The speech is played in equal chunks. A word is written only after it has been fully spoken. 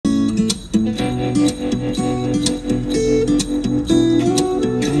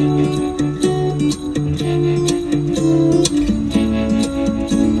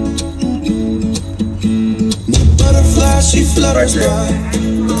Fletcher.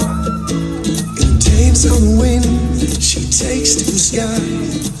 Takes on the wind, she takes to the sky.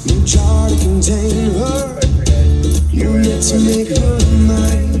 No jar to contain her. You need to make her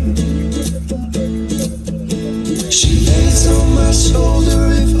mine. She lays on my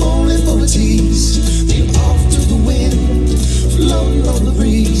shoulder, if only for a tease. Then off to the wind, floating on the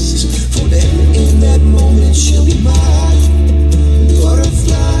breeze. For then in that moment she'll be mine,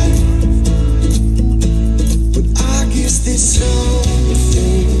 butterfly. But I guess this some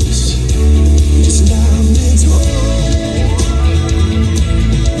things it's not meant to hold.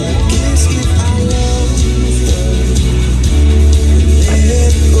 I guess if I love her, let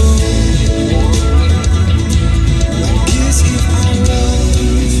it go. I guess if I love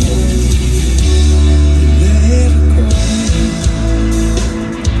her, let it go.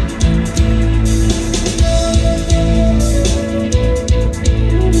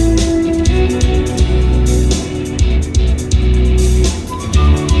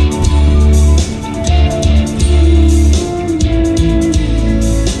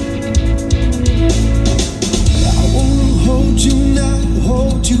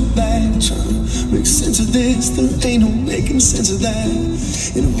 Make sense of this, there ain't no making sense of that.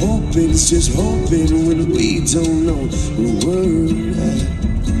 And I'm hoping it's just hoping when we don't know where we're at.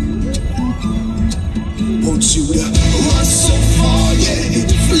 Want you to run so far, yeah,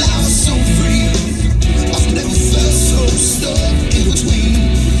 and fly so free. I've never felt so stuck in between.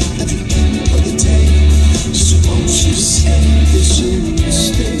 At the end of the day, just won't you say that you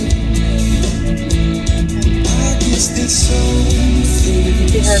stay? I guess that's something.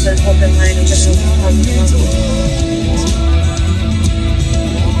 She has an open line over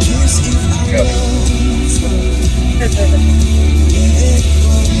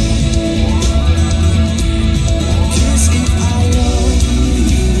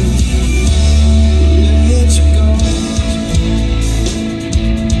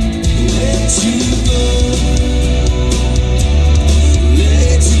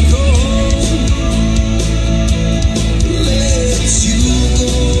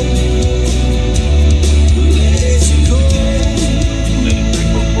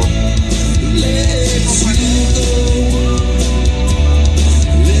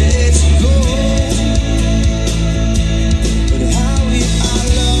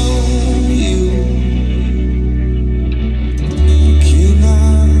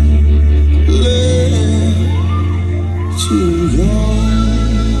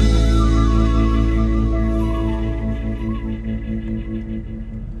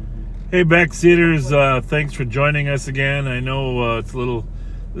Hey backseaters, thanks for joining us again. I know it's a little,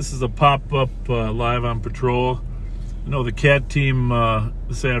 this is a pop-up live on patrol. I know the cat team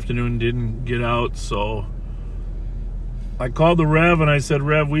this afternoon didn't get out, so I called the Rev and I said,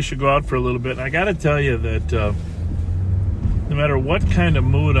 Rev, we should go out for a little bit. And I gotta tell you that no matter what kind of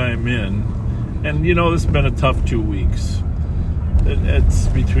mood I'm in, and you know this has been a tough 2 weeks. It's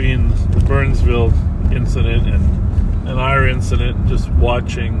between the Burnsville incident and our incident, just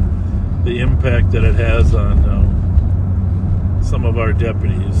watching the impact that it has on some of our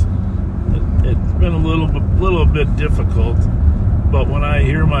deputies. It's been a little bit difficult, but when I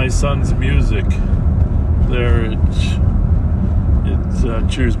hear my son's music there, it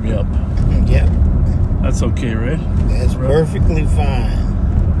cheers me up. Yeah. That's okay, right? That's perfectly fine.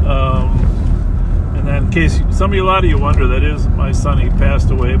 And then in case a lot of you wonder, that is my son. He passed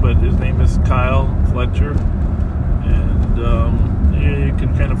away, but his name is Kyle Fletcher. And you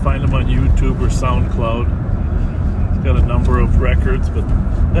can kind of find him on YouTube or SoundCloud. He's got a number of records, but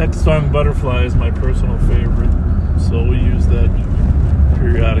that song Butterfly is my personal favorite, so we use that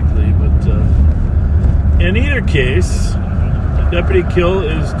periodically. But in either case, Deputy Kill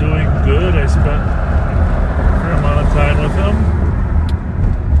is doing good. I spent a fair amount of time with him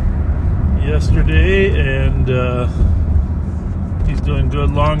yesterday, and he's doing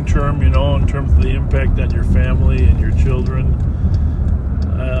good long term, you know, in terms of the impact on your family and your children.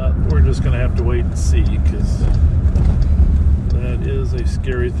 We're just going to have to wait and see, because that is a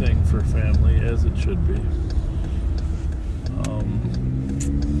scary thing for family, as it should be. So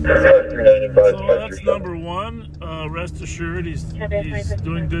that's number one. Rest assured, he's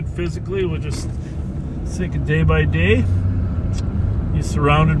doing good physically. We'll just take it day by day. He's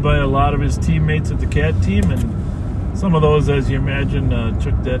surrounded by a lot of his teammates at the cat team, and some of those, as you imagine,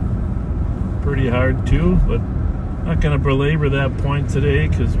 took that pretty hard too, but not going to belabor that point today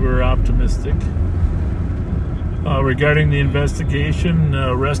because we're optimistic. Regarding the investigation,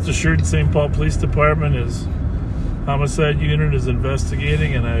 rest assured, St. Paul Police Department homicide unit is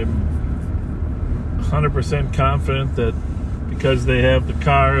investigating, and I'm 100% confident that because they have the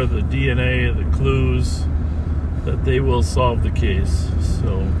car, the DNA, the clues, that they will solve the case.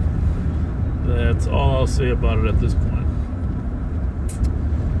 So that's all I'll say about it at this point.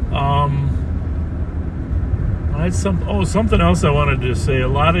 I had something else I wanted to say. A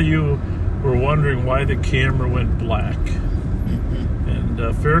lot of you were wondering why the camera went black, and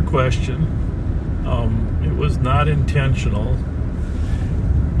fair question. It was not intentional.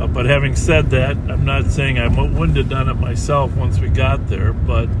 But having said that, I'm not saying I wouldn't have done it myself once we got there.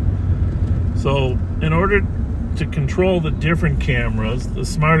 But so in order to control the different cameras, the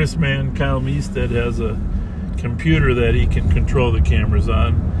smartest man, Kyle Meestead, has a computer that he can control the cameras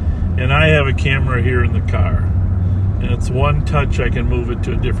on, and I have a camera here in the car, and it's one touch I can move it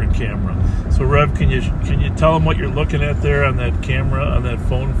to a different camera. So Rev, can you tell them what you're looking at there on that camera, on that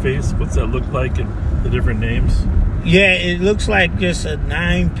phone face? What's that look like and the different names? Yeah, it looks like just a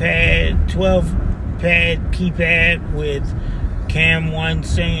 9-pad, 12-pad keypad with cam 1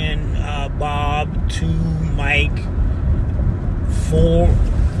 saying Bob, 2 Mike, 4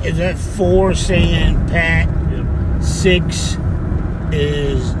 is that 4 saying Pat, Yep. 6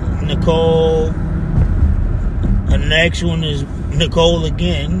 is Nicole, the next one is Nicole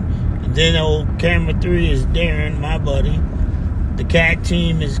again, and then camera 3 is Darren, my buddy. The cat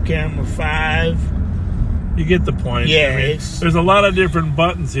team is camera 5. You get the point. Yeah, I mean, there's a lot of different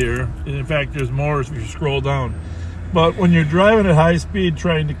buttons here. In fact, there's more if you scroll down. But when you're driving at high speed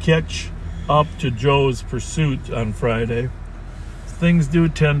trying to catch up to Joe's pursuit on Friday, things do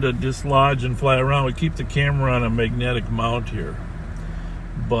tend to dislodge and fly around. We keep the camera on a magnetic mount here.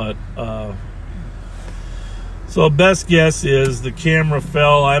 But, so best guess is the camera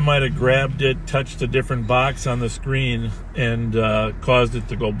fell. I might have grabbed it, touched a different box on the screen, and caused it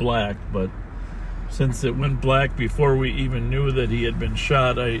to go black. But since it went black before we even knew that he had been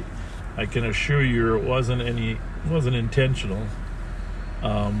shot, I can assure you it wasn't intentional.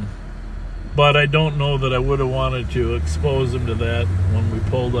 But I don't know that I would have wanted to expose him to that when we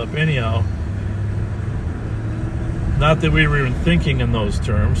pulled up anyhow. Not that we were even thinking in those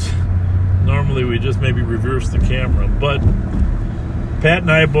terms. Normally we just maybe reverse the camera. But Pat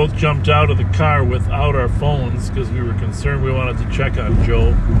and I both jumped out of the car without our phones because we were concerned. We wanted to check on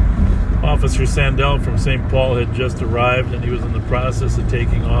Joe. Officer Sandell from St. Paul had just arrived, and he was in the process of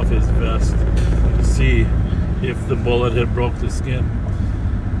taking off his vest to see if the bullet had broke the skin.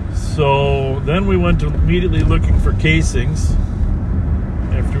 So then we went to immediately looking for casings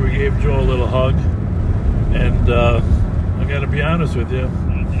after we gave Joe a little hug. And I got to be honest with you,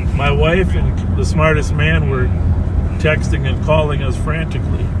 my wife and the smartest man were texting and calling us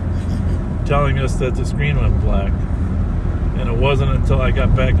frantically, telling us that the screen went black. And it wasn't until I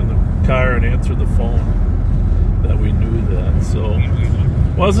got back in the car and answered the phone that we knew that. So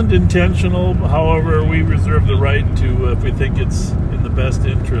wasn't intentional. However, we reserve the right to, if we think it's in the best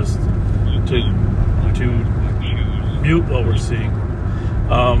interest, to mute what we're seeing.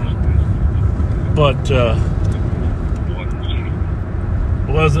 But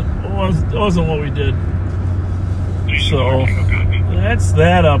it wasn't what we did. So that's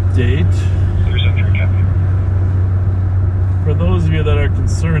that update. For those of you that are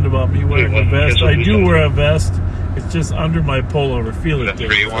concerned about me wearing a vest, I do wear a vest. It's just under my pullover. Feel it there.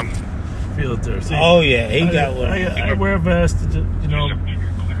 Feel it there. See, oh yeah, he got one. I wear a vest. You know,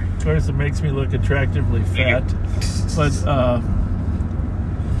 of course, it makes me look attractively fat. But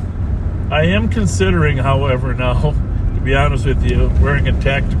I am considering, however, now, to be honest with you, wearing a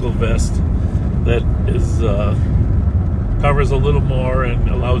tactical vest that is covers a little more and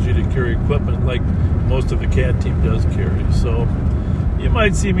allows you to carry equipment like most of the CAT team does carry. So you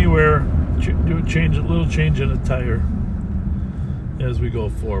might see me do a little change in attire as we go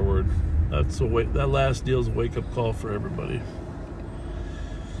forward. That last deal's a wake-up call for everybody.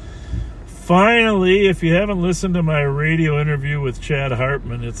 Finally, if you haven't listened to my radio interview with Chad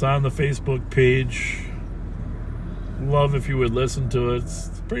Hartman, it's on the Facebook page. Love if you would listen to it.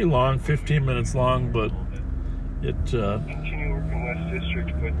 It's pretty long, 15 minutes long, but it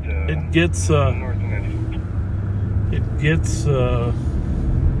gets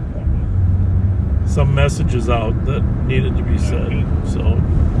some messages out that needed to be said. So,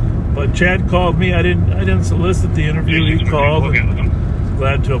 but Chad called me. I didn't solicit the interview. He called. And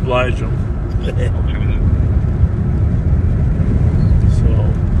glad to oblige him. So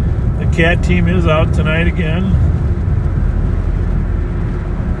the CAT team is out tonight again.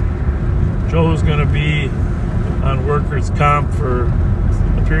 Joe's going to be on workers' comp for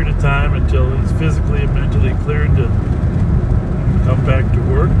a period of time until he's physically and mentally cleared to come back to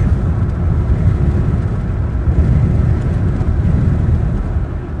work.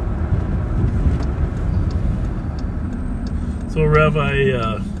 So Rev,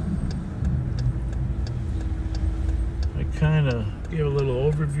 give a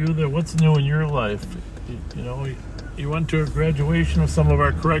little overview there. What's new in your life? You know, you went to a graduation of some of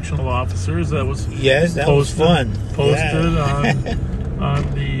our correctional officers. That was Yes, that was fun. Posted Yeah. on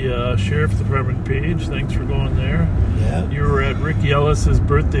the Sheriff's Department page. Thanks for going there. Yeah. You were at Ricky Ellis's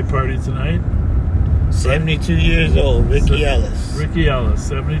birthday party tonight. 72 years old, Ricky Ellis. Ricky Ellis,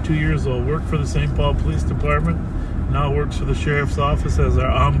 72 years old, worked for the St. Paul Police Department, now works for the Sheriff's Office as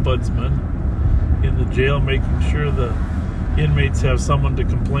our ombudsman in the jail, making sure the inmates have someone to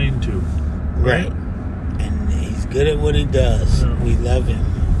complain to. Right. And he's good at what he does. Yeah. We love him.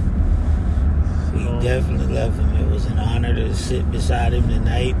 We So- definitely love him. It was an honor to sit beside him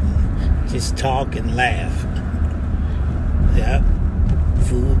tonight and just talk and laugh. Yep.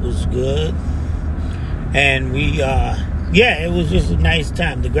 Food was good. And we, it was just a nice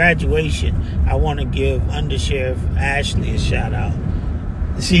time. The graduation, I want to give Under Sheriff Ashley a shout out.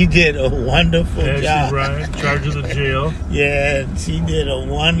 She did a wonderful Ashley job. Bryant, charge of the jail. Yeah, she did a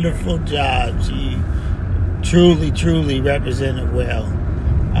wonderful job. She truly, truly represented well.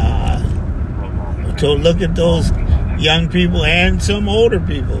 So look at those young people and some older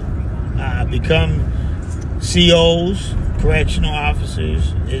people become COs, correctional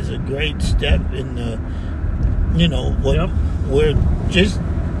officers, is a great step in the, Yep. we're just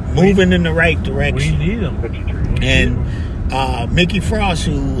moving in the right We direction. need them. And Mickey Frost,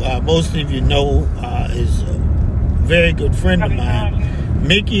 who most of you know is a very good friend of mine,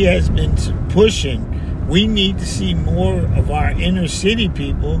 Mickey has been pushing. We need to see more of our inner city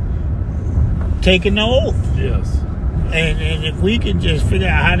people taking the oath. Yes. And if we can just figure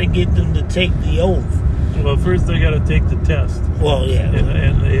out how to get them to take the oath. Well, first they got to take the test. Well, yeah.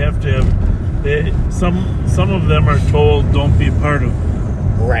 And they have to have. Some of them are told don't be part of.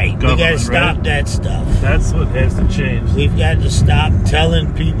 Right. We got to Government, stop right? that stuff. That's what has to change. We've got to stop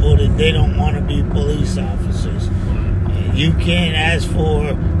telling people that they don't want to be police officers. You can't ask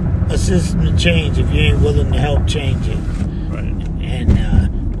for a system to change if you ain't willing to help change it. Right. And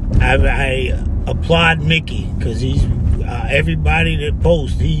I applaud Mickey because he's everybody that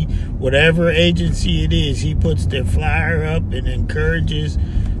posts, whatever agency it is, he puts their flyer up and encourages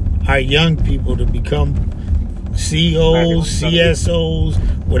our young people to become COs, CSOs,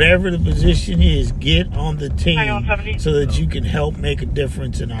 whatever the position is, get on the team so that you can help make a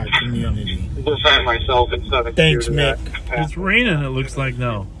difference in our community. Thanks, Mick. It's raining, it looks like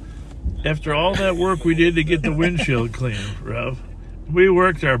now. After all that work we did to get the windshield clean, Rev, we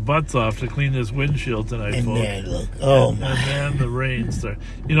worked our butts off to clean this windshield tonight, And folks. then look, oh And my. then the rain started.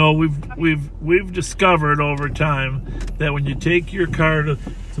 You know, we've discovered over time that when you take your car to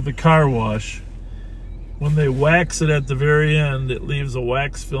the car wash, when they wax it at the very end, it leaves a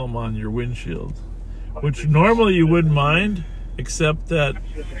wax film on your windshield, which normally you wouldn't mind, except that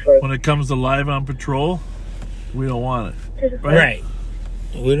when it comes to live on patrol, we don't want it. Right.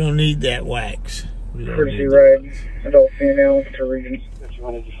 We don't need that wax. We don't Courtesy need ride, that. adult female to region.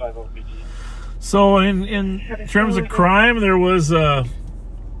 So in terms of crime, there was a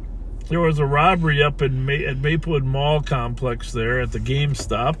robbery up at Maplewood Mall complex there at the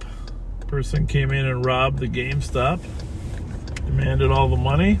GameStop. Person came in and robbed the GameStop, demanded all the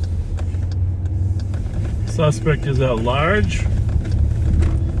money. Suspect is at large.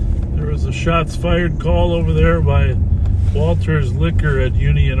 There was a shots fired call over there by Walter's Liquor at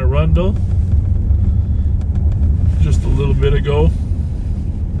Union Arundel just a little bit ago.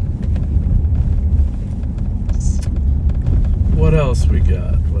 What else we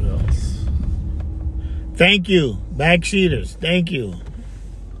got? What else? Thank you, backseaters. Thank you.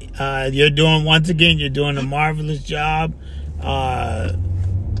 You're doing a marvelous job, helping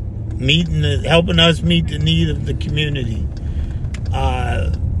us meet the need of the community.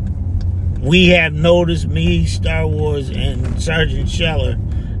 We have noticed, me, Star Wars, and Sergeant Scheller,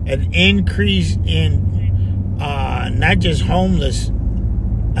 an increase in not just homeless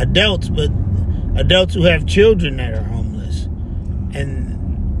adults, but adults who have children that are homeless.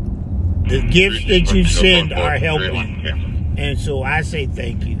 And the gifts that you send are helping. And so I say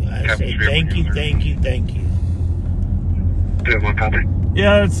thank you. I say thank you, thank you, thank you.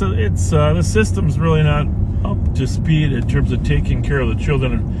 Yeah, it's the system's really not up to speed in terms of taking care of the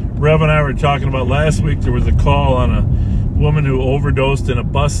children. Rev and I were talking about last week. There was a call on a woman who overdosed in a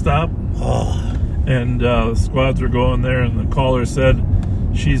bus stop, and squads were going there, and the caller said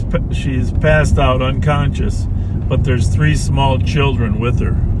she's passed out, unconscious, but there's 3 small children with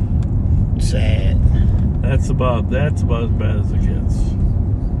her. Sad. That's about as bad as it gets.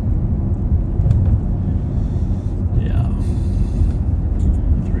 Yeah.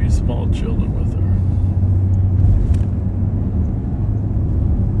 3 small children with her.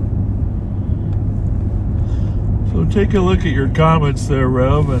 So take a look at your comments there,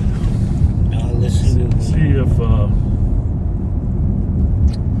 Rev, and listen. see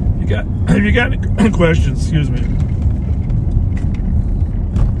if you got any questions. Excuse me.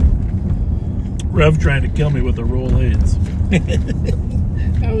 Rev trying to kill me with the Rolaids.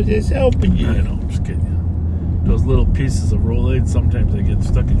 I was just helping you. I know, I'm just kidding you. Those little pieces of Rolaids, sometimes they get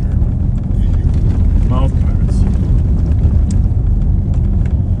stuck in your mouth parts.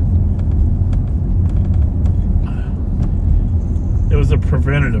 It was a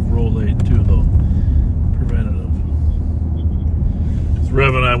preventative Rolaid too, though. Preventative. Because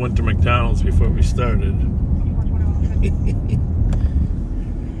Rev and I went to McDonald's before we started.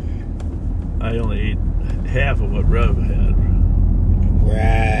 I only ate half of what Rev had.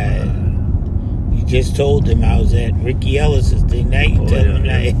 Right. You just told him I was at Ricky Ellis's thing. Now you tell him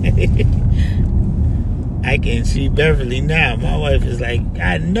I can see Beverly now. My wife is like,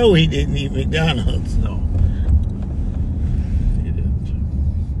 I know he didn't eat McDonald's. No. He didn't.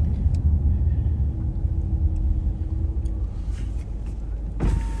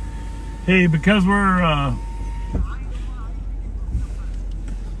 Hey, because we're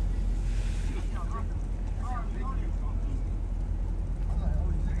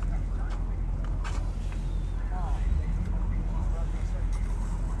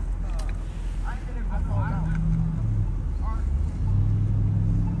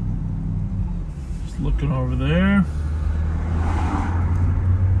looking over there.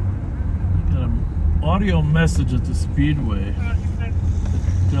 Got an audio message at the Speedway that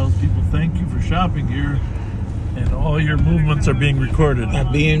tells people thank you for shopping here and all your movements are being recorded.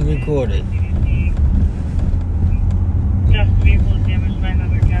 Are being recorded.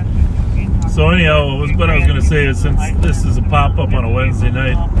 So anyhow, what I was going to say is, since this is a pop-up on a Wednesday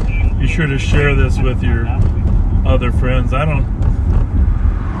night, be sure to share this with your other friends. I don't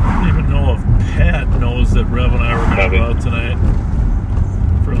even know if Pat knows that Rev and I were going to go out tonight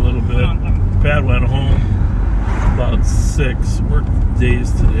for a little bit. Pat went home about 6 work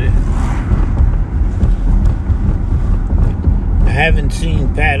days today. I haven't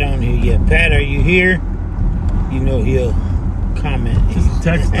seen Pat on here yet. Pat, are you here? You know he'll comment. Just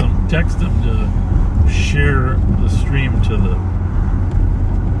text him to share the stream to the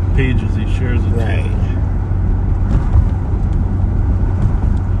pages he shares it to. Right.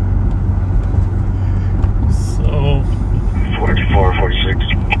 So 44, 46.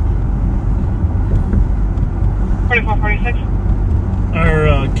 44, 46.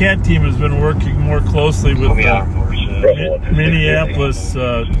 Our CAT team has been working more closely with Minneapolis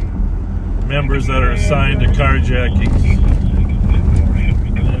members that are assigned to carjackings.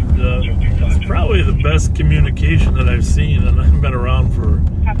 And it's probably the best communication that I've seen, and I've been around for,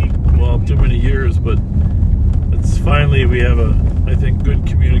 well, too many years, but it's finally, we have I think, good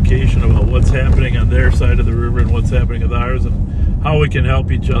communication about what's happening on their side of the river and what's happening with ours and how we can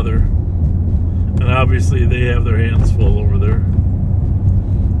help each other. And obviously they have their hands full over there.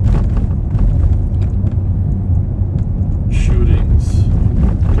 Shootings,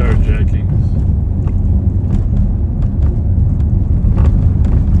 carjackings.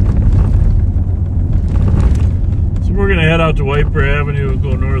 So we're gonna head out to Wiper Avenue,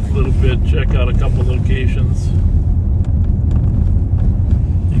 go north a little bit, check out a couple locations.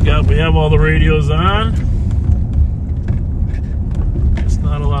 We have all the radios on. Just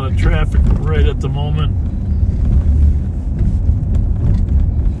not a lot of traffic right at the moment.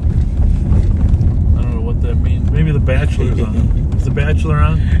 I don't know what that means. Maybe the Bachelor's on. Is the Bachelor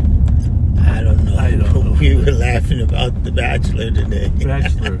on? I don't know. I don't know. We were laughing about the Bachelor today.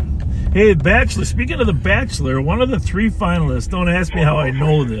 Bachelor. Hey, Bachelor. Speaking of the Bachelor, one of the 3 finalists, don't ask me how I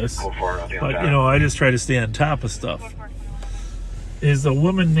know this, but, you know, I just try to stay on top of stuff, is a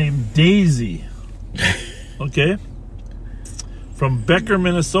woman named Daisy. Okay? From Becker,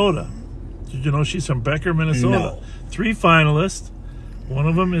 Minnesota. Did you know she's from Becker, Minnesota? No. 3 finalists. One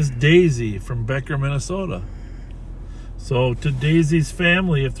of them is Daisy from Becker, Minnesota. So to Daisy's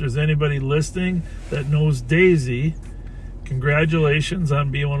family, if there's anybody listening that knows Daisy, congratulations on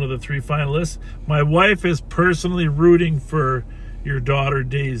being one of the 3 finalists. My wife is personally rooting for your daughter,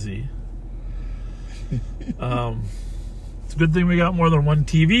 Daisy. It's a good thing we got more than one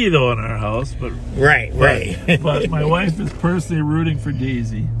TV, though, in our house. But Right. But my wife is personally rooting for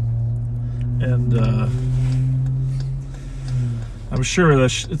Daisy. And I'm sure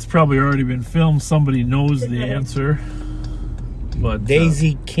that it's probably already been filmed. Somebody knows the answer. But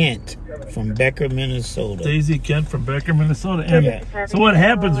Daisy Kent from Becker, Minnesota. Daisy Kent from Becker, Minnesota. And so what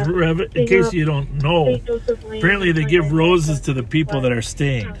happens, Rev, in case you don't know, apparently they give roses to the people that are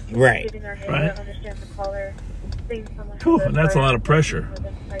staying. Right. Right? Whew, and that's a lot of pressure.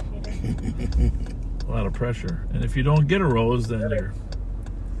 a lot of pressure. And if you don't get a rose, then you're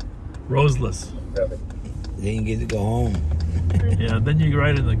roseless. Then you get to go home. Yeah, then you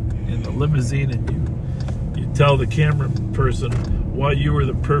ride in the limousine and you tell the camera person why you were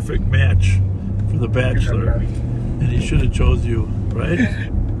the perfect match for The Bachelor, and he should have chose you, right?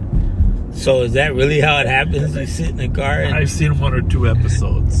 So is that really how it happens? You sit in the car and... I've seen 1 or 2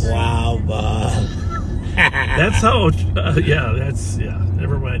 episodes. Wow, Bob. That's how,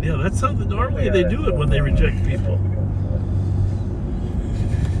 never mind. Yeah, that's how normally they do it when they reject people.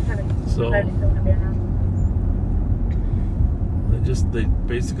 So they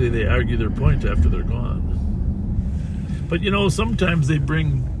basically argue their point after they're gone. But sometimes they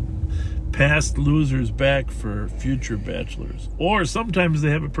bring past losers back for future bachelors, or sometimes they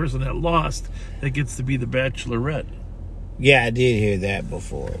have a person that lost that gets to be the bachelorette. Yeah, I did hear that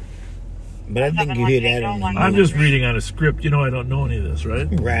before. But I think you hear that on the news. I'm just reading on a script. I don't know any of this, right?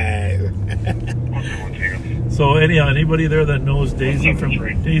 Right. So anyhow, anybody there that knows Daisy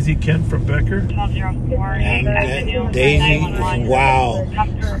Kent from Becker? Daisy, wow.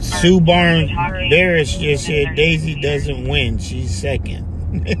 Sue Barnes just said Daisy doesn't win. She's second.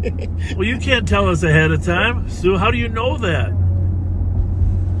 Well, you can't tell us ahead of time. Sue, how do you know that?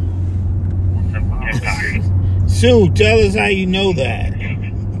 Sue, tell us how you know that.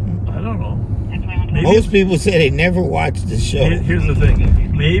 I don't know. Maybe, most people say they never watch the show. Here's the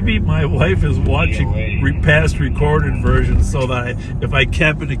thing. Maybe my wife is watching past recorded versions so that if I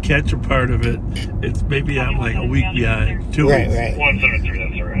happen to catch a part of it, it's maybe I'm like a week behind. 2 weeks. Right. 173,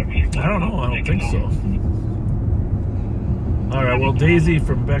 that's right. I don't know. I don't think so. All right. Well, Daisy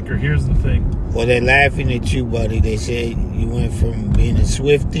from Becker, here's the thing. Well, they're laughing at you, buddy. They say you went from being a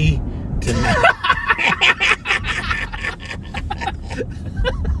Swiftie to now.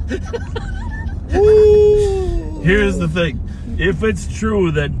 Here's the thing. If it's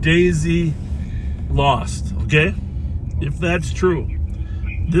true that Daisy lost, okay? If that's true,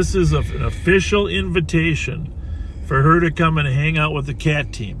 this is an official invitation for her to come and hang out with the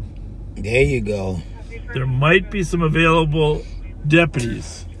cat team. There you go. There might be some available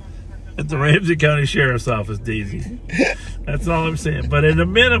deputies at the Ramsey County Sheriff's Office, Daisy. That's all I'm saying. But at a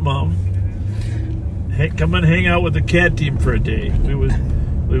minimum, come and hang out with the cat team for a day. We would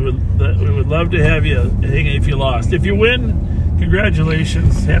love to have you hang if you lost. If you win,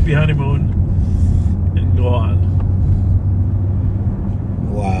 congratulations, happy honeymoon, and go on.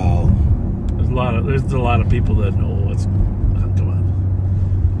 Wow. There's a lot of people that know what's come on.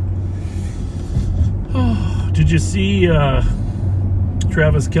 Oh, did you see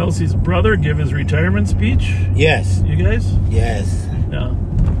Travis Kelce's brother give his retirement speech? Yes. You guys? Yes. Yeah.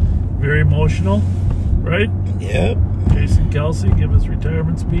 Very emotional, right? Yep. Jason Kelce give his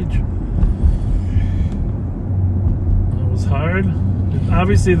retirement speech. It was hard.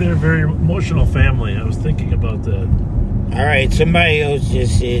 Obviously, they're a very emotional family. I was thinking about that. All right, somebody else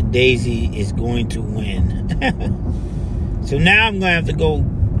just said Daisy is going to win. So now I'm going to have to go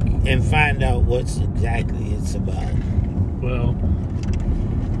and find out what's exactly it's about. Well,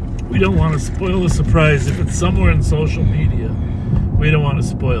 we don't want to spoil the surprise. If it's somewhere in social media, we don't want to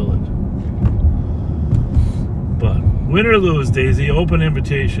spoil it. But win or lose, Daisy, open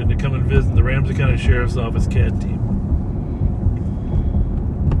invitation to come and visit the Ramsey County Sheriff's Office cat team.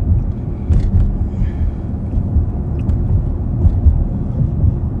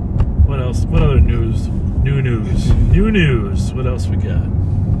 What else? What other news? New news. What else we got?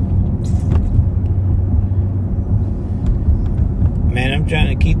 Man, I'm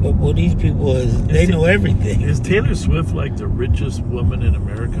trying to keep up with these people. They know everything. Is Taylor Swift like the richest woman in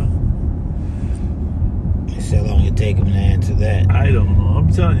America? It's how long it take them to answer that. I don't know. I'm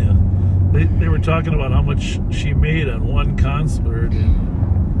telling you. They were talking about how much she made on one concert in,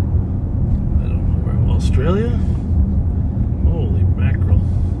 I don't know where, Australia? Holy mackerel.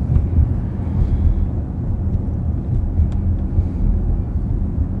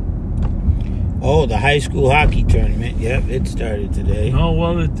 Oh, the high school hockey tournament. Yep, it started today. Oh,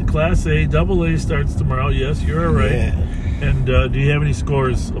 well, the Class A, Double A starts tomorrow. Yes, you're right. Yeah. And do you have any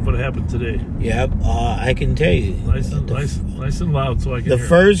scores of what happened today? Yep, I can tell you. Nice and loud so I can The hear.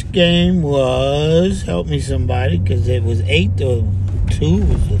 first game was, help me somebody, because it was 8-2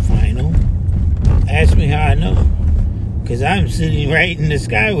 was the final. Ask me how I know. Because I'm sitting right in the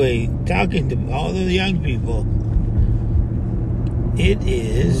Skyway talking to all the young people. It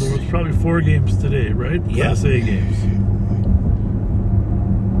is... Well, there was probably 4 games today, right? Yep. Class A games.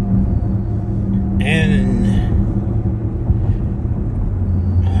 And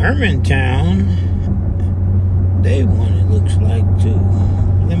Hermantown, they won, it looks like, too.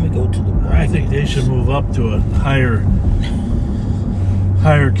 Let me go to the bracket. I think they should move up to a higher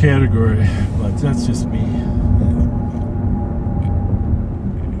higher category, but that's just me.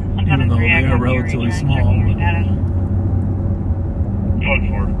 Even though they are relatively small, but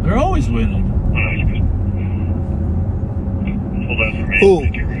they're always winning. Who?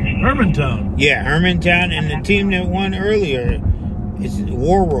 Hermantown. Yeah, Hermantown, and the team that won earlier is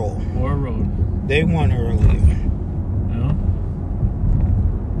War Road. War Road. They won earlier. Yeah.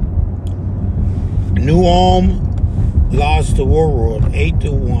 New Ulm lost to War Road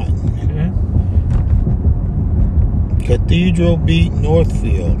 8-1. Okay. Cathedral beat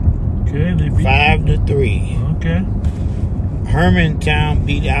Northfield. Okay, they beat 5-3. Okay. Hermantown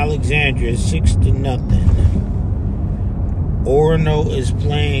beat Alexandria 6-0. Orono is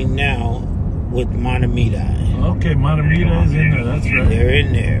playing now with Montemita. Okay, Montemita is in there. That's right. They're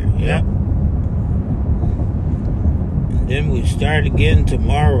in there. Yep. And then we start again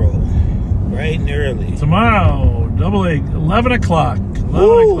tomorrow, bright and early. Tomorrow, double A, 11 o'clock. 11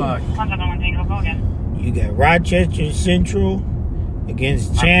 Woo. o'clock. You got Rochester Central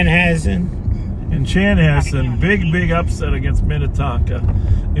against Chanhassen. And Chanhassen, big upset against Minnetonka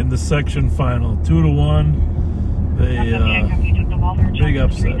in the section final. 2-1. They, big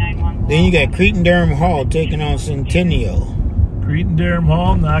upset. Then you got Cretin-Durham Hall taking on Centennial. Cretin-Durham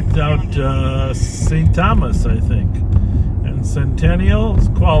Hall knocked out St. Thomas, I think. And Centennial is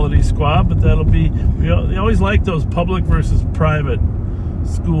a quality squad, but that'll be... They always like those public versus private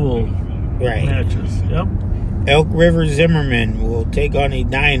school matches. Yep. Elk River Zimmerman will take on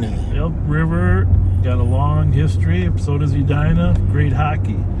Edina. Elk River got a long history. So does Edina. Great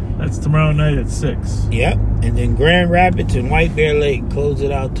hockey. That's tomorrow night at 6. Yep. And then Grand Rapids and White Bear Lake close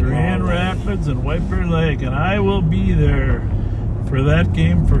it out tomorrow. Grand Rapids and White Bear Lake. And I will be there for that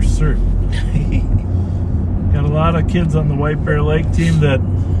game for certain. Got a lot of kids on the White Bear Lake team that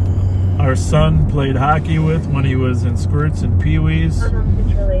our son played hockey with when he was in squirts and peewees.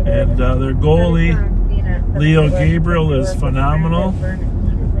 And their goalie, Leo Gabriel, is phenomenal.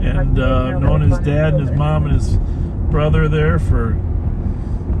 And I've known his dad and his mom and his brother there for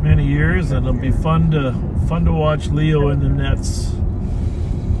many years, and it'll be fun to watch Leo in the nets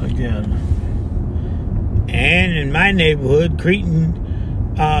again. And in my neighborhood, Cretin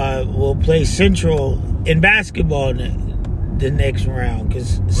will play Central in basketball the next round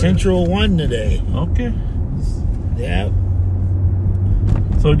because Central won today. Okay. Yep.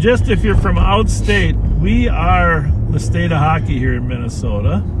 So just if you're from outstate, we are the state of hockey here in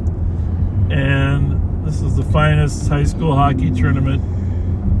Minnesota, and this is the finest high school hockey tournament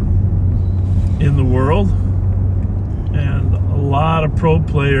in the world, and a lot of pro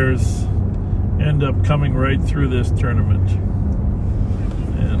players end up coming right through this tournament,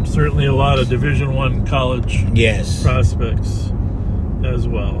 and certainly a lot of Division I college prospects as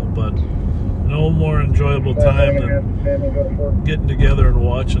well. But no more enjoyable time than getting together and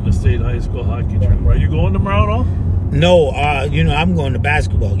watching the state high school hockey tournament. Are you going tomorrow at all? No, I'm going to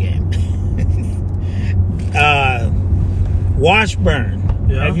basketball game. Washburn.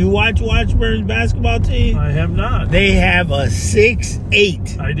 Yeah. Have you watched Washburn's basketball team? I have not. They have a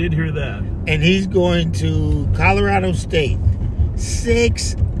 6'8". I did hear that. And he's going to Colorado State.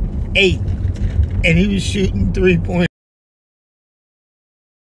 6'8". And he was shooting 3-pointers.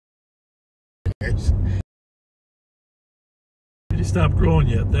 Did he stop growing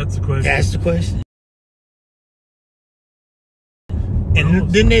yet? That's the question. That's the question. And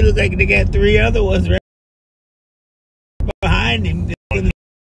then they look like they got 3 other ones right behind him. They're going to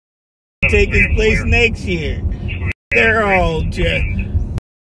take his place next year. They're all just...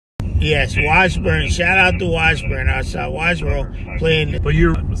 Yes, Washburn. Shout out to Washburn. I saw Washburn playing... But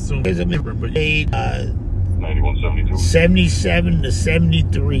you're assuming... Played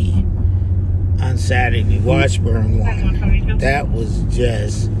 77-73 on Saturday. Washburn won. That was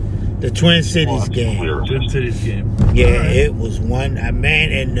just... The Twin Cities game. Twin Cities game. Yeah, right. It was one.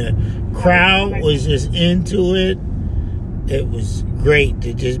 Man, and the crowd was just into it. It was great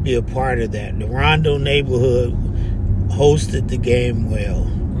to just be a part of that. The Rondo neighborhood hosted the game well.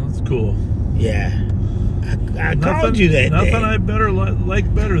 That's cool. Yeah. I called you that day. Nothing I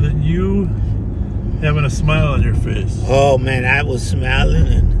like better than you having a smile on your face. Oh, man, I was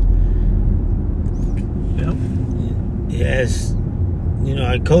smiling. Yep. Yes. You know,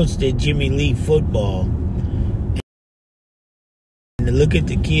 I coached at Jimmy Lee football. And to look at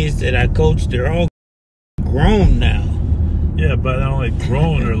the kids that I coached, they're all grown now. Yeah, but not only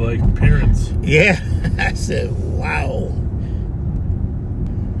grown, they're like parents. Yeah. I said, wow.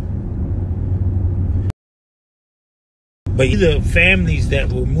 But the families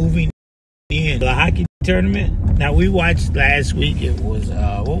that were moving in the hockey tournament. Now, we watched last week. It was,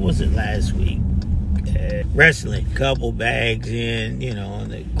 what was it last week? Yeah. Wrestling, couple bags in,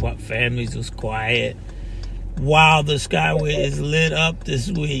 and the families was quiet. Wow, the Skyway is lit up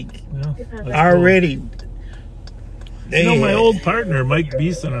this week. Yeah, already. Cool. My old partner, Mike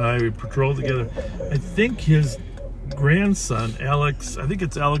Beeson, and I, we patrolled together. I think his grandson, Alex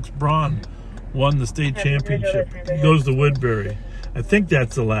Braun, won the state championship. He goes to Woodbury. I think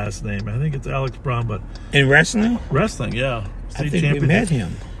that's the last name. I think it's Alex Braun, but in wrestling? Wrestling, yeah. State I think champion. We met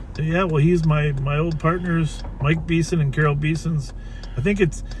him. Yeah, well, he's my old partners, Mike Beeson and Carol Beeson's. I think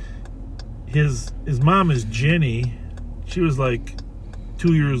it's his mom is Jenny. She was like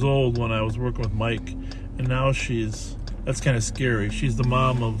 2 years old when I was working with Mike, and now that's kind of scary. She's the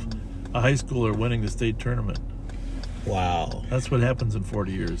mom of a high schooler winning the state tournament. Wow. That's what happens in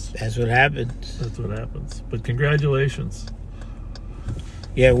 40 years. That's what happens. That's what happens. But congratulations.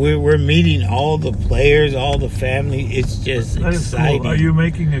 Yeah, we're meeting all the players, all the family. It's just exciting. Cool. Are you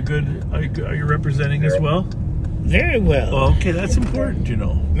making a good? Are you representing us well? Very well. Oh, okay, that's important,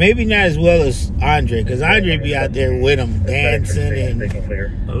 Maybe not as well as Andre, because Andre be out there with him dancing and.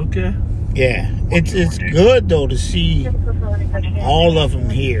 Okay. Yeah, it's good though to see all of them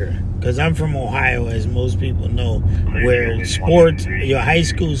here. Because I'm from Ohio, as most people know, where sports, your high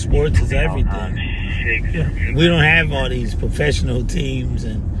school sports is everything. Yeah. We don't have all these professional teams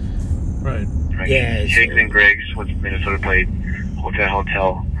and right. Yeah. Shakes and Greg's with Minnesota played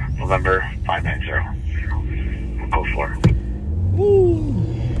Hotel November 590. We'll go for it. Woo.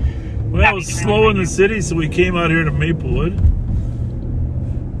 Well, it was slow in the city, so we came out here to Maplewood.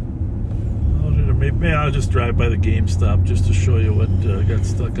 Maybe I'll just drive by the GameStop just to show you what got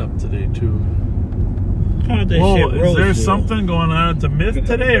stuck up today too. Whoa, is there something going on at the Myth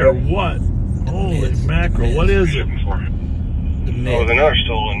today or what? Holy mackerel, what is it? The North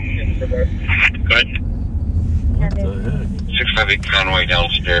stolen. Good. What the heck? 658 Conway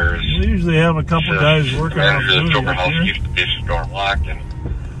downstairs. We usually have a couple guys working on the duty Silver up House here. keeps the basement door locked, and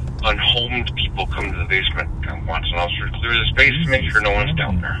unhomed people come to the basement and wants an officer to clear the space to make sure no one's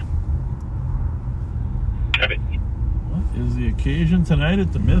down there. What is the occasion tonight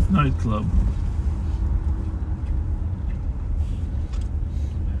at the Myth nightclub?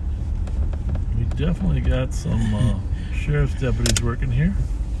 We definitely got some sheriff's deputies working here.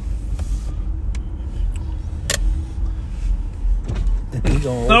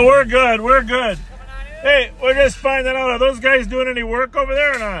 No, we're good. We're good. Hey, we're just finding out, are those guys doing any work over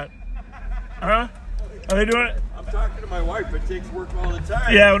there or not? Huh? Are they doing it? I'm talking to my wife. It takes work all the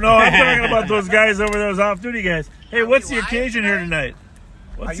time. Yeah, no, I'm talking about those guys over there, those off-duty guys. Hey, what's the occasion here tonight?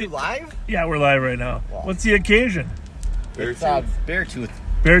 Are you live? Yeah, we're live right now. Wow. What's the occasion? Beartooth.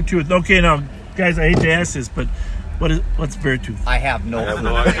 Beartooth. Okay, now, guys, I hate to ask this, but what's Beartooth? I have no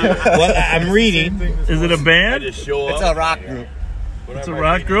clue. Well, I'm reading. Is it a band? Just show It's up. a rock group. It's a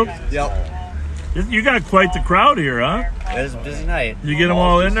rock group? Yep. You got quite the crowd here, huh? It was a busy night. You get them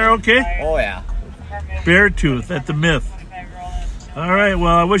all in there okay? Oh, yeah. Beartooth at the Myth. All right,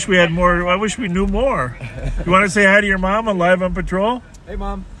 well, I wish we had more. I wish we knew more. You want to say hi to your mom on Live on Patrol? Hey,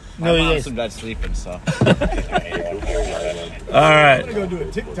 Mom. My mom's in bed sleeping, so. All right. I'm going to go do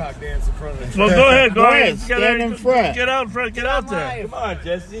a TikTok dance in front of Well, go ahead. Go ahead. Stand in front. Get out in front. Get out there. Come on,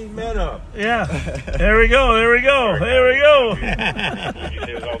 Jesse. Man up. Yeah. There we go. There we go. There we go.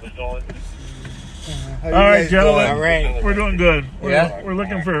 All right, gentlemen. All right. We're doing good. Yeah? We're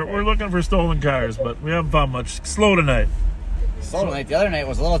looking for stolen cars, but we haven't found much. Slow tonight. Slow tonight. The other night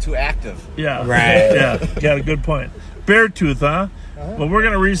was a little too active. Yeah. Right. Yeah. Got a good point. Beartooth, huh? Well, we're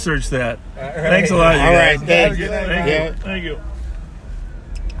gonna research that. Thanks a lot, you All guys. right, thank you. Thank you.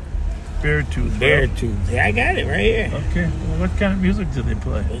 Beartooth. Beartooth. Yeah, I got it right here. Okay. Well, what kind of music do they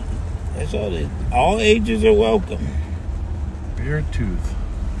play? That's all. All ages are welcome. Beartooth.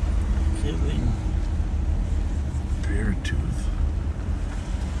 Beartooth.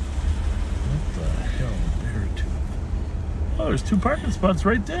 What the hell, Beartooth? Oh, there's 2 parking spots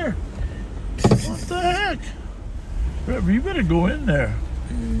right there. What the heck? Trevor, you better go in there.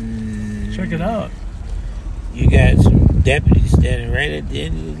 Check it out. You got some deputies standing right at the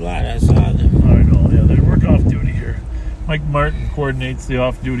end of the lot. I saw them. I know, yeah, they work off duty here. Mike Martin coordinates the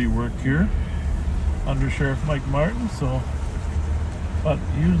off-duty work here. Under Sheriff Mike Martin, so. But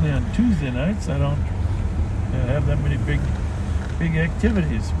usually on Tuesday nights, I don't have that many big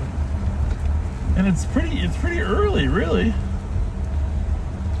activities. And it's pretty early, really.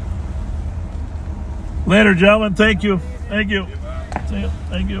 Later, gentlemen. Thank you. Thank you. See ya.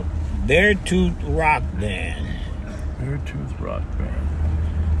 Thank you. Beartooth Rock Band. Beartooth Rock Band.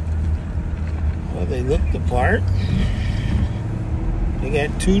 Well, they look the part. They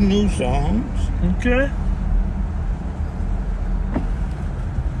got 2 new songs. Okay.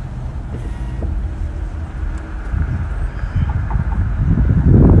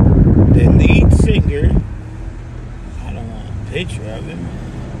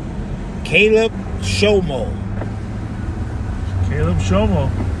 driving. Caleb Shomo. Caleb Shomo.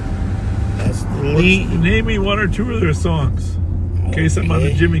 That's the lead. Name me one or two of their songs. In case I'm on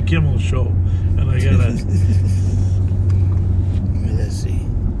the Jimmy Kimmel show. And I gotta... Let's see.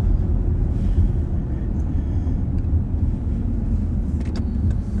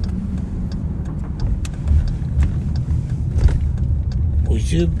 We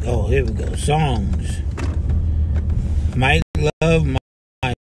should... Oh, here we go. Songs. Might Love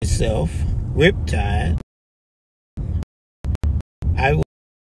Myself. Riptide. I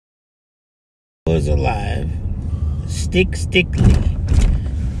Was Alive. Stickly.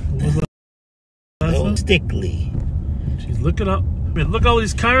 What was that? Oh, Stickly. Jeez, look it up. I mean, look at all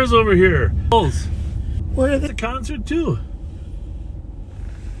these cars over here. What are The the... concert too.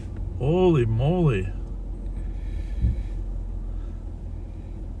 Holy moly.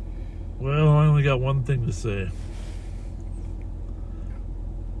 Well, I only got one thing to say.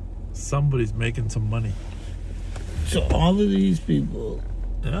 Somebody's making some money. So all of these people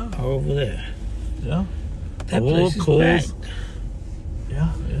Yeah, are over there. yeah. That Oh, place is Kohl's. packed.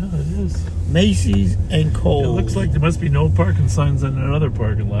 Yeah, it is. Macy's and Kohl's. It looks like there must be no parking signs in that other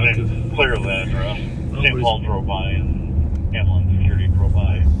parking lot. 'Cause Clear the address. St. Nobody's- Paul drove by and Hamlin Security drove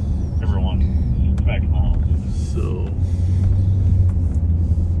by. Everyone back in the house. So,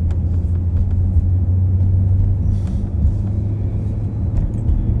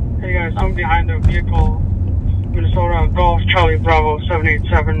 Hey guys, I'm behind the vehicle. Minnesota Golf Charlie Bravo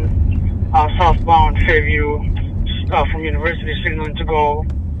 787 southbound Fairview from University, signaling to go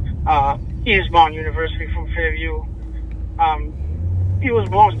eastbound University from Fairview. He was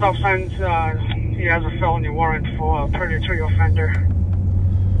blowing stop signs. He has a felony warrant for a predatory offender.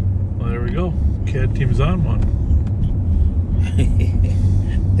 well, there we go. CAD team's on one.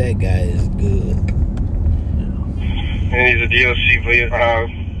 That guy is good. And he's a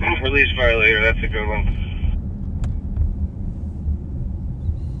DOC release violator. That's a good one.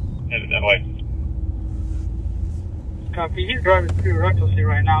 Headed that way. Copy. He's driving pretty recklessly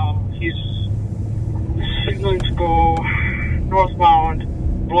right now. He's signaling to go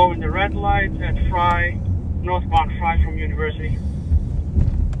northbound, blowing the red light at Fry, northbound Fry from University.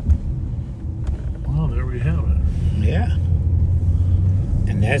 Well, there we have it. Yeah.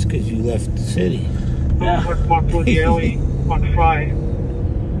 And that's because you left the city. Northbound through the alley on Fry.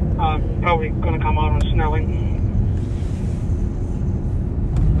 Probably going to come out on Snelling.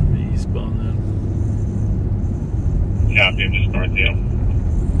 Eastbound then. Yeah, I'm just north of you.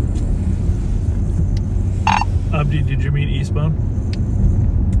 Abdi, did you mean eastbound?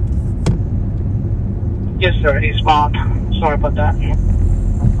 Yes, sir. Eastbound. Sorry about that.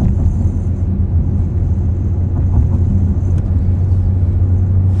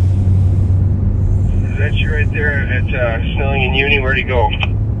 Is that you right there at Snelling and Uni? Where'd he go?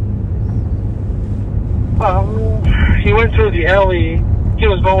 He went through the alley. He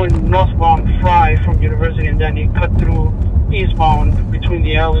was going northbound Fry from University, and then he cut through eastbound between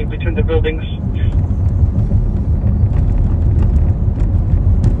the alley, between the buildings.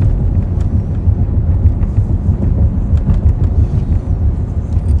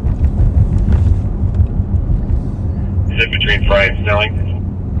 Is it between Fry and Snelling?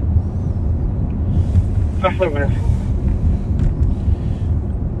 Just a minute.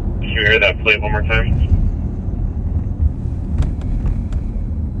 Can you hear that plate one more time?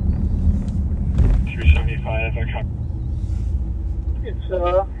 275.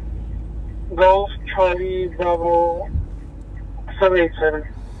 It's Golf Charlie Bravo 787.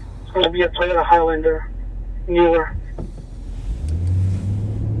 It's going to be a Toyota Highlander, newer.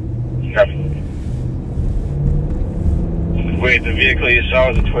 Yep. Wait, the vehicle you saw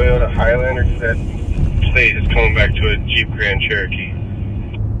was a Toyota Highlander? That plate is coming back to a Jeep Grand Cherokee.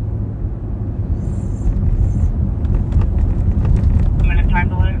 Minute time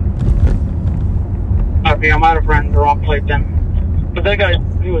delay. Okay, I might have ran the wrong plate then. But that guy,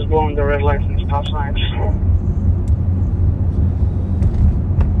 he was blowing the red lights and stop signs.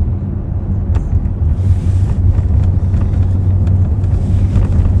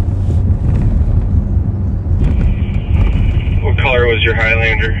 What color was your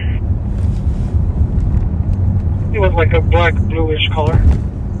Highlander? It was like a black bluish color.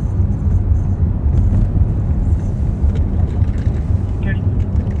 Okay.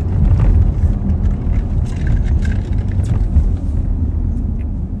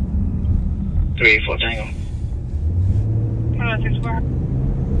 Three, four, Tango. 64.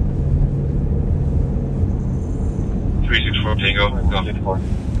 364 Tango. Go.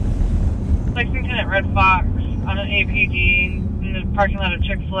 Lexington at Red Fox on an APD in the parking lot of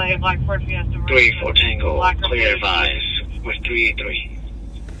Chick-fil-A, Black Ford Fiesta. 3-4 Tango, clear advise. Was 383.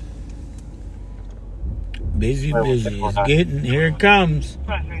 Busy. It's getting, here it comes.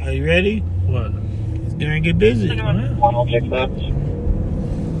 Are you ready? What? It's gonna get busy. 1 object left.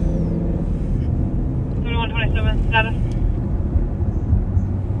 2127 status.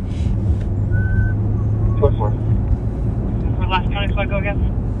 4-4. For last county, so I go again.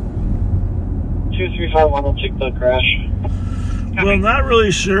 2351 object left crash. Well, not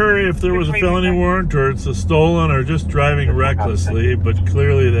really sure if there was a felony warrant or it's a stolen or just driving recklessly, but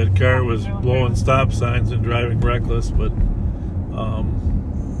clearly that car was blowing stop signs and driving reckless. But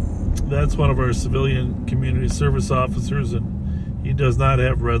that's one of our civilian community service officers, and he does not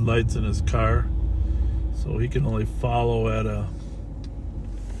have red lights in his car, so he can only follow at a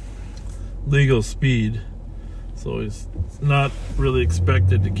legal speed, so he's not really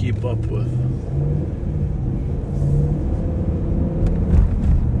expected to keep up with.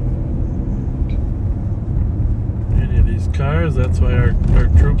 Cars. That's why our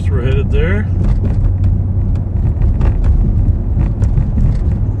troops were headed there.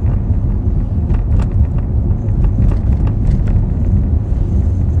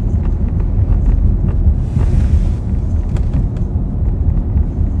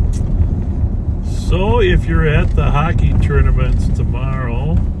 So if you're at the hockey tournaments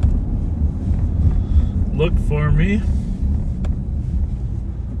tomorrow, look for me.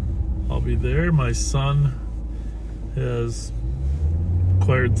 I'll be there. My son has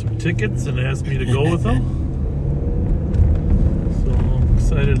acquired some tickets and asked me to go with him. So I'm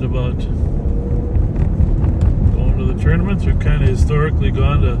excited about going to the tournaments. We've kind of historically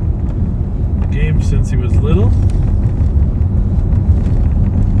gone to games since he was little.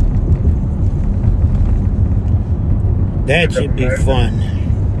 That should be fun.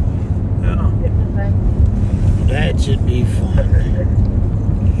 Yeah. That should be fun.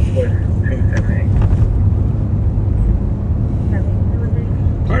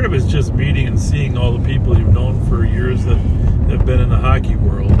 Part of it's just meeting and seeing all the people you've known for years that have been in the hockey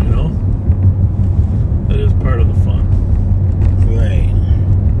world, you know? That is part of the fun. Right.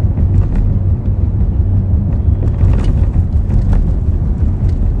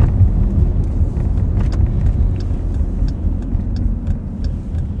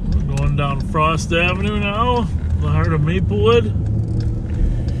 We're going down Frost Avenue now, the heart of Maplewood.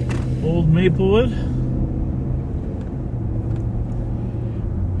 Old Maplewood.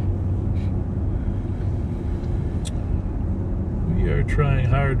 We are trying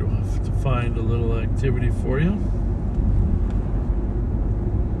hard to find a little activity for you.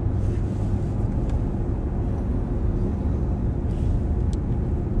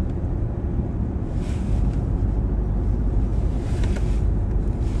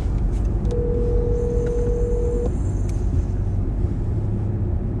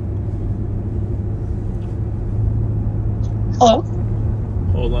 Hello?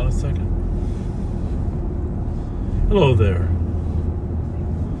 Hold on a second. Hello there.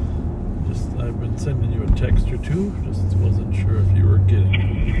 I've been sending you a text or two. Just wasn't sure if you were getting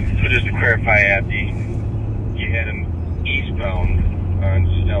it. So just to clarify, Abdi, you had him eastbound on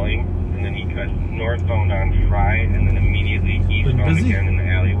Snelling, and then he cut northbound on Fry, and then immediately eastbound again in the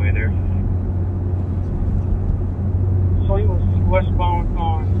alleyway there. So he was westbound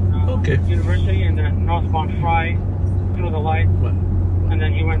on University and then northbound Fry through the light. What? And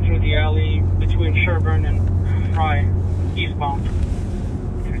then he went through the alley between Sherburne and Fry, eastbound.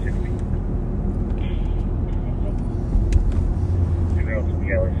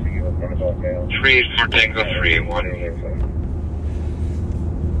 3 for Tango 381.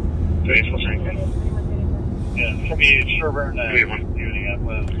 Yeah, should be Sherburne and using it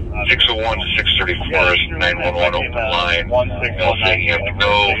with 601 to 634 is 911 open line. Email saying you have to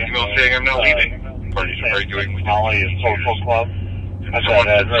go. Email saying I'm not leaving. Parties are arguing with Holly Social Club. That's what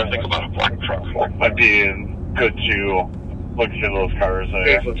I think about a black truck. Might be good to look through those cars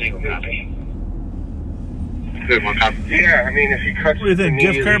there. Good one, copy. Yeah, I mean, if he cuts What do you think,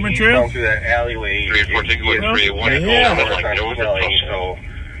 gift card material? through that alleyway, 3 so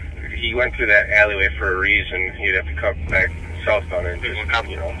he went through that alleyway for a reason. He'd have to cut back southbound and just,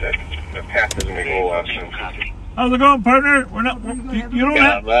 you know, that the path doesn't make a whole lot of sense. How's it going, partner? We're not. You don't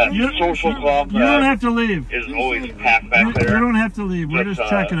have. Social Club. You don't have to leave. Is always packed back You there. don't have to leave. We're just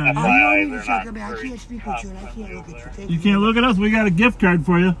checking on you. FYI, they're not I can't speak with you. I can't look at you. You can't look at us. We got a gift card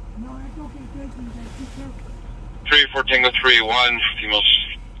for you. No, that's okay. Thank you. Take care. 3 for Tango 381, female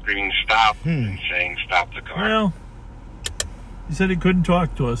screaming stop and saying stop the car. Well, he said he couldn't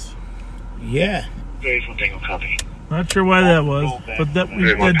talk to us. Yeah. 3 for Tango copy. Not sure why that was, but that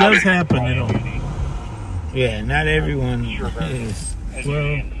does happen, you know. Yeah, not everyone is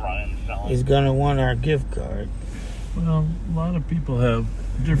Well, gonna want our gift card. Well, a lot of people have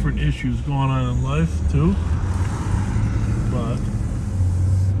different issues going on in life too. But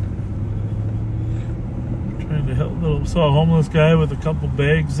trying to help. Saw a homeless guy with a couple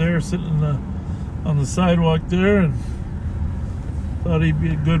bags there sitting on the sidewalk there, and thought he'd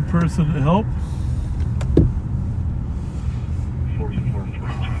be a good person to help. 44 for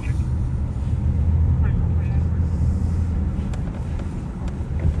traffic.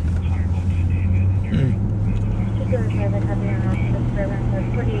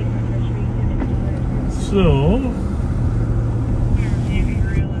 So,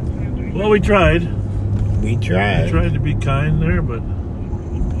 well, we tried. We tried. We tried to be kind there, but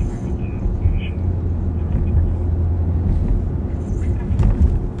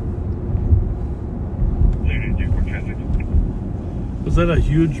was that a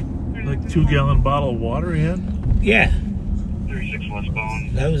huge, like 2-gallon bottle of water he had? Yeah, 36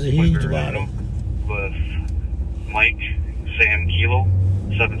 westbound. that was a huge bottle. With Mike Sam Kilo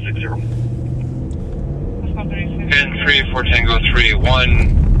 760. 10-3 for Tango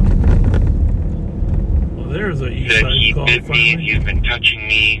 3-1. Well, there's a east Said side he call bit me, finally. he's been touching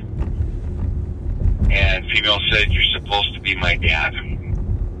me. And female said, you're supposed to be my dad. Okay,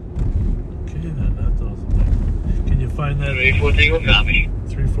 then that's awesome. Can you find that? 3-4 Tango, copy.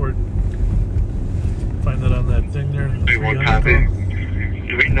 3-4. Find that on that thing there. 3-1 copy.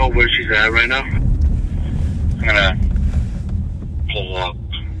 Do we know where she's at right now? I'm gonna pull up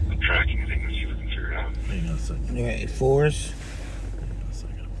the tracking thing and see if we can figure it out. Hang on a second. Yeah, Forest, Hang on a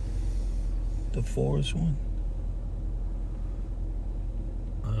second. the Forest one.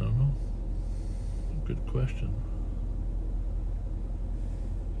 I don't know. Good question.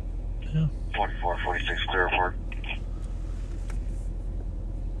 Yeah. 44, 46, clear for.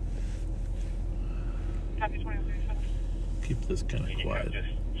 Keep this kind of quiet. Just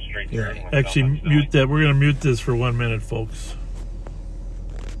straight Yeah. through. Actually, mute that. We're going to mute this for 1 minute, folks.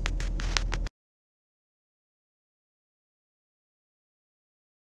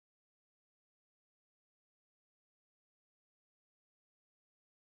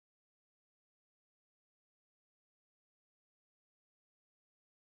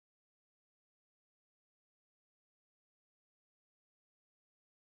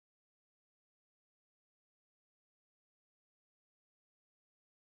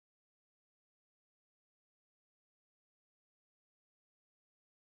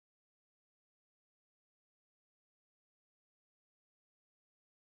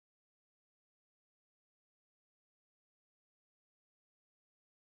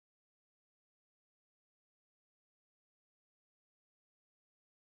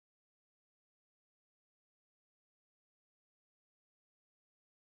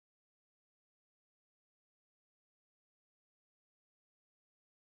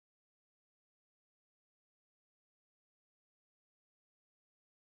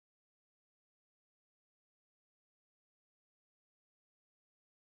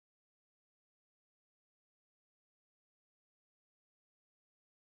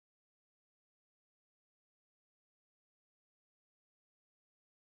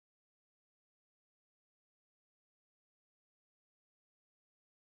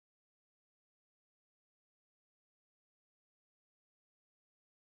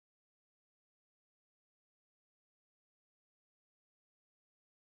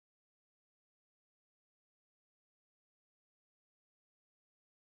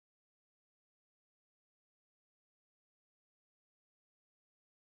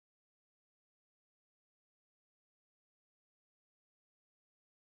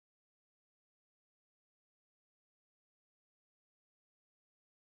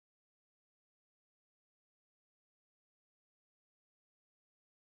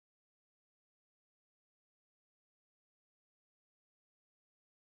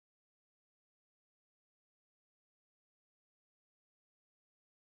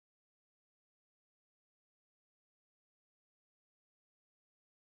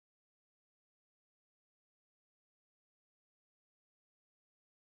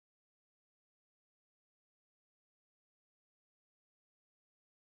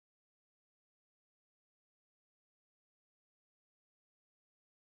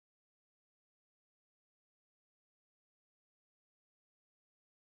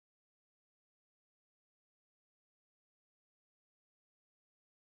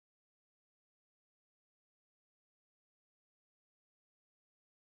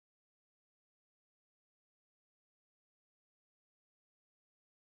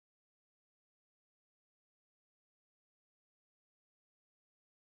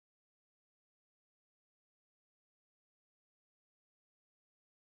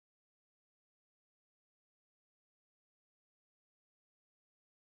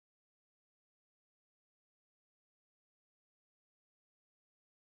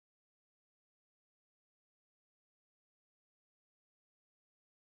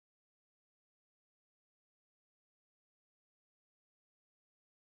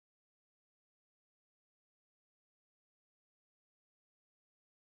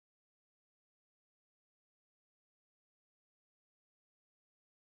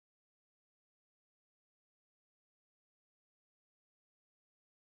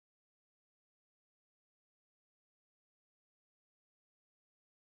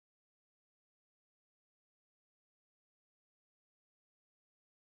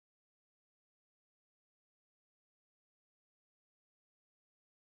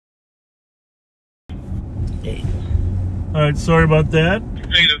 All right, sorry about that.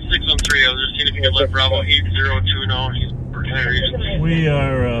 Negative 613. I was just seeing if you could let Bravo 802 know. He's retired. We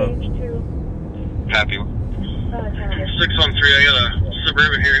are Happy. 613. I got a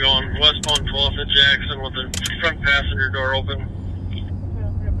Suburban here going westbound 12th at Jackson with the front passenger door open.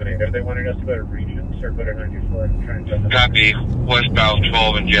 Are they wanting us to go to Regents or better 94 and try and jump in? Copy. Westbound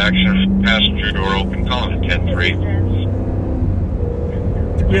 12 in Jackson. Passenger door open. Calling it 10-3.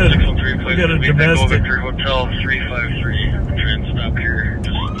 we got a 613. Echo domestic. Victor Hotel 353. Train stop here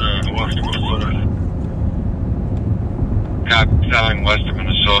just west of Minnesota. Copy. Selling west of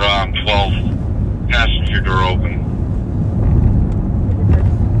Minnesota on 12. Passenger door open.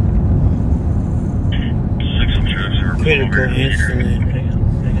 613. Critical incident.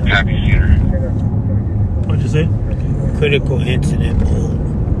 Copy, Cedar. What'd you say? Critical incident mode.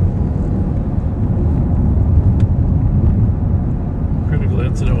 Critical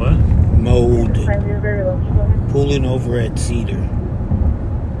incident what? Mode. Pulling over at Cedar.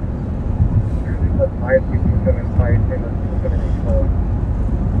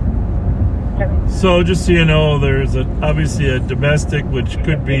 So just so you know, there's obviously a domestic, which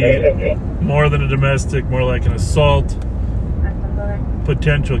could be more than a domestic, more like an assault,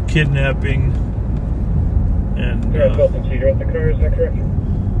 potential kidnapping, and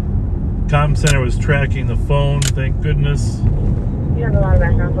comm center was tracking the phone, thank goodness. You have a lot of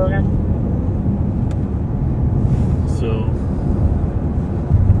background program. So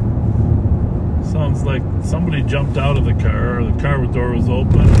sounds like somebody jumped out of the car, or the car door was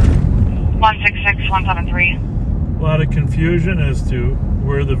open. 166, 173. A lot of confusion as to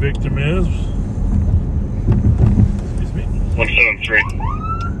where the victim is. Excuse me. 173.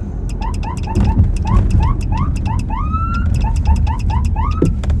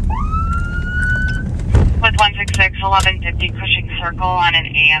 With 166, 1150 Cushing Circle on an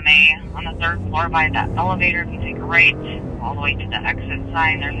AMA on the 3rd floor by the elevator. If you take a right, all the way to the exit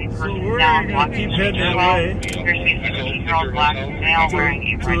sign, there's a person we're down gonna walking keep street heading as that well. way. There's a 16-year-old black male wearing a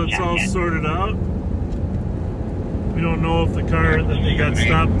Until red it's all jacket. sorted out. We don't know if the car that they got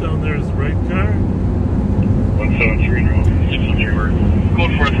stopped down there is the right car. 173, no. 613, we're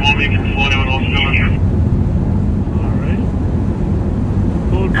going for it at the moment. You can slow down also going. Alright.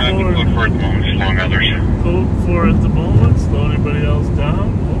 Code 4. Going for it at the moment, slowing others. Code 4 at the moment. Slow anybody else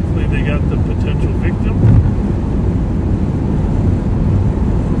down. Hopefully they got the potential victim.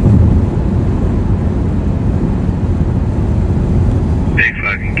 Big 5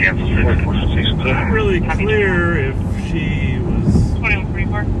 can cancel 6. Not really clear if she was.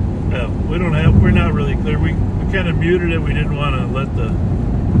 2134. We're not really clear. We kind of muted it. We didn't want to let the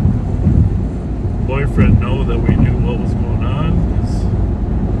boyfriend know that we knew what was going on.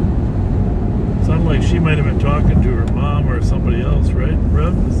 It sounded like she might have been talking to her mom or somebody else, right,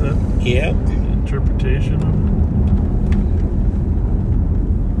 Rev? Is that Yep. the interpretation of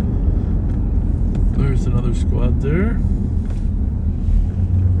it? There's another squad there.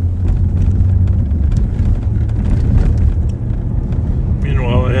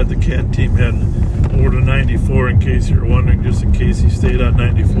 Meanwhile, I had the CAT team head over to 94 in case you're wondering, just in case he stayed on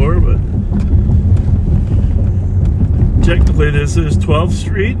 94, but technically this is 12th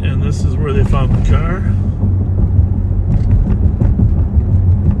Street and this is where they found the car.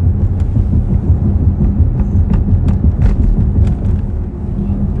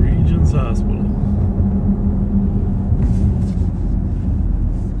 Regents Hospital.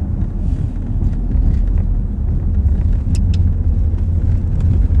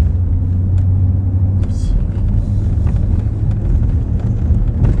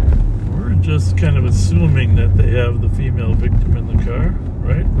 Just kind of assuming that they have the female victim in the car,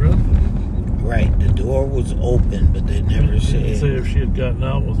 right, Rev? Right. The door was open, but they never Didn't say said. if she had gotten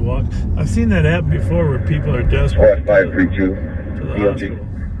out and was walking. I've seen that happen before where people are desperate to the hospital.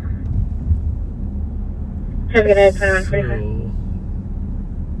 Have a good night, 2145. So,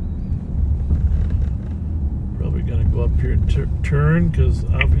 probably going to go up here and turn because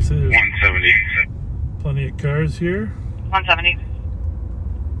obviously there's 170. plenty of cars here. 170.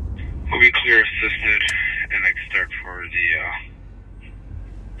 We'll be clear assisted and next start for the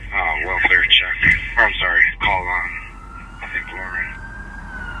welfare check. Or I'm sorry, call on, I think, Lauren.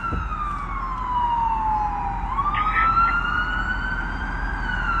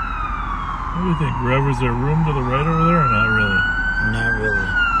 What do you think, Rev? Is there room to the right over there or not really? Not really.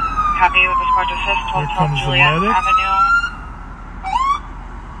 Copy with the squad to assist. Here 1212 comes the Juliet medics. Avenue.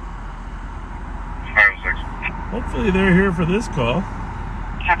 506. Hopefully they're here for this call.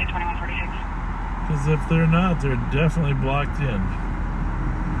 Copy 2146. Because if they're not, they're definitely blocked in.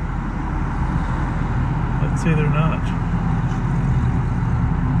 Let's say they're not.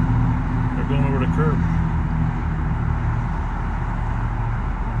 They're going over the curb.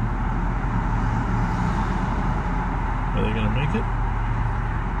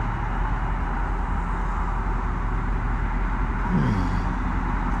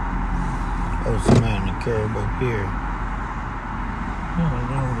 Oh, somebody on the curb up here. No, I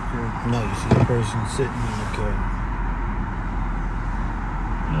don't know the curb. No, you see a person sitting on the curb.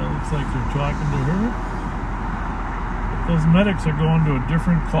 Yeah, looks like they're talking to her. But those medics are going to a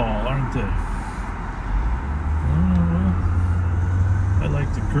different call, aren't they? I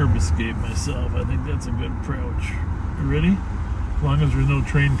like the curb escape myself. I think that's a good approach. You ready? As long as there's no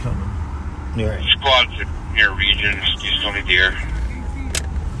train coming. You're right. Squads in your region, use Tony Deer.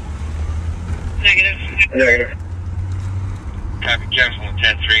 Negative. Copy, cancel on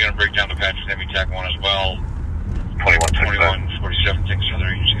 10-3, gonna break down the patch with Heavy Tac 1 as well. 21, 47, thanks for other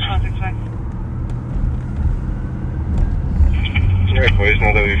agencies. Alright boys,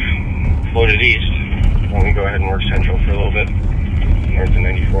 now that we've loaded east, why don't we go ahead and work central for a little bit. North of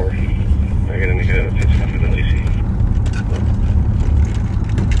 94. I gotta make a pit stop at the Lacey.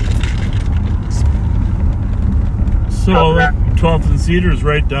 So, 12th and Cedar is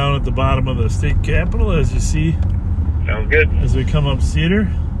right down at the bottom of the state capitol, as you see. Sounds good. As we come up Cedar.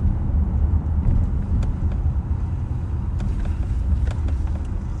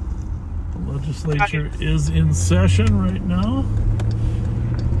 The legislature is in session right now.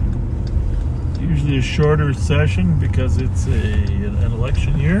 Usually a shorter session because it's an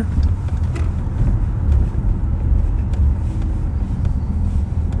election year.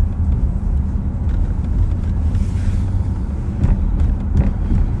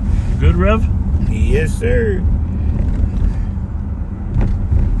 Good, Rev? Yes, sir.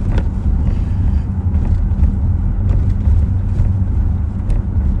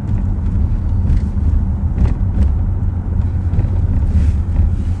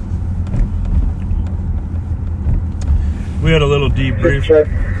 We had a little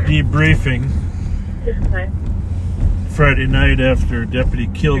debriefing Friday night after Deputy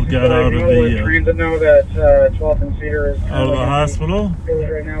Kill got out of the know that 12th and Cedar is out of the hospital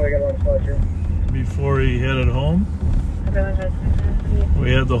right now. We got a lot of Fletcher. before he headed home.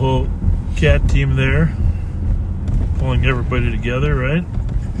 We had the whole CAT team there, pulling everybody together, right?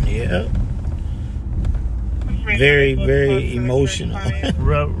 Yeah. Very, very emotional.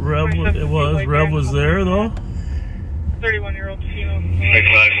 Rev was there though. 31-year-old female. Next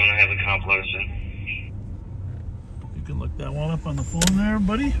slide, when I have the complex in. You can look that one up on the phone there,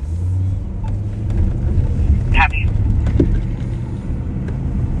 buddy. Happy.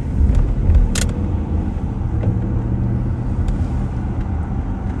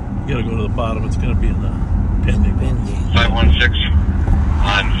 You gotta go to the bottom. It's gonna be in the pending. 516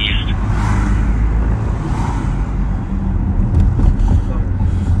 on east.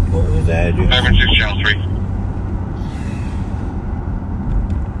 What was that address? 516 channel 3.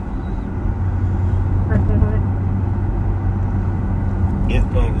 Yep,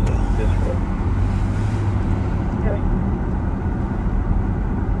 there we go. This one.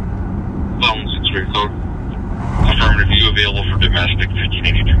 Phone 63 code. Affirmative view available for domestic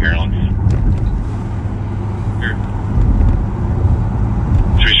 1582 Maryland. Here.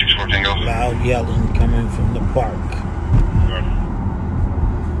 364 Tango. Loud yelling coming from the park.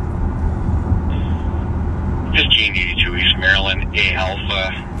 1582 East Maryland, A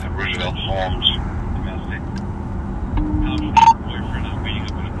Alpha, Roosevelt Homes, domestic. Boyfriend is meeting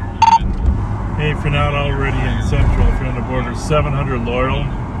up with a girlfriend. Hey, if you're not already in Central, if you're on the border, 700 Laurel,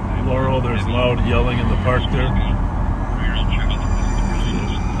 there's loud yelling in the park there.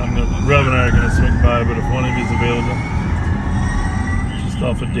 Rev and I are going to swing by, but if one of you is available, just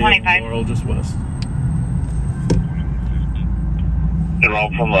off of Dave Laurel, just west. They're all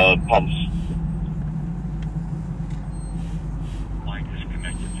from pumps.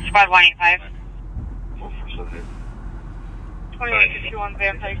 Squad 185. 2151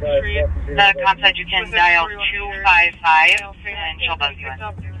 Van Dyke Street. The comp said you can dial 255 and she'll buzz you in.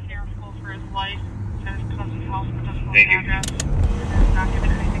 Thank you. You're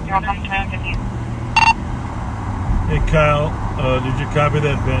welcome. 2150. Hey, Kyle, did you copy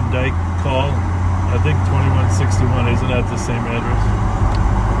that Van Dyke call? I think 2161, isn't that the same address?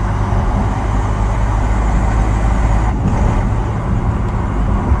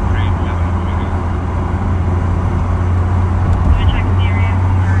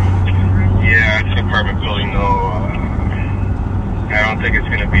 Yeah, it's an apartment building, though. I don't think it's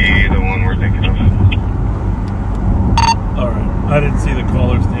going to be the one we're thinking of. Alright, I didn't see the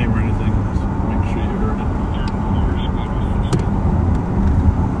caller's name or anything. Just make sure you heard it.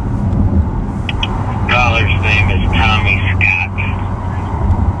 Caller's name is Tommy Scott.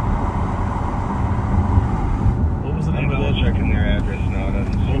 What was the name of that? Checking their address now.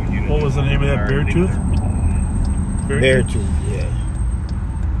 What was the name of that? Beartooth? Beartooth, yeah.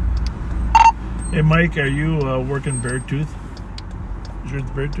 Hey, Mike, are you working Beartooth? Is yours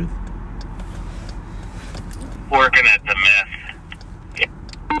Beartooth? working at the Myth.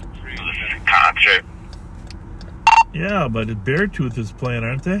 Concert. Yeah, but Beartooth is playing,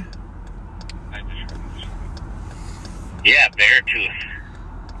 aren't they? Yeah, Beartooth.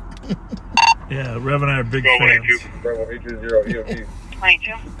 Yeah, Rev and I are big Go fans. 12, 820 EOD.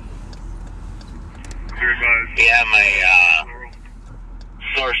 22. Yeah, my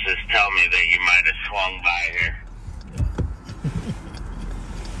sources tell me that you might have swung by here.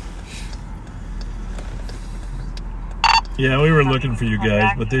 Yeah, we were looking for you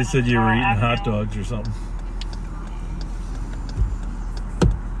guys, but they said you were eating hot dogs or something.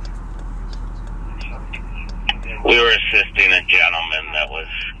 We were assisting a gentleman that was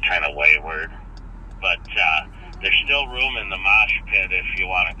kind of wayward, but there's still room in the mosh pit if you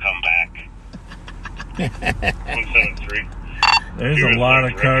want to come back. 173. There's a lot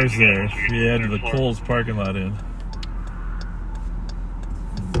of cars there if you head to the Kohl's parking lot in.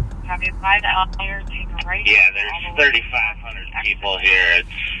 Have you applied to Allier? Take a right. Yeah, there's 3,500 people here. It's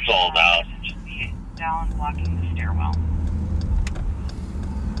sold out. Just be down blocking the stairwell.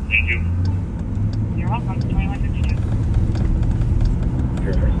 Thank you. You're welcome. 2152.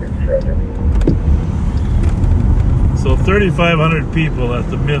 236 traffic. So 3,500 people at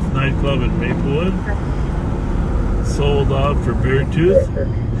the Myth nightclub in Maplewood. Sold out for Beartooth.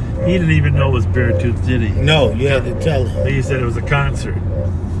 He didn't even know it was Beartooth, did he? No, you had to tell him. He said it was a concert.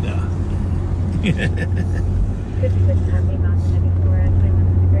 Yeah. 56 Happy Mountain 94 at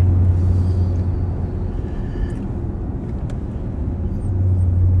 2153.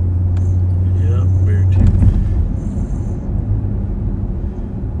 Yeah, Beartooth.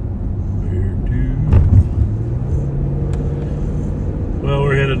 Beartooth. Well,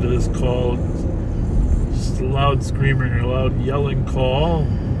 we're headed to this call. Just a loud screaming or a loud yelling call,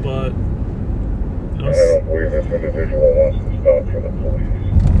 but I don't believe this individual wants to stop for the police.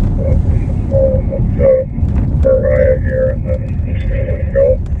 But Mariah here, and then he's going to go.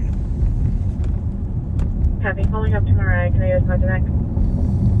 Happy pulling up to Mariah. Can I get a contact?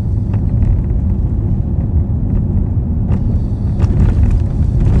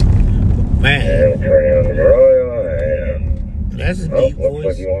 Man, And turning on to Mariah, and that's a oh, deep looks like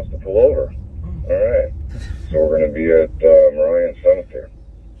voice. he wants to pull over. All right. So we're going to be at Mariah and 7th here.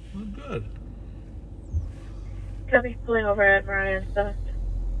 oh, good. Copy. Pulling over at Mariah and stuff.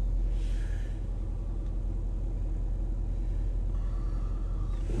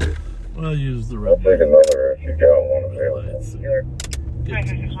 Well, use the I'll red take another if you got one available. lights. Hi,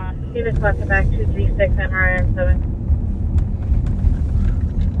 this is Juan. Davis left back 236 at Mariah and 7.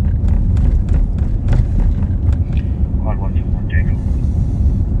 Quad 121 Tango.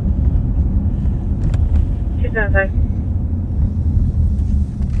 275.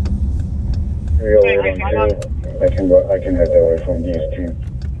 30812. I can head that way from these two.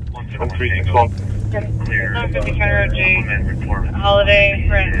 55 J. Holiday,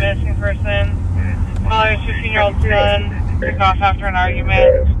 rent missing person. Caller's 15-year-old son. Took off after an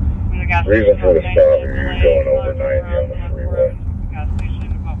argument. From the gas Reason station. for the stop, you're going over 90 on the freeway. Gas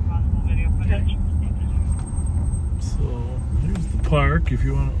station about possible video footage. So here's the park if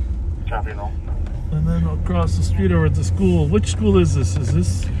you want to. Copy, no. And then across the street over at the school. Which school is this? Is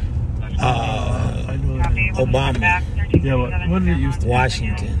this? I know that. Copy. Obama. Yeah, what did it used to be?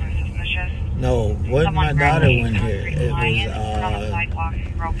 Washington. No, when my daughter went here, it was,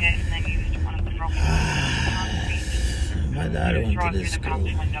 my daughter went to this school.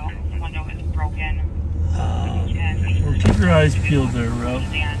 Well, keep your eyes peeled there, Ralph.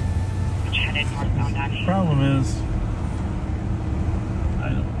 Problem is, I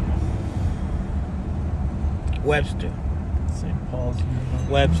don't know. Webster. St. Paul's.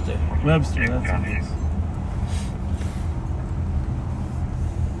 Webster. Webster, that's what it is.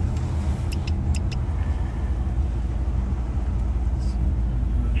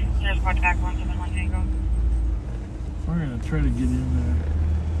 We're going to try to get in there.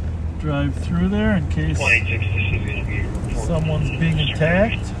 Drive through there in case someone's being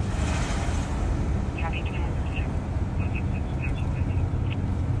attacked.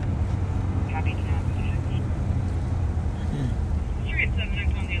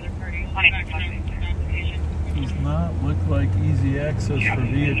 Does not look like easy access for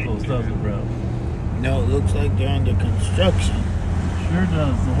vehicles, does it, Ralph? No, it looks like they're under construction. Sure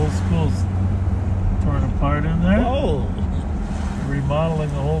does. The whole school's torn apart in there. Oh, Remodeling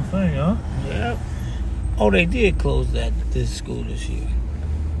the whole thing, huh? yep. Oh, they did close this school this year.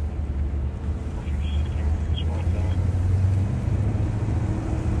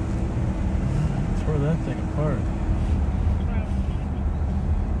 Tore that thing apart.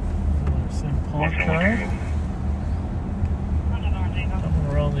 St. Paul car. Coming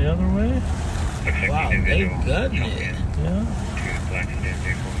around the other way. Wow, they gutting it. Yeah. Two black sedan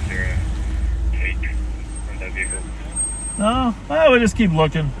vehicles. Is there a plate on that vehicle? No, well, we'll just keep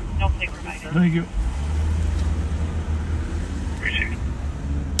looking. No plate provided. Thank you. Appreciate it.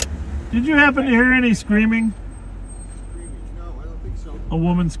 Did you happen to hear any screaming? No, I don't think so. A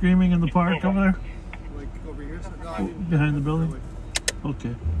woman screaming in the park over there? Like over here? No, I didn't. Behind the building?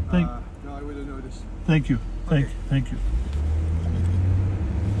 Okay. Thank No, I would have noticed. you. Thank you.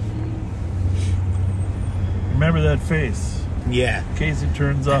 Remember that face. Yeah. In case he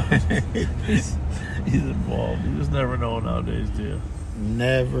turns out he's involved. You just never know nowadays, do you?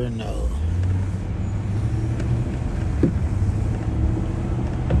 Never know.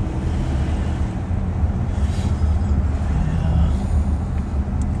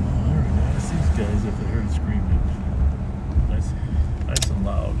 Ask these guys if they heard screaming. Nice and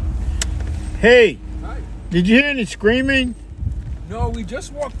loud. Hey, Hi. did you hear any screaming? No, we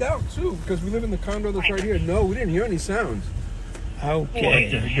just walked out too because we live in the condo that's right here. No, we didn't hear any sounds.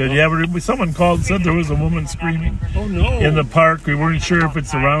 Okay. Good. Yeah, but someone called and said there was a woman screaming Oh no. in the park. We weren't sure if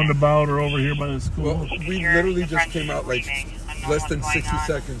it's a roundabout or over here by the school. Well, we literally just came out like less than 60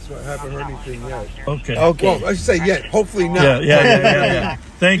 seconds. So I haven't heard anything yet. Okay. Okay. Well, I should say yet. Hopefully not. Yeah.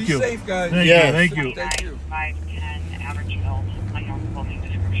 Thank Be you. safe, guys. Thank Yes. you. Thank you. Thank you. 5'10", average build, unknown clothing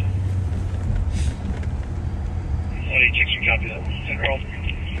description. What do you check your copy of that? Girl.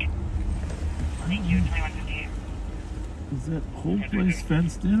 Thank you, 2158. Is that whole place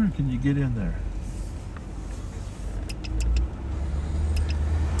fenced in, or can you get in there?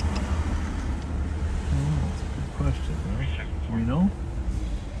 Oh, that's a good question, right? Do we know?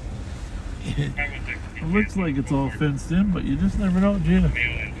 It looks like it's all fenced in, but you just never know, Gina.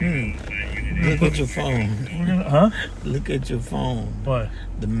 Look at your phone. We're gonna, Look at your phone. What?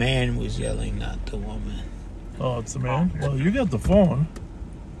 The man was yelling, not the woman. Oh, it's the man? Well, you got the phone.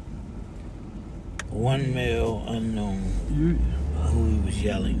 One male unknown You. who he was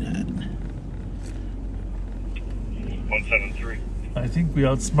yelling at. 173. I think we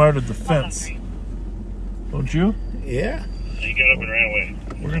outsmarted the fence. Don't you? Yeah. He got up and ran away.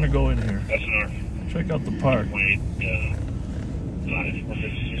 We're gonna go in here. SNR. Check out the park.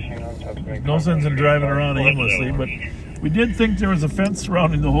 185. No sense in driving around aimlessly, but we did think there was a fence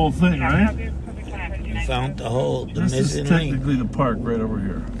surrounding the whole thing, right? You found the hole, the This is missing link. technically the park right over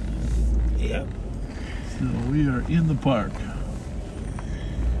here. Yep. So we are in the park.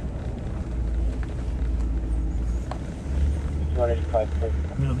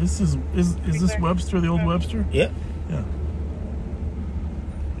 Now this is this Webster, the old Webster? Yep. Yeah.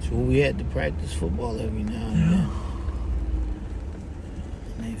 So we had to practice football every now and then.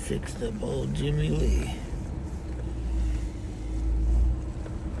 And they fixed up old Jimmy Lee.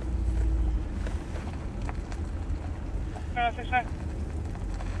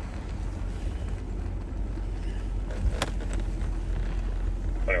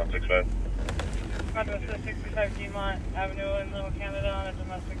 About to assist 65 Dumont Avenue in Little Canada on a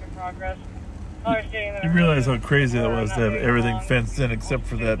domestic in progress. You realize how crazy that was to have everything fenced in except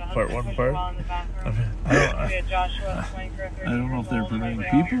for that one part? I mean, I don't know if they're preventing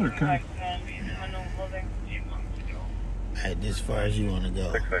people or cars. Alright, as far as you want to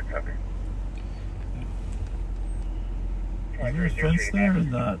go. Is there a fence there or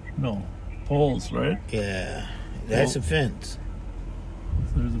not? No. Poles, right? Yeah. That's a fence.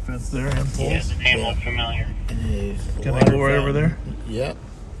 There's a fence there and poles. Name look familiar. And Can I go right over there? Yep.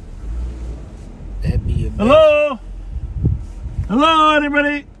 That'd be a Hello? Hello,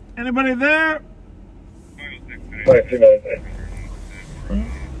 anybody? Anybody there? Can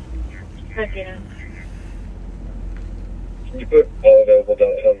you put all available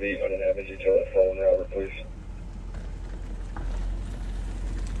downtown V on an average utility phone, Robert, please?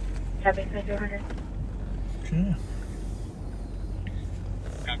 Having 200. Okay.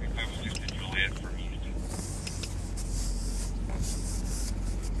 Copy 506 to Juliet from Houston.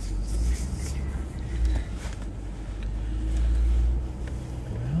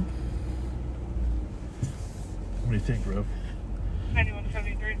 Well, what do you think, Rev?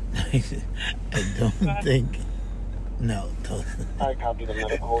 9173. I don't think. No, don't. I copy the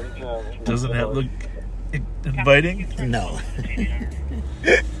medical. Doesn't that look inviting? No.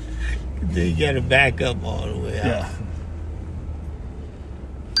 They gotta back up all the way out. Yeah.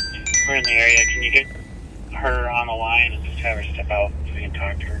 We're in the area. Can you get her on the line and just have her step out so we can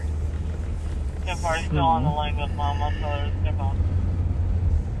talk to her? So far, still on the line with Mom. I'll tell her to step out.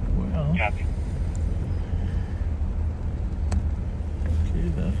 Well, Copy. okay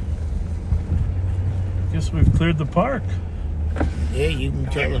then. Guess we've cleared the park. Yeah, you can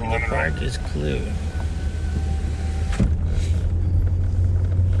tell them the park is clear.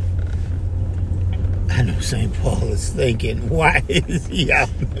 I know St. Paul is thinking, why is he out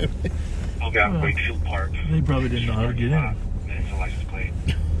there? Got Wakefield Park. They probably didn't know how to get in. It's a license plate.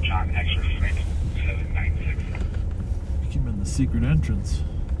 John Extra Frank 796. Came in the secret entrance.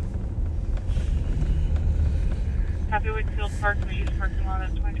 Happy Wakefield Park, the east parking lot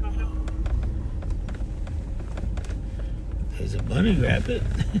at 2205. There's a bunny rabbit.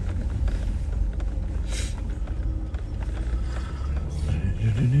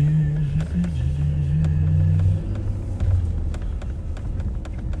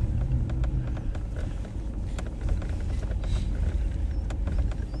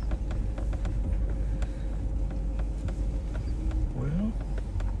 Well,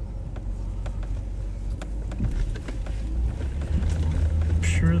 I'm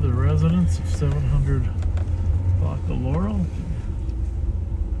sure the residents of 700 Block of Laurel,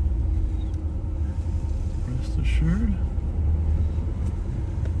 rest assured,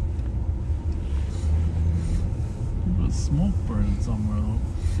 there's smoke burning somewhere though.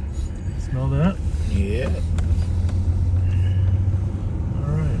 Smell that? Yeah.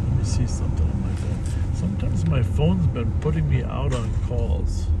 Alright, let me see something on my phone. Sometimes my phone's been putting me out on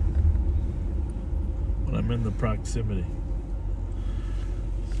calls when I'm in the proximity.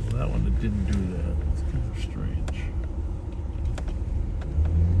 So that one, it didn't do that. It's kind of strange.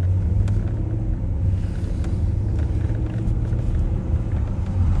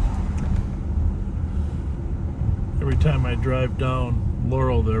 Every time I drive down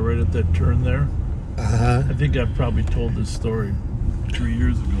Laurel there, right at that turn there, I think I've probably told this story 3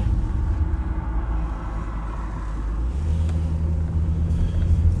 years ago.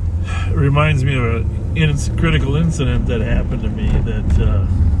 It reminds me of a critical incident that happened to me that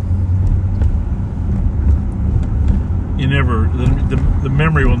you never, the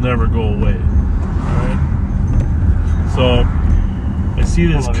memory will never go away. Alright? So I see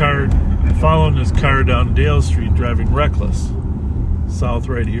this car, following this car down Dale Street, driving reckless, south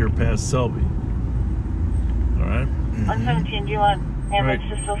right here past Selby. Alright? 117, do you want ambulance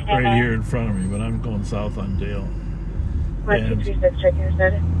to still stand by? Right here in front of me, but I'm going south on Dale. And 236, checking your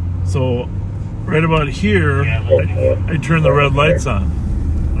status. so right about here, I turn the red lights on.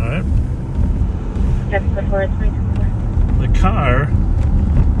 Alright? That's before it's 22. The car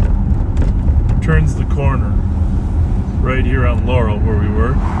turns the corner right here on Laurel where we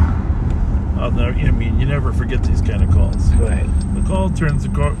were. I mean, you never forget these kind of calls. Right. The call turns the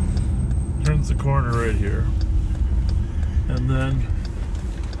corner right here, and then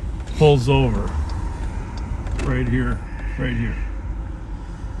pulls over right here,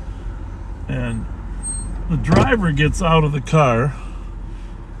 and the driver gets out of the car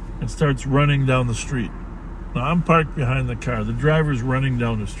and starts running down the street. Now I'm parked behind the car. The driver's running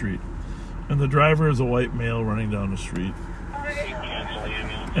down the street, and the driver is a white male running down the street.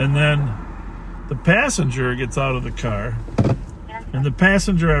 And then the passenger gets out of the car, and the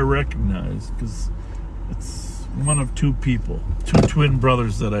passenger I recognize because it's one of two people, two twin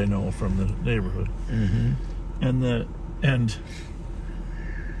brothers that I know from the neighborhood. And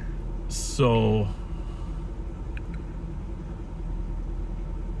so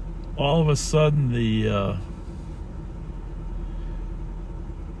all of a sudden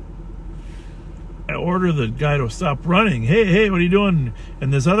I order the guy to stop running. Hey, what are you doing?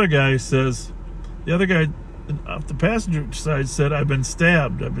 And this other guy says, the other guy off the passenger side said, I've been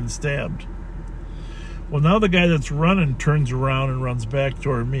stabbed. Well, now the guy that's running turns around and runs back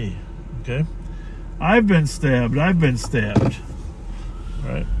toward me. Okay? I've been stabbed. Right?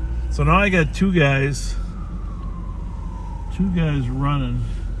 So now I got two guys running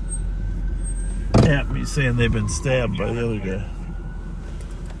at me saying they've been stabbed by the other guy.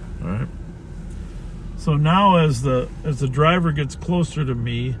 All right? So now as the driver gets closer to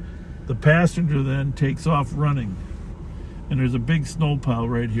me, the passenger then takes off running. And there's a big snow pile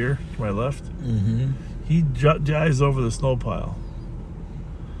right here to my left. He jives over the snow pile.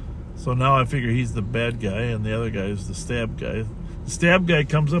 So now I figure he's the bad guy and the other guy is the stab guy. The stab guy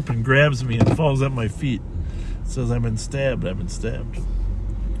comes up and grabs me and falls at my feet. Says, I've been stabbed.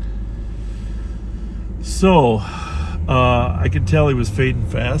 So I could tell he was fading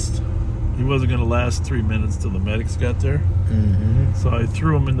fast. He wasn't going to last 3 minutes till the medics got there. So I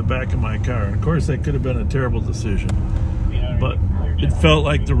threw him in the back of my car. And of course, that could have been a terrible decision, but it felt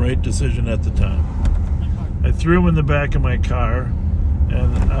like the right decision at the time. I threw him in the back of my car,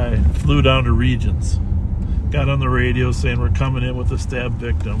 and I flew down to Regions. Got on the radio saying we're coming in with a stab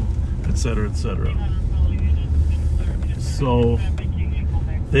victim, etc., etc. So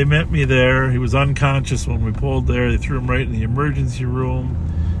they met me there. He was unconscious when we pulled there. They threw him right in the emergency room.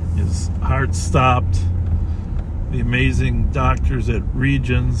 His heart stopped. The amazing doctors at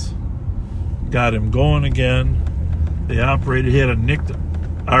Regions got him going again. They operated. He had a nicked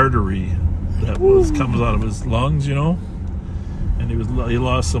artery that comes out of his lungs, you know, and he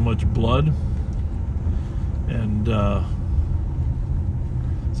lost so much blood, and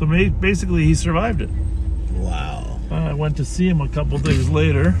so basically he survived it. Wow. I went to see him a couple days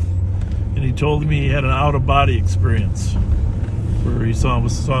later, and he told me he had an out-of-body experience where he saw him,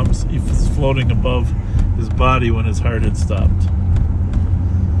 he was floating above his body when his heart had stopped,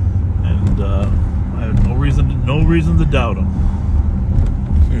 and I had no reason to doubt him.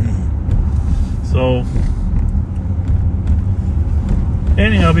 So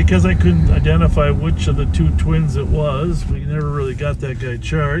anyhow, because I couldn't identify which of the two twins it was, we never really got that guy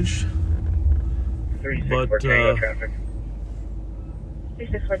charged. 36 Tango traffic.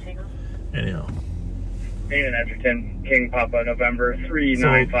 364 Tango. Anyhow. Main and Edgerton, King Papa, November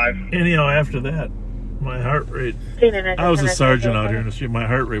 395. So, anyhow, after that, my heart rate, I was a sergeant out here in the street, my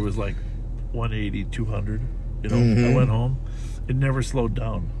heart rate was like 180, 200, you know. I went home, it never slowed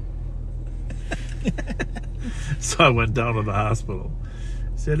down. So I went down to the hospital.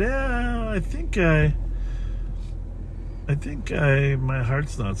 Said, yeah, I think my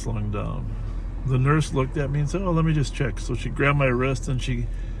heart's not slowing down. The nurse looked at me and said, oh, let me just check. So she grabbed my wrist and she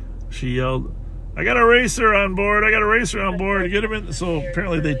yelled, I got a racer on board. I got a racer on board. Get him in. So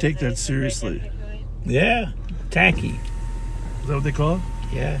apparently they take that seriously. Yeah, tachy. Is that what they call it?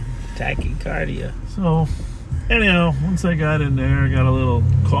 Yeah, tachycardia. So anyhow, once I got in there, I got a little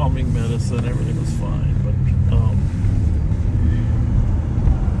calming medicine. Everything was fine. But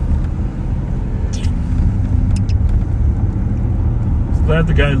glad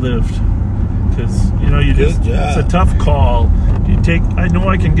the guy lived, because you know it's a tough call. I know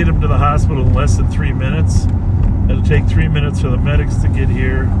I can get him to the hospital in less than 3 minutes. It'll take 3 minutes for the medics to get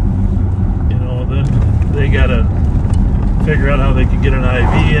here. You know, then they gotta figure out how they can get an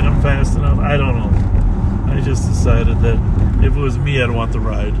IV in him fast enough. I don't know. I just decided that if it was me, I'd want the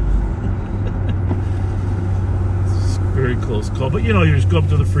ride. It's a very close call, but you know, you just go up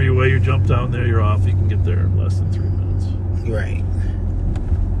to the freeway, you jump down there, you're off. You can get there in less than 3 minutes. Right.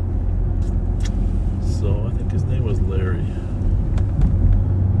 So I think his name was Larry.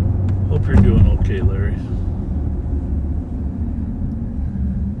 Hope you're doing okay, Larry.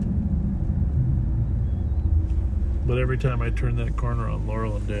 But every time I turn that corner on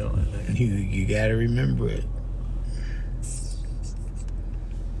Laurel and Dale, I think you gotta remember it.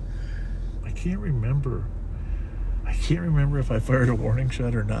 I can't remember if I fired a warning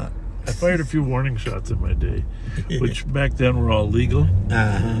shot or not. I fired a few warning shots in my day, which back then were all legal.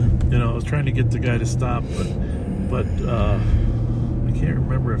 You know, I was trying to get the guy to stop, but I can't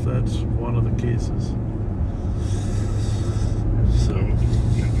remember if that's one of the cases. So,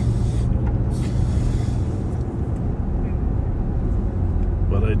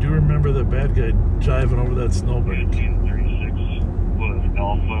 but I do remember that bad guy jiving over that snowbank. 1836 was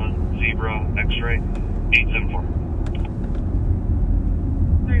Alpha Zebra X-ray 874.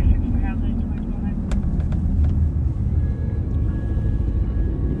 36 Hadley,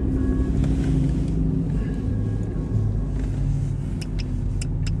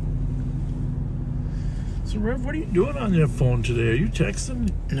 So, Rev, what are you doing on your phone today? Are you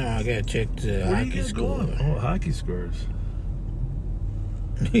texting? No, I gotta check the hockey score. Oh, hockey scores.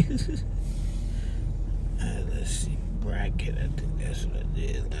 Let's see, bracket. I think that's what I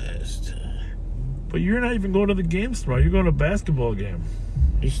did last time. But you're not even going to the games tomorrow. You're going to a basketball game.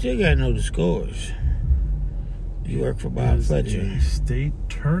 You still gotta know the scores. You work for Bob Fletcher. A state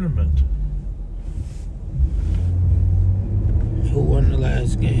tournament. Who won the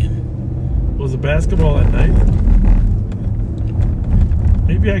last game? Was it basketball at night?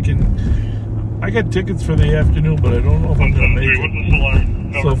 Maybe I got tickets for the afternoon, but I don't know if I'm going to make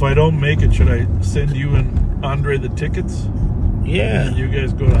it. So if I don't make it, should I send you and Andre the tickets? Yeah. And you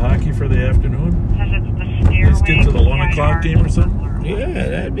guys go to hockey for the afternoon? Let's get to the 1 o'clock game or something? Yeah,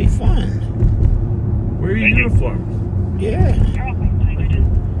 that'd be fun. Wear your uniform. Yeah.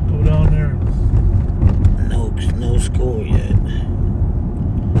 Go down there. No score yet. Go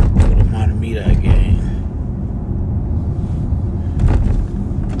to Montemita game.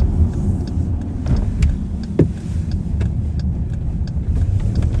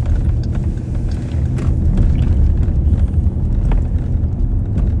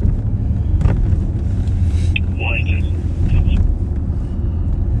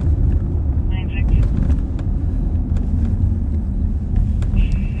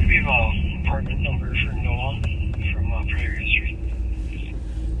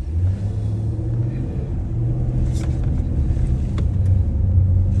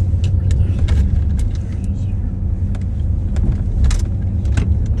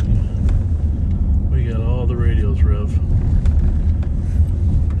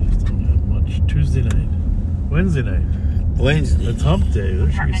 Wednesday night. Wednesday. It's hump day.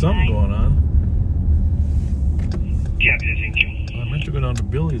 There should be something going on. Yeah, thank you. I meant to go down to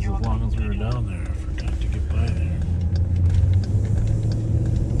Billy's as long as we were down there. I forgot to get by there.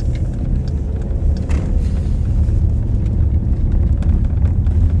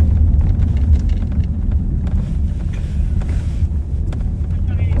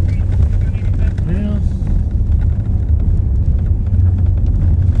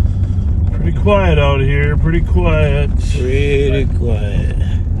 Pretty quiet out here. Pretty quiet. Pretty quiet.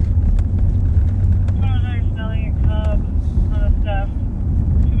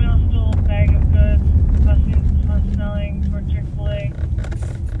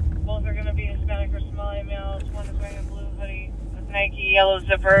 Yellow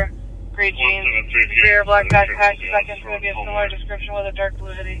zipper, gray jeans, rear black backpack. Second's going to be a similar description with a dark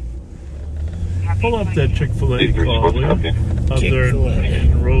blue hoodie. Pull up that Chick-fil-A call, will you? Out there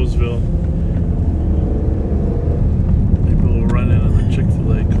in Roseville. Maybe we'll run into the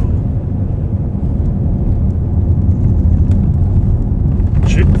Chick-fil-A call.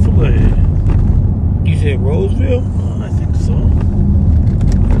 Chick-fil-A. You said Roseville? I think so.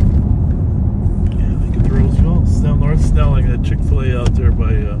 Roseville, North Snelling, that Chick-fil-A out there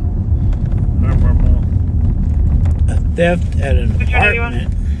by Armour Mall. A theft at an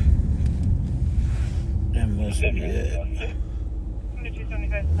apartment. That must be it.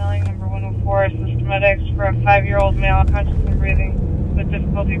 275 Snelling, number 104, systematics for a 5-year-old male consciously breathing with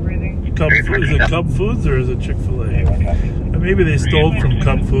difficulty breathing. Is it Cub Foods or is it Chick-fil-A? And maybe they stole from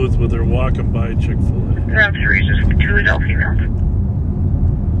Cub Foods, but they're walking by Chick-fil-A. Ramsey is 2 adult females.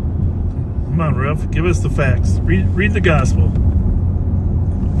 Come on, Rev. Give us the facts. Read the gospel.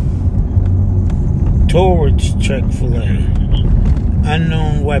 Towards Chick-fil-A.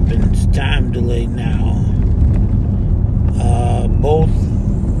 Unknown weapons. Time delay now. Both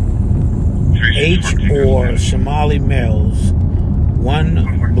H or Somali males. One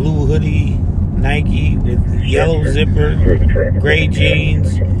blue hoodie, Nike with yellow zipper, gray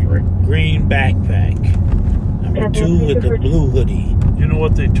jeans, green backpack. Number 2 with the blue hoodie. You know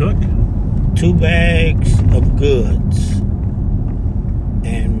what they took? 2 bags of goods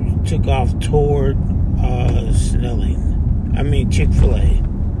and took off toward Snelling. I mean Chick-fil-A.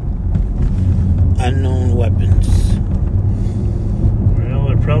 Unknown weapons. Well,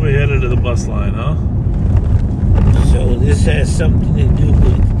 they're probably headed to the bus line, huh? So this has something to do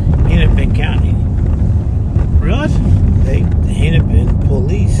with Hennepin County. Really? The Hennepin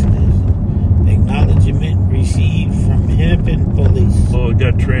Police. Acknowledgement received from Hennepin Police. Oh, it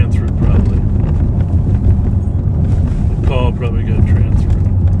got transferred probably. The call probably got transferred.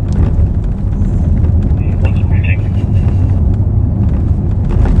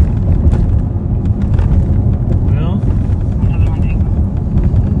 Well,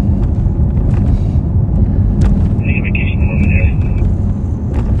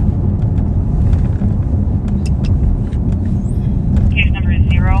 Case number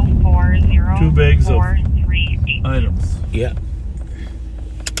 040. 2 bags of items. Yeah.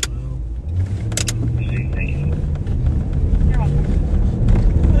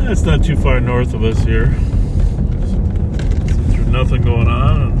 It's not too far north of us here. Since there's nothing going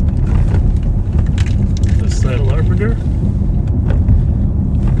on this side of Larpenteur.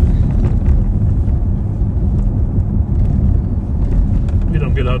 We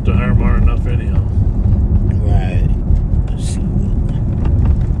don't get out to Harmar enough anyhow. Right. Let's see.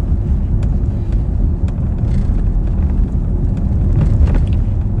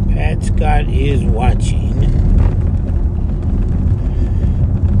 Pat Scott is watching.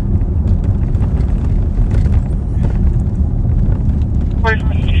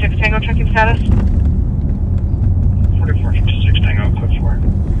 4456 Tango, checking status. 4456 Tango, code 4.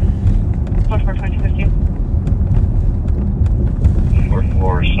 442215.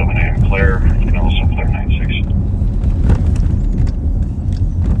 4478 Claire, you can also Claire 96.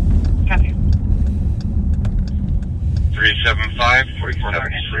 Copy. 375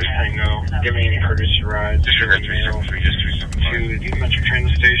 4473 Tango, giving courtesy rides to the Metro train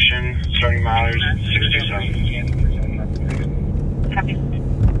station, starting mileage 627. Copy.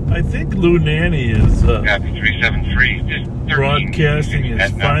 I think Lou Nanny is 373. broadcasting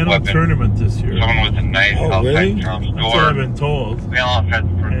his final tournament this year. Someone with a nice really? That's what I've been told. We all had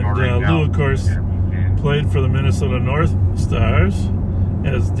the first order And Lou, of course, played for the Minnesota North Stars,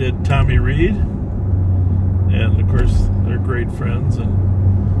 as did Tommy Reed. And, of course, they're great friends.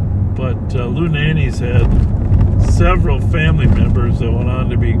 But Lou Nanny's had several family members that went on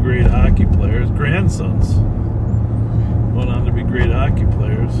to be great hockey players, grandsons went on to be great hockey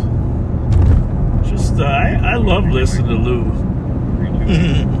players. Just, I love listening to Lou.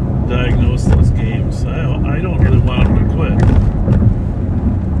 diagnose those games. I don't really want them to quit.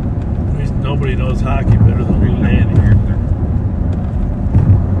 At least nobody knows hockey better than we land here.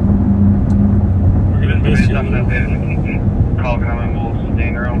 We're gonna miss you. Call coming, we'll stay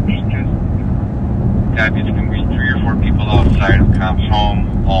in our own because it's gonna be 3 or 4 people outside of Comp's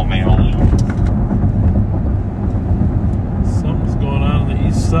home, all males. Something's going on the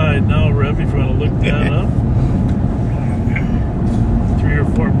east side now, Rev, if you want to look that up. 3 or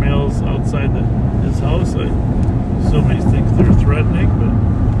 4 males outside his house. I assume he thinks they're threatening, but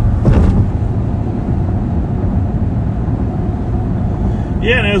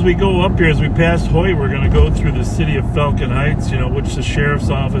yeah, and as we go up here, as we pass Hoyt, we're going to go through the city of Falcon Heights, you know, which the sheriff's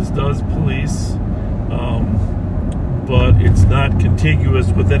office does police, but it's not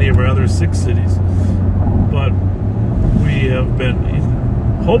contiguous with any of our other 6 cities. But we have been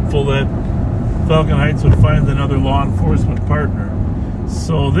hopeful that Falcon Heights would find another law enforcement partner.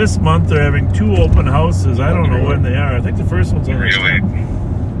 So this month they're having 2 open houses. I don't know when they are. I think the first one's on the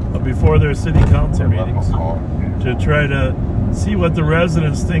 10th, before their city council meetings, to try to see what the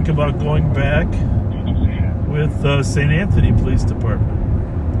residents think about going back with St. Anthony Police Department.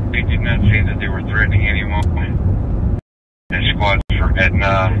 They did not say that they were threatening anyone. The squads for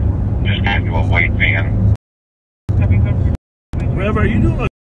Edna just got into a white van. Rev, are you doing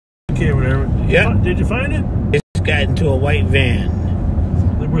okay? Whatever. Yeah. Did you find it? It's got into a white van.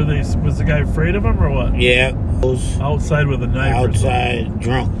 Was the guy afraid of him or what? Yeah. Outside with a knife. Outside,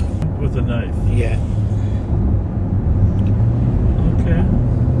 drunk. With a knife. Yeah. Okay.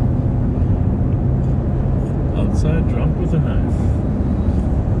 Outside, drunk with a knife.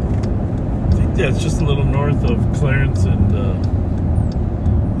 I think that's just a little north of Clarence and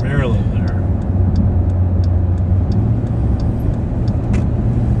Maryland there.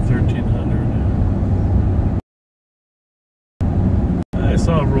 1300. I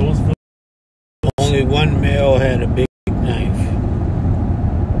saw Roseville. Only one male had a big knife.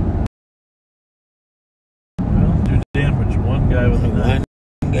 Well, do damage. One guy with a knife.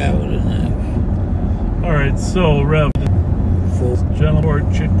 One guy with a knife. All right, so Rev,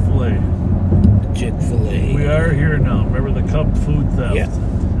 Gentleport Chick-fil-A. Chick-fil-A. We are here now. Remember the Cub food theft? Yeah.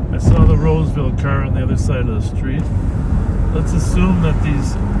 I saw the Roseville car on the other side of the street. Let's assume that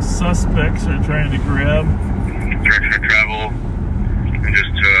these suspects are trying to grab Direction of travel, and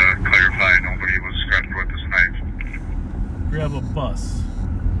just to clarify, nobody was threatened with this knife. Grab a bus.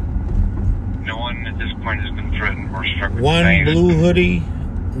 No one at this point has been threatened or struck with One knives. blue hoodie,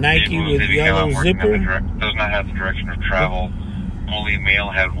 Nike with yellow zipper. Does not have the direction of travel. Only male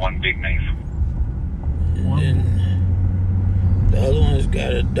had one big knife. And the other one's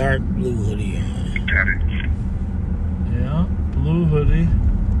got a dark blue hoodie on. Got it. Yeah, blue hoodie.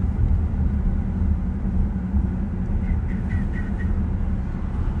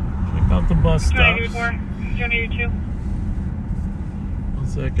 Check out the bus stops.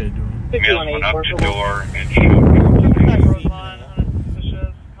 What's that guy doing? Males went up to door and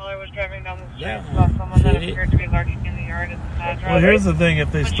Caller was driving down the street, saw someone that appeared to be lurking in the yard at the side driveway. Well, here's the thing.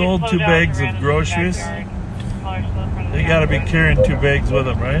 If they stole 2 bags of groceries, they got to be carrying 2 bags with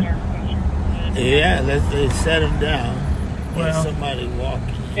them, right? Yeah, they set them down. Well, somebody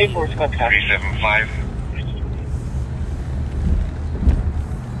walked. 375.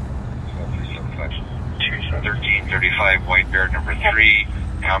 1335 White Bear number 3.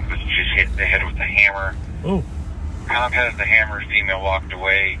 Comp was just hit in the head with a hammer. Oh. Comp has the hammer. Female walked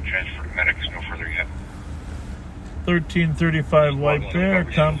away. Transferred to medics. No further yet. 1335 White Bear.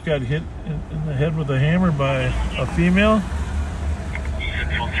 Comp got hit in the head with a hammer by a female.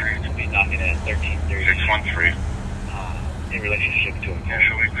 613 to be knocking at 1330. 613. In relationship to a call.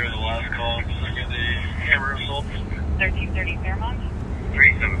 Shall we clear the last call and look at the hammer assault? 1330 Fairmont.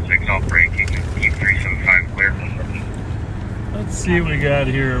 376 off breaking. Keep 375 clear. Let's see what we got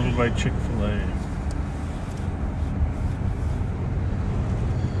here over by Chick-fil-A.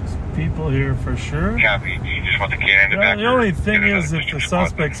 There's people here for sure. Copy. You just want the cannon Well, back. the only thing is, if the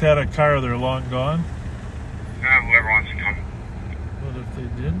suspects had a car, they're long gone. Whoever wants to come. But if they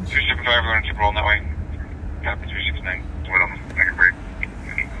didn't, 375, we're going to roll that way. Copy 369. What else? I can break.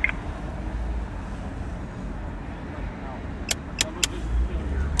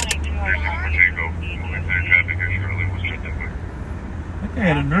 I think I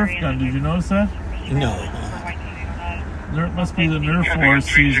had a Nerf gun. Did you notice that? No. It must be the Nerf Wars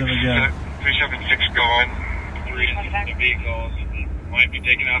season again. 376 going. 3 vehicles might be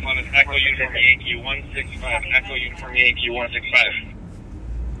taking off on this Echo Uniform Yankee 165. Echo Uniform Yankee 165.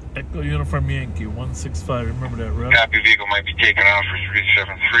 Echo Uniform Yankee 165. Remember that, Rev? Copy. Vehicle might be taken off for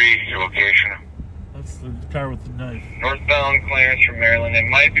 373. Your location. That's the car with the knife. Northbound clearance from Maryland. They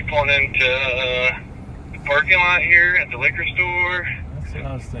might be pulling into the parking lot here at the liquor store. That's what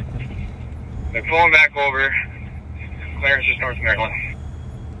I was thinking. They're pulling back over. Clearance is North Maryland.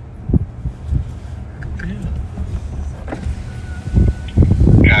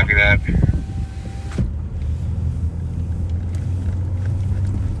 Yeah. Copy that.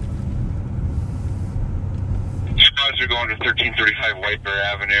 Squads are going to 1335 White Bear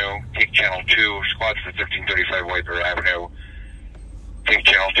Avenue. Take channel 2. Squads for 1335 White Bear Avenue. Take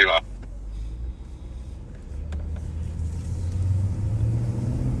channel 2 up.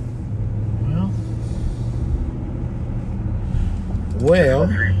 Well,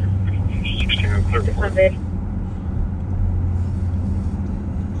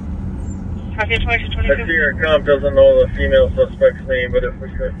 Comp doesn't know the female suspect's name, but if we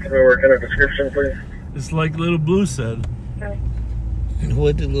could, can we work in a description, please? It's like Little Blue said.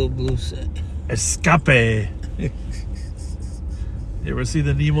 what did Little Blue say? Escape. You ever see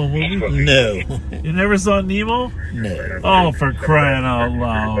the Nemo movie? No. You never saw Nemo? No. Oh, for crying out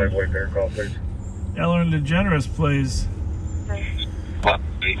loud. Ellen DeGeneres plays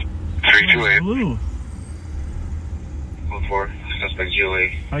 328. Blue. 4 suspect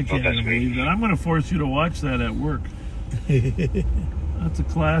Julie. I can't even believe that. I'm going to force you to watch that at work. That's a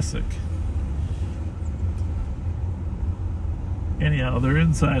classic. Anyhow, they're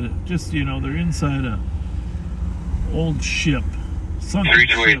inside it. Just so you know, they're inside a old ship.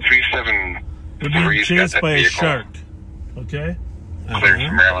 328, 37. They're being chased by a shark. Okay? Clearance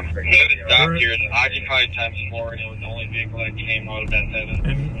from Maryland. It's docked here. It's occupied times 4, and it was the only vehicle that came out of that heaven.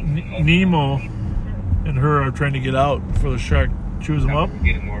 And Nemo and her are trying to get out before the shark chews them up.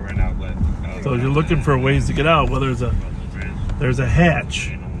 Getting more right now, but So you're looking for ways to get out. Well, there's a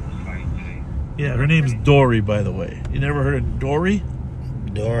hatch. Yeah, her name's Dory, by the way. You never heard of Dory?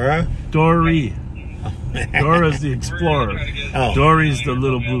 Dora? Dory. Dora's the explorer. Oh. Dory's the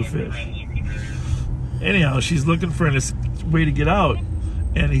little blue fish. Anyhow, she's looking for a way to get out,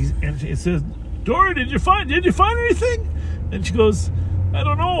 and it says, "Dory, did you find anything?" And she goes, "I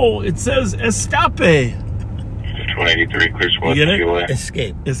don't know. It says escape." 183 clear squad. You get it?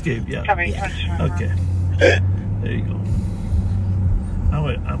 Escape. Escape. Yeah. Yeah. Okay. There you go.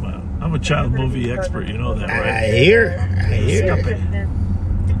 I'm a child movie expert. You know that, right? I hear. Escape.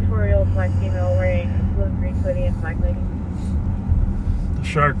 64-year-old black female wearing blue and green hoodie and black leggings. The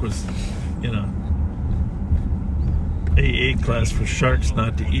shark was, AA class for sharks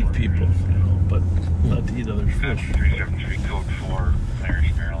not to eat people, but not to eat other fish. 373 code 4,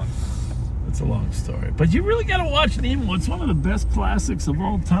 Irish, Maryland. It's a long story, but you really got to watch Nemo. It's one of the best classics of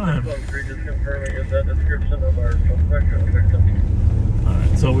all time. Just confirming is that description of our suspect victim. All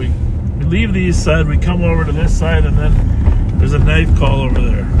right, so we leave the east side, we come over to this side, and then there's a knife call over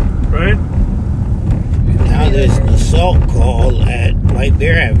there, right? Now there's an assault call at White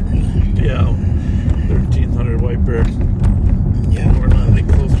Bear Avenue. Yeah, 1300 White Bear. Yeah. We're not any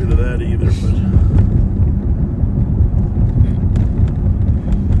closer to that either, but...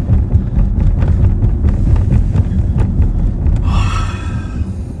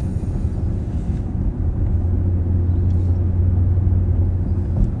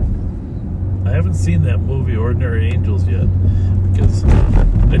 I haven't seen that movie, Ordinary Angels, yet, because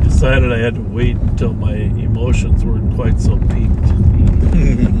I decided I had to wait until my emotions weren't quite so peaked.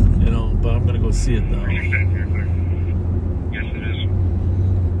 But I'm going to go see it now. Yes, it is.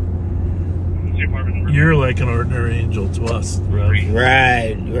 You're like an ordinary angel to us, Rev.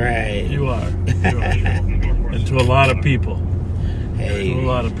 Right. You are. And to a lot of people. Hey. To a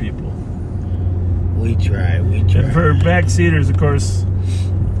lot of people. We try. And for backseaters, of course,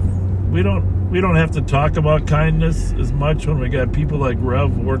 we don't have to talk about kindness as much when we got people like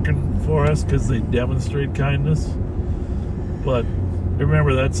Rev working for us because they demonstrate kindness. But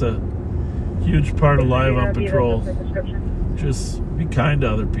remember, that's a huge part of Live on Patrol. Just be kind to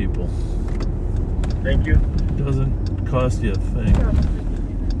other people. Thank you. It doesn't cost you a thing.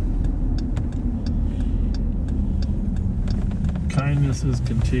 Kindness is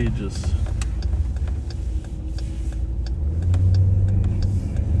contagious.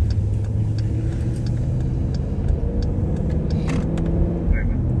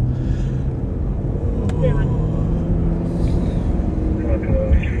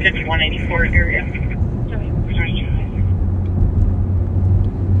 Area.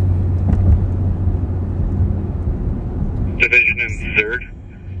 Division in 3rd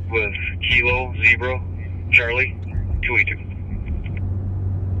with Kilo, Zebra, Charlie, 282.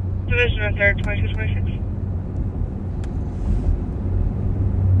 Division in 3rd,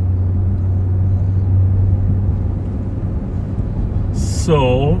 2226.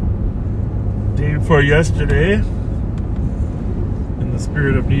 So, day before yesterday, in the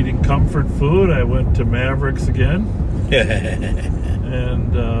spirit of needing comfort food, I went to Mavericks again.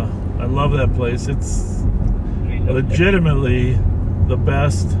 And I love that place. It's legitimately the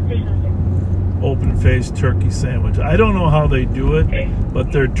best open-faced turkey sandwich. I don't know how they do it,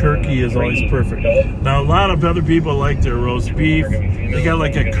 but their turkey is always perfect. Now, a lot of other people like their roast beef. They got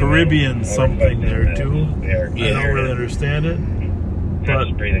like a Caribbean something there too. I don't really understand it, but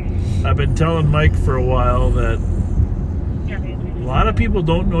I've been telling Mike for a while that a lot of people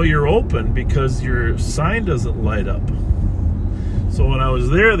don't know you're open because your sign doesn't light up. So when I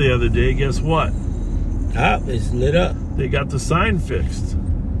was there the other day, guess what? It's lit up. They got the sign fixed.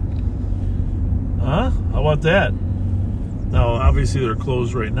 Huh? How about that? Now, obviously, they're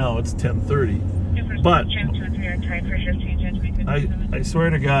closed right now. It's 10:30. But I swear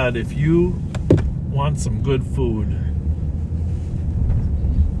to God, if you want some good food,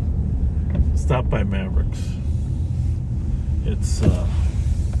 stop by Mavericks. It's, I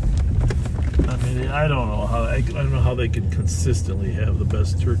mean, I don't know how they can consistently have the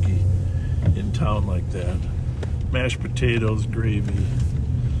best turkey in town like that. Mashed potatoes, gravy.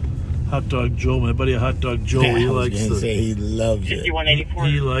 Hot Dog Joe, my buddy Hot Dog Joe, he likes he loves it. He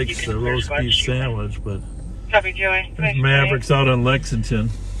likes the roast beef sandwich, but Copy, Joey. there's Mavericks out on Lexington,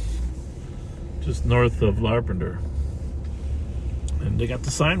 just north of Larpenteur, and they got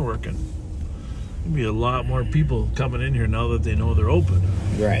the sign working. There'll be a lot more people coming in here now that they know they're open.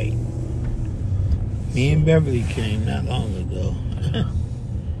 Right. Me and Beverly came not long ago.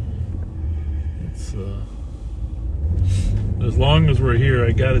 It's as long as we're here,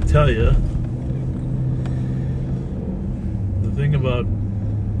 I gotta tell you, the thing about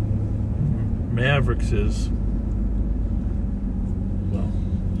Mavericks is, well,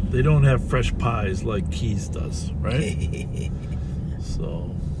 they don't have fresh pies like Keys does, right?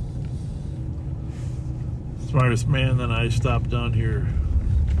 So, smartest man and I stopped down here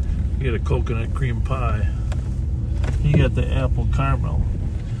to get a coconut cream pie. He got the apple caramel,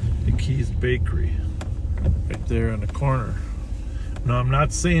 the Keys Bakery, right there in the corner. No, I'm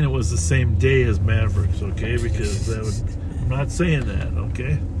not saying it was the same day as Mavericks, okay? Because that would, I'm not saying that,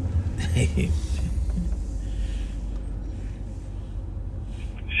 okay?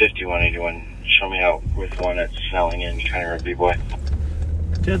 5181. Show me out with one that's selling in kind of B-boy.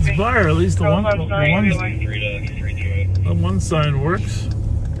 Ted's Bar, at least the one sign works.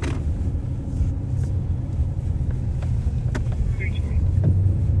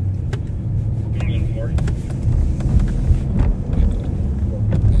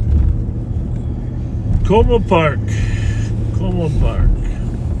 Como Park. Como Park.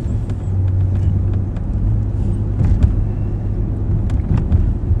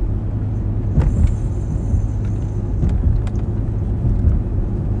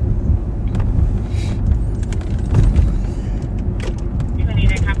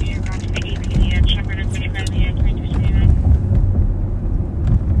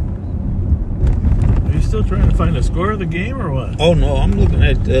 Are you still trying to find a score of the game or what? Oh no, I'm looking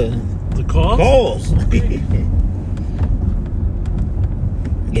at the calls? Calls.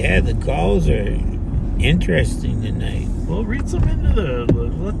 Yeah, the calls are interesting tonight. Well, read some into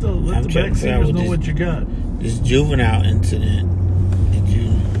let the backseaters know what you got. This juvenile incident. Did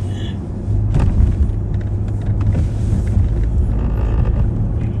you?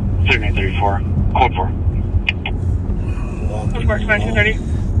 3934. Code 4. Code 4, 1930.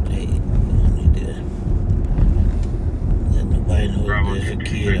 I know there's a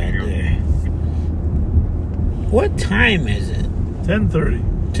kid out there. What time is it? 10:30.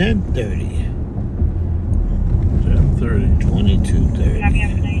 10:30. 10:30. 22:30. Happy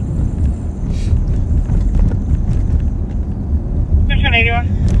afternoon. 5181.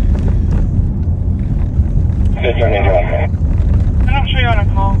 5181. I don't show you on a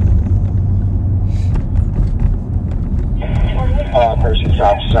call. Person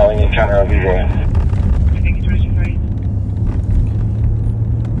stopped selling in counter of B-boy. I think it's Rusty Party.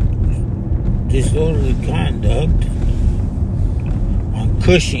 Disorderly conduct on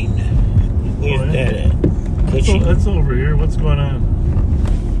Cushing. Where's that at? Cushing. That's over here. What's going on?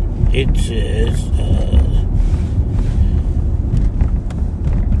 It says,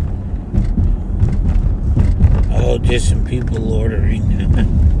 oh, just some people ordering.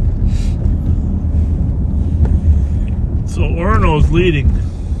 So Orno's leading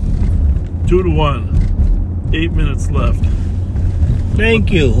 2-1. 8 minutes left.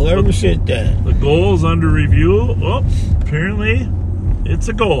 Thank you, whoever said that. The goal's under review. Oh, apparently it's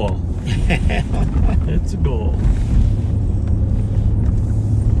a goal. It's a goal.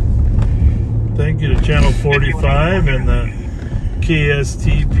 Thank you to Channel 45 and the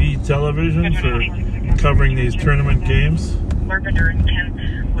KSTP television for covering these tournament games. Carpenter and Kent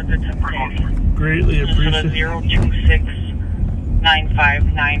with the tip. Greatly appreciated.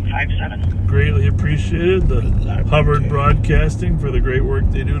 026-95957. Greatly appreciated. The Hubbard Broadcasting for the great work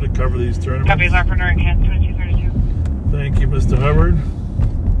they do to cover these tournaments. Copy, Carpenter and Kent 2232. Thank you, Mr. Hubbard.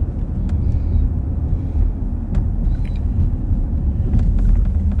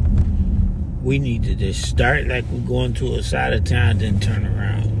 We need to just start like we're going to a side of town, then turn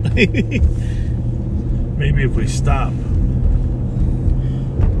around. Maybe if we stop,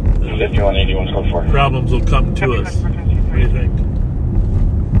 5181 code 4. problems will come to us. What do you think?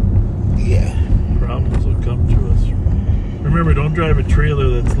 Yeah. Problems will come to us. Remember, don't drive a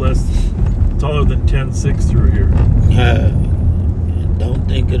trailer that's taller than 10.6 through here. Don't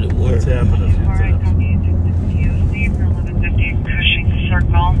think it'll work. It's happened a few times. For 1150 Cushing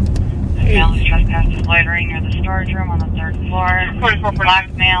Circle. Male trespassed loitering near the storage room on the 3rd floor.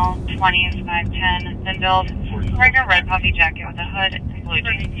 Black male, 20s, 5'10", thin build, wearing a red puffy jacket with a hood and blue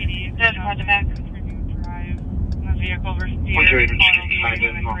jeans. Does front to back. The vehicle versus the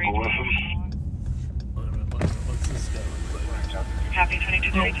What's this guy look like? Copy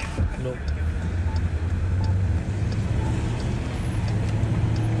 2232. Nope.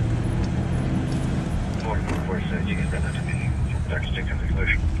 You can send that to me. Dr. Stick on the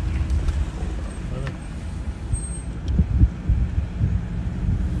collision.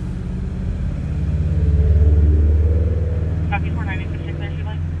 Copy 496, there, if you'd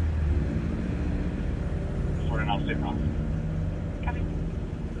like. 4 now, stay wrong. Copy.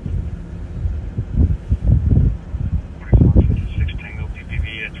 6 Tango PPV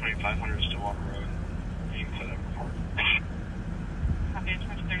at 2500 Stillwater Road. Aim for that report. Copy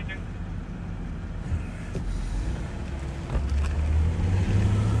 2233.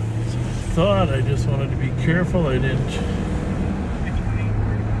 Thought I just wanted to be careful I didn't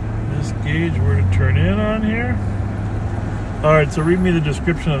misgauge where to turn in on here. Alright, so read me the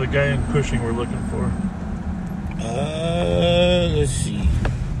description of the guy in Cushing we're looking for. Let's see.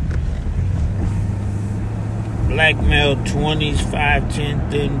 Black male, 20s, 5'10",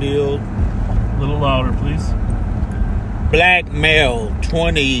 thin build. A little louder, please. Black male,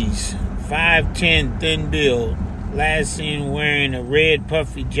 20s, 5'10", thin build. Last seen wearing a red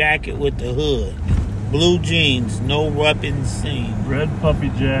puffy jacket with the hood. Blue jeans, no weapons seen. Red puffy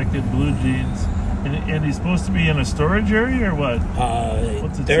jacket, blue jeans. And he's supposed to be in a storage area or what?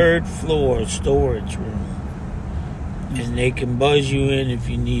 What's it 3rd floor storage room. And they can buzz you in if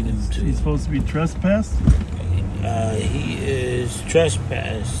you need them to. He's supposed to be trespassed? He is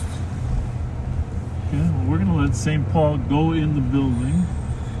trespassed. Okay, well, we're going to let St. Paul go in the building.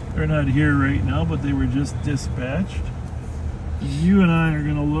 They're not here right now, but they were just dispatched. You and I are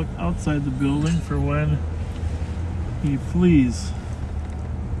going to look outside the building for when he flees.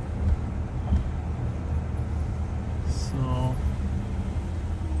 So,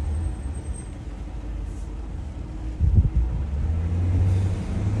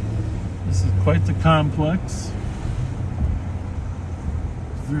 this is quite the complex.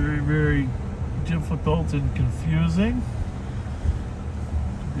 Very, very difficult and confusing,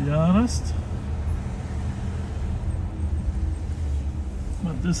 to be honest.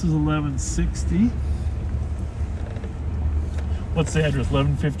 But this is 1160. What's the address?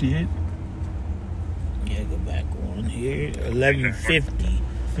 1158? Yeah, go back one here. 1150.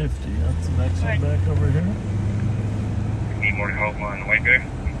 50. That's the next one back over here. Need more help on the white guy?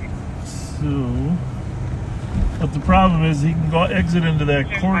 So, but the problem is he can go exit into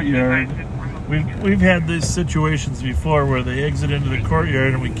that courtyard. We've had these situations before where they exit into the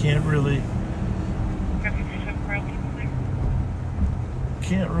courtyard and we can't really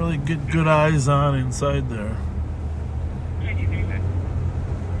get good eyes on inside there.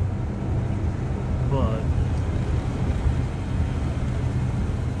 But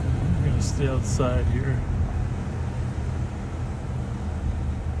we're gonna stay outside here.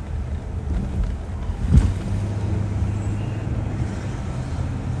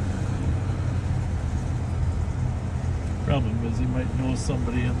 Problem is he might know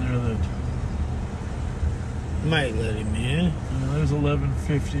somebody in there that might let him in. There's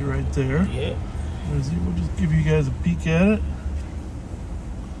 1150 right there. Yeah. We'll just give you guys a peek at it.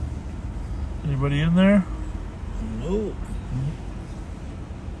 Anybody in there? No.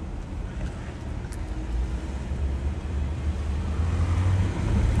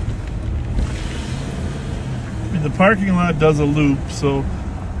 I mean, the parking lot does a loop, so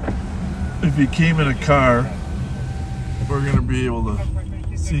if he came in a car, we're going to be able to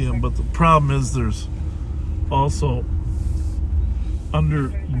see him. But the problem is there's also under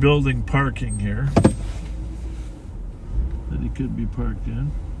building parking here that he could be parked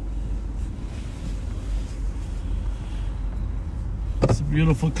in. It's a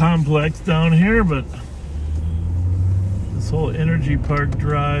beautiful complex down here, but this whole Energy Park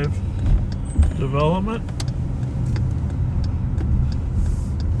Drive development.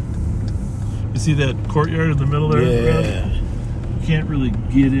 You see that courtyard in the middle there? Yeah. You can't really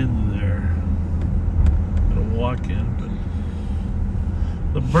get into there. Gotta walk in.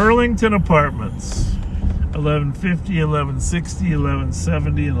 But the Burlington Apartments, 1150, 1160,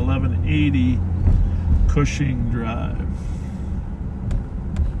 1170, and 1180 Cushing Drive.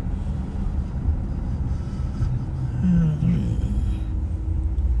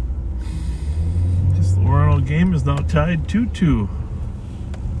 This Laurel game is now tied 2-2.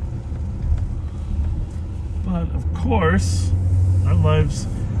 But of course, our lives,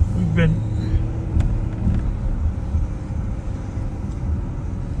 we've been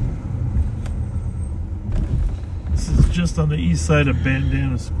this is just on the east side of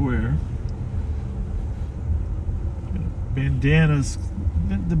Bandana Square. Bandana's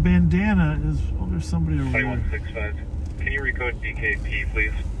the bandana is, oh, there's somebody over there. 2165. Can you recode DKP,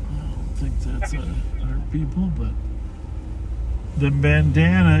 please? I don't think that's our people, but the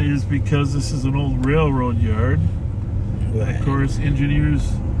bandana is because this is an old railroad yard. Right. Of course,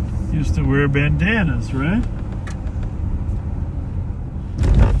 engineers used to wear bandanas, right?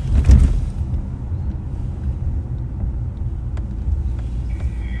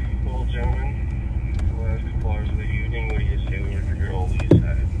 Well, gentlemen, the last couple hours of the evening, what do you say we were to your old east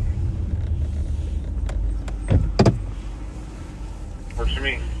side? Works for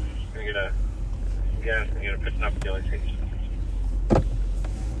me. Gonna get a gas and get a pit stop at the LA station.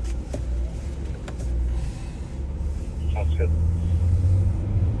 Sounds good.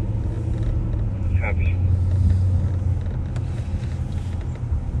 Copy.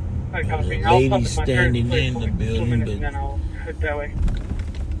 I copy. There's a I'll lady stop at my standing parents' place in the for 2 building, minutes but- and then I'll head that way.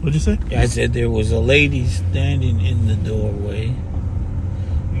 What'd you say? I said there was a lady standing in the doorway,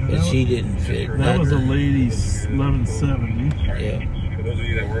 but she didn't fit. That was a nothing. lady 1170. Yeah. For those of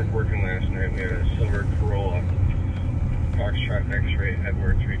you that weren't working last night, we had a silver Corolla, Foxtrot X-Ray,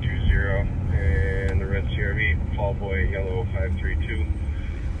 Edward 320, and the red CRV, Fall Boy, yellow 532.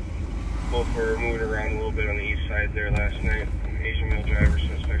 Both were moving around a little bit on the east side there last night. Asian male driver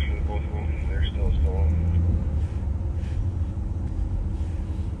suspects for both of them. They're still stolen.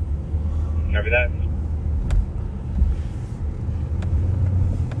 Copy that.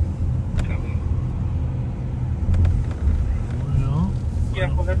 Copy. Well,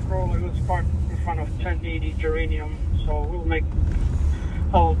 Yeah, well, that Corolla was parked in front of 1080 Geranium, so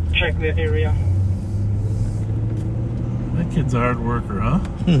I'll check that area. that kid's a hard worker, huh?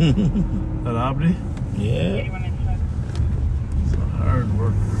 That Abdi? Yeah. Anyone inside? He's a hard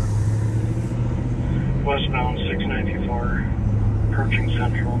worker. Westbound 6924, approaching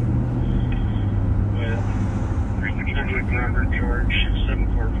Central with Kendrick Robert George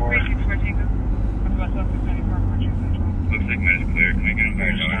 744. 364 Tango. Northwest 694 approaching Central. Looks like minus clear. Can I get him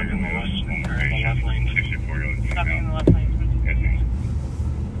back out in the west lane? 64 goes. Stopping in the left lane. Yes, thanks.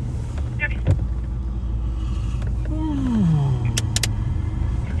 Copy.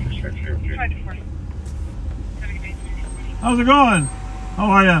 Stretch here, 540. How's it going? How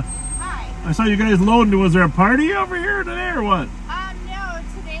are ya? Hi. I saw you guys loading. Was there a party over here today or what? No,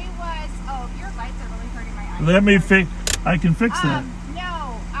 today was, your lights are really hurting my eyes. Let me fix. I can fix that.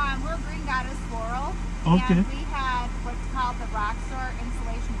 No, we're Green Goddess Floral. Okay. And we had what's called the Rockstar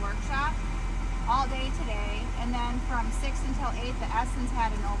Installation Workshop all day today. And then from 6 until 8, the Essence had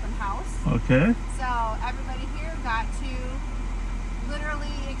an open house. Okay. So everybody here got to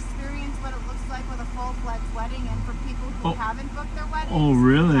literally experience what it looks like with a full-fledged wedding. And for people who haven't booked their weddings, Oh,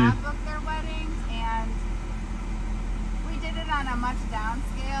 really? who have booked their weddings, and we did it on a much down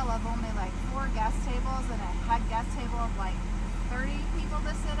scale of only like 4 guest tables and a head guest table of like 30 people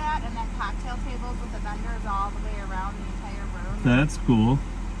to sit at, and then cocktail tables with the vendors all the way around the entire room. That's cool.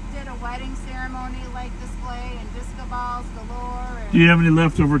 Did a wedding ceremony like display and disco balls galore. And, Do you have any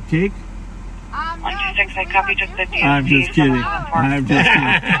leftover cake? no, 126, I we copy have just beer 50. cake. I'm just kidding. I'm just kidding.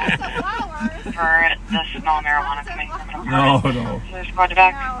 Lots of flowers. For the small marijuana coming from an No, apartment. no. So there's quad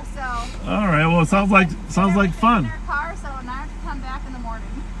back. No, so All right. Well, it sounds like in fun. their car, so now I have to come back in the morning.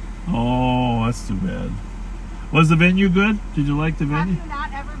 Oh, that's too bad. Was the venue good? Did you like the Have venue? you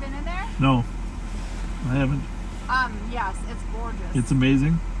not ever been in there? No, I haven't. Yes, it's gorgeous. It's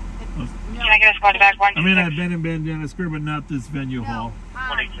amazing. no, Can I get a squad back? I mean, I've been in Bandana Square, but not this venue hall.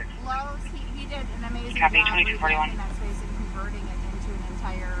 Lowe's, he did an amazing Copy, job 2241. revamping that space and converting it into an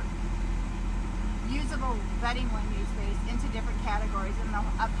entire usable wedding venue space into different categories. And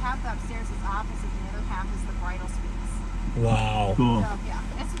half the upstairs is offices, and the other half is the bridal suites. Wow. Cool. So, yeah,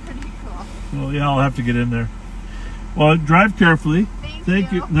 it's pretty cool. Well, yeah, I'll have to get in there. Well, drive carefully.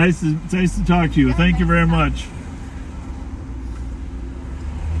 Thank you. Nice to talk to you. Yeah, Thank you nice very to talk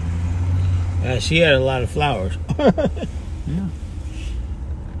much. She had a lot of flowers. Yeah.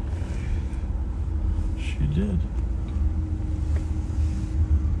 She did.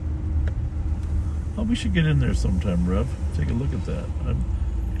 Oh, we should get in there sometime, Rev. Take a look at that.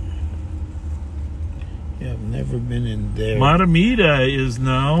 Yeah, I've never been in there. Matamida is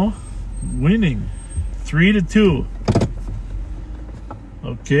now winning 3-2.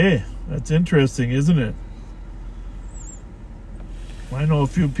 Okay, that's interesting, isn't it? I know a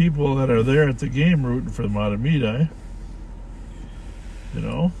few people that are there at the game rooting for Matamida. You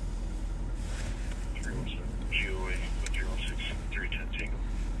know?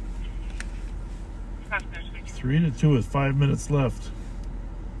 3-2 with 5 minutes left.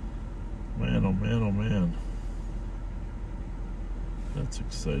 Man, oh man, oh man. That's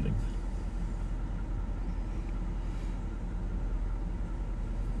exciting.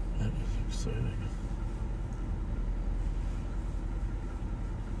 That is exciting.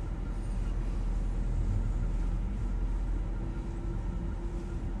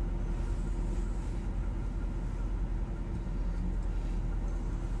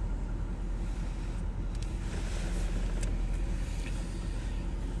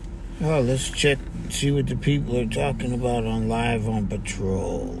 Oh, let's check, see what the people are talking about on Live on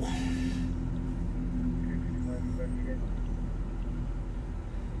Patrol.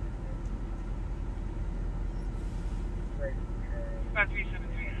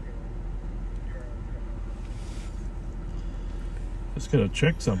 Just gotta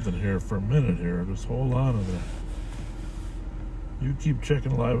check something here for a minute here. Just hold on to that. You keep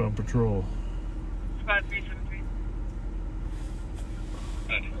checking Live on Patrol. Squad 373.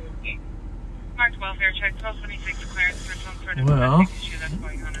 Marked welfare check 1226 clearance for some sort of Well, issue that's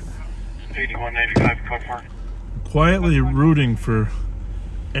going on in the house. 8195 code 4. quietly rooting for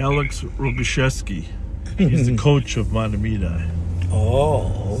Alex Rogaszewski. He's the coach of Matamida.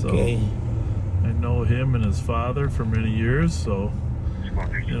 Oh, okay. So, I know him and his father for many years, so,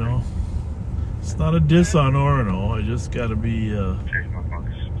 you know, it's not a diss on Orono. I just got to be,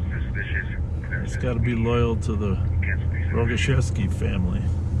 it's got to be loyal to the Rogaszewski family.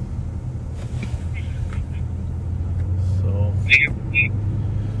 So,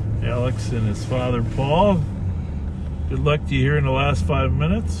 Alex and his father, Paul, good luck to you here in the last 5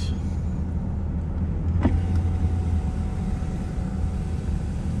 minutes.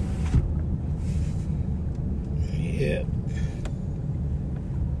 Yeah.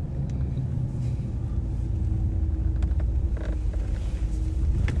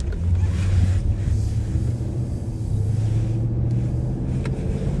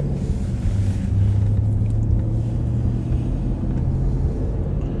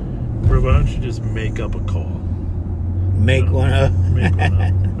 Why don't you just make up a call? Make one up. Make one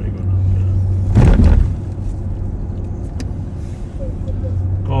up. Make one up,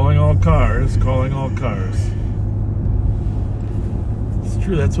 yeah. Calling all cars. Calling all cars. It's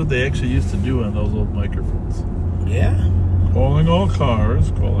true, that's what they actually used to do on those old microphones. Yeah. Calling all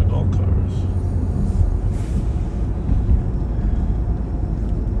cars. Calling all cars.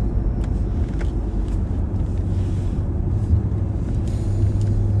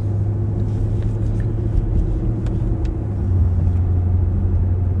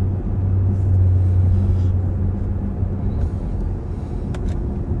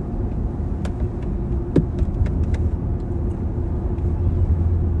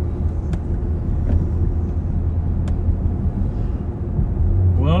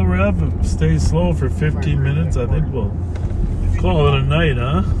 Well, Rev, if it stays slow for 15 minutes, I think we'll call it a night,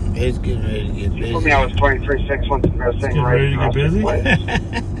 huh? It's getting ready to get busy. Told me I was 23.6 once the It's getting ready to get busy?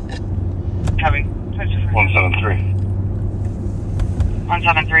 Copy. 173.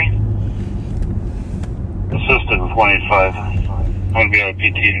 173. Assisted with 185. I'm going to be on a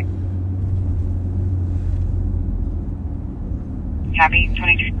PT. Copy.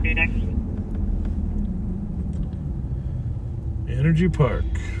 2236. Energy Park.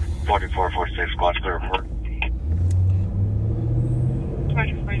 4446, squad clear report.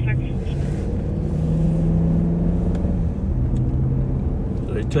 2246.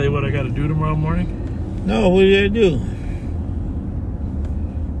 Did I tell you what I got to do tomorrow morning? No, what do you do?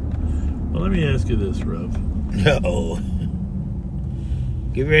 Well, let me ask you this, Rev. No.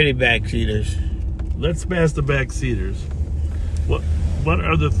 Get ready, backseaters. Let's pass the backseaters. What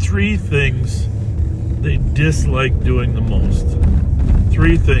are the 3 things they dislike doing the most?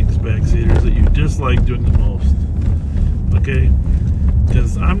 3 things, backseaters, that you dislike doing the most. Okay?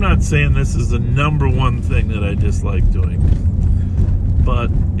 because I'm not saying this is the number one thing that I dislike doing, but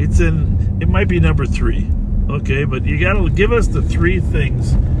it might be number 3. Okay, but you gotta give us the 3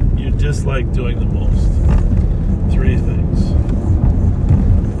 things you dislike doing the most. 3 things.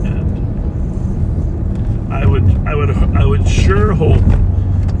 And I would sure hope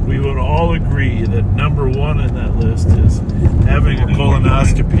we would all agree that number 1 in that list is having a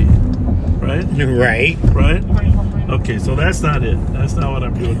colonoscopy. Right? Right. Right? Okay, so that's not it. That's not what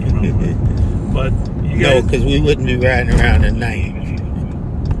I'm doing around with. But you guys... No, because we wouldn't be riding around at night.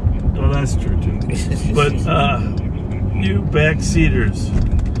 Well, that's true, too. But, you backseaters,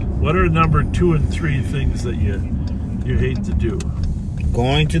 what are number 2 and 3 things that you hate to do?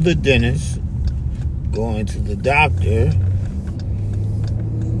 Going to the dentist, going to the doctor.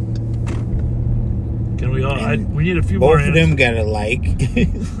 Can we all... we need a few both more of answers. them got a like.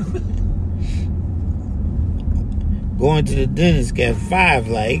 Going to the dentist got 5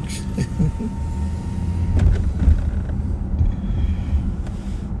 likes.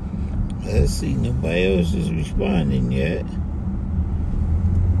 Let's see, nobody else is responding yet.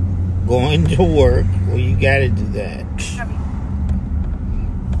 Going to work, well, you gotta do that.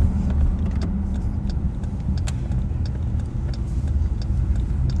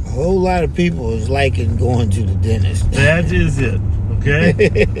 A whole lot of people is liking going to the dentist. That is it, okay?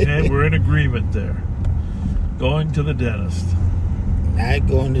 And we're in agreement there. Going to the dentist. Not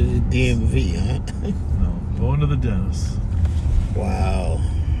going to the DMV, huh? No, going to the dentist. Wow.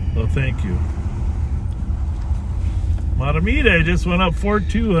 Well, thank you. Matamide just went up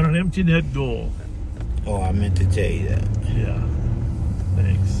 4-2 on an empty net goal. Oh, I meant to tell you that. Yeah.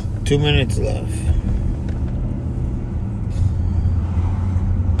 Thanks. 2 minutes left.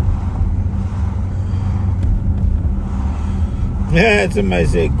 Yeah, somebody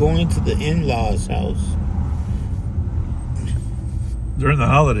said going to the in-laws' house. During the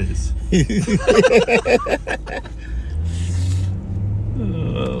holidays.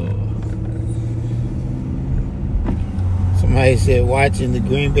 Somebody said watching the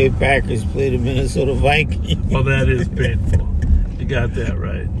Green Bay Packers play the Minnesota Vikings. Well, that is painful. You got that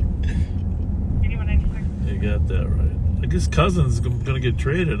right. You got that right. I guess Cousins is going to get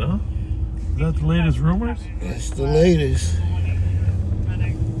traded, huh? Is that the latest rumors? That's the latest.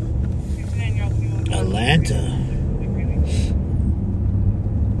 Atlanta.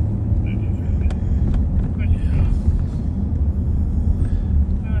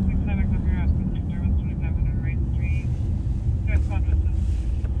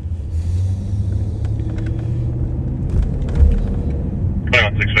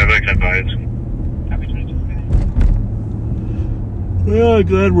 Well,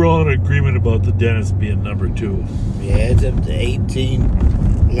 glad we're all in agreement about the dentist being number 2. Yeah, it's up to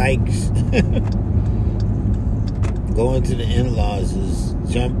 18 likes. Going to the in-laws is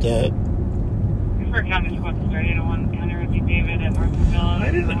jumped up. For county squad started at 1 county would be David at Northville.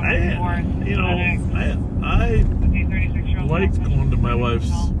 I liked going to my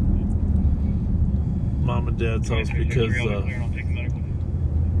wife's mom and dad's house because,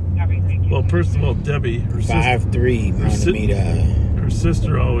 well, first of all, Debbie, her 5'3", her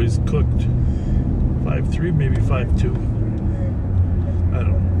sister always cooked. 5'3", maybe 5'2". I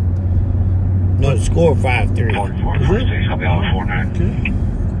don't know. No, score 5'3". Is it? Okay.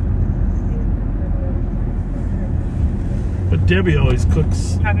 But Debbie always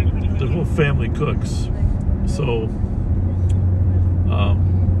cooks. The whole family cooks. So,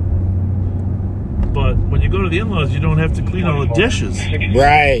 but when you go to the in-laws, you don't have to clean all the dishes.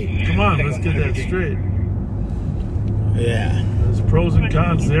 Right. Come on, let's get that straight. Yeah. There's pros and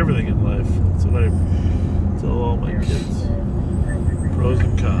cons to everything in life. That's what I tell all my kids. Pros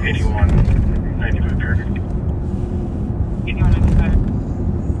and cons.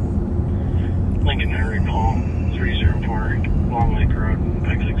 8195. Lincoln Henry Palm 304 Long Lake Road,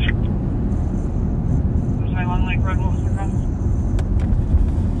 Pike Lake Circle. Sorry, Long Lake Road, what was the cross?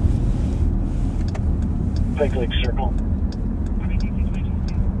 Pike Lake Circle.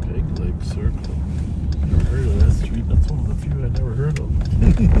 Pike Lake Circle. Never heard of that street. That's one of the few I never heard of.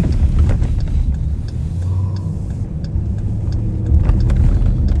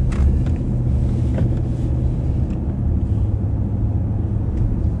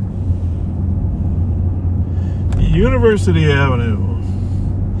 University Avenue.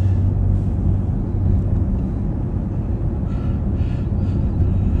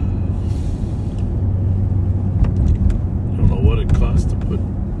 I don't know what it cost to put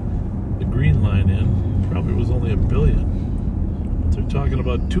the green line in. Probably was only $1 billion. But they're talking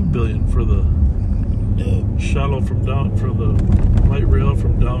about $2 billion for the shuttle from for the light rail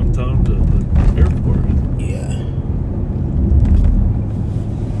from downtown to the airport. Yeah.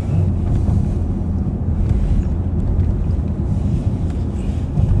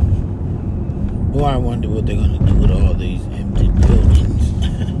 Boy, I wonder what they're going to do with all these empty buildings.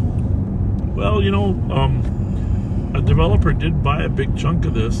 Well, you know, a developer did buy a big chunk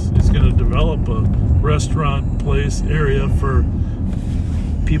of this. He's going to develop a restaurant place area for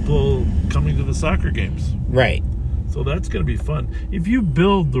people coming to the soccer games. Right. So that's going to be fun. If you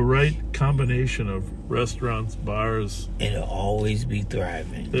build the right combination of restaurants, bars, it'll always be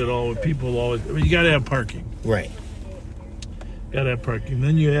thriving. People always. I mean, you got to have parking. Right. Got to have parking.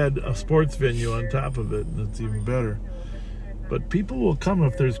 Then you add a sports venue on top of it, and it's even better. But people will come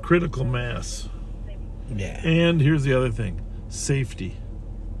if there's critical mass. Yeah. And here's the other thing: safety.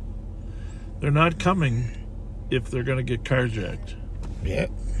 They're not coming if they're going to get carjacked. Yep.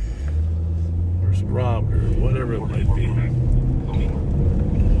 Robbed or whatever it might be.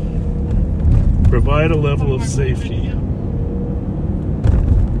 Provide a level of safety.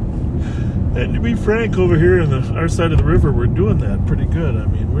 And to be frank, over here on our side of the river, we're doing that pretty good. I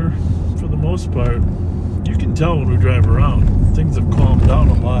mean, we're, for the most part, you can tell when we drive around, things have calmed down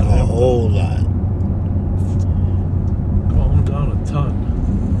a lot. A whole lot. Calmed down a ton.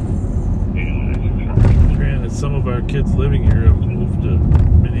 Granted, some of our kids living here have moved to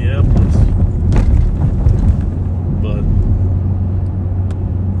Minneapolis. But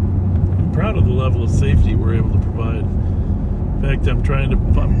I'm proud of the level of safety we're able to provide. In fact, I'm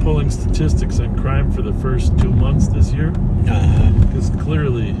pulling statistics on crime for the first 2 months this year. Because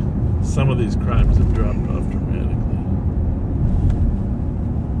clearly some of these crimes have dropped off dramatically.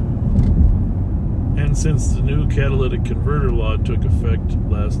 And since the new catalytic converter law took effect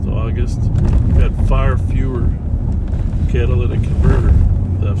last August, we've had far fewer catalytic converter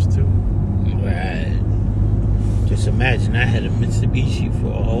thefts too. Right. Just imagine I had a Mitsubishi for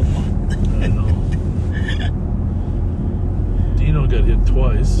a whole month. I know. Dino got hit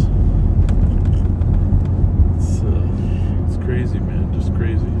twice. It's crazy, man. Just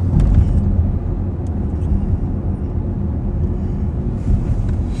crazy.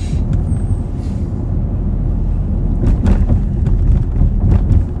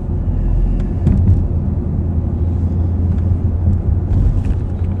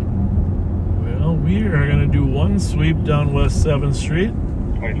 One sweep down West 7th Street.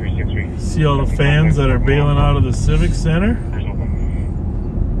 2363. See all the fans that are bailing out of the Civic Center.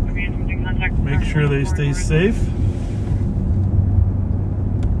 Make sure they stay safe.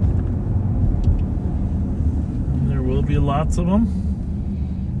 And there will be lots of them.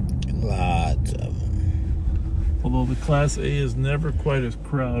 Lots of them. Although the Class A is never quite as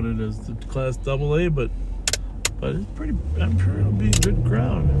crowded as the Class AA, but it's pretty. I'm sure it'll be a good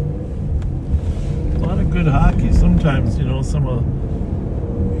crowd. A lot of good hockey. Sometimes, you know, some of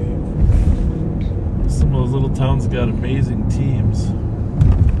those little towns got amazing teams.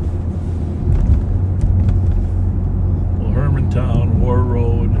 Well, Hermantown, War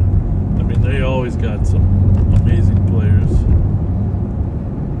Road. I mean, they always got some amazing players.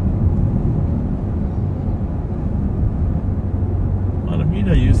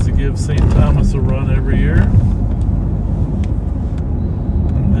 Montemita used to give St. Thomas a run every year.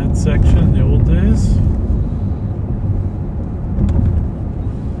 Section in the old days.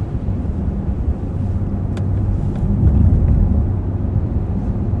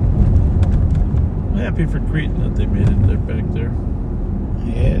 I'm happy for Cretan that they made it there back there.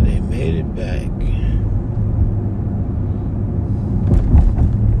 Yeah, they made it back.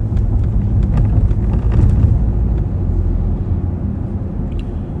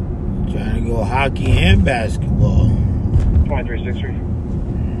 Trying to go hockey and basketball. 2363.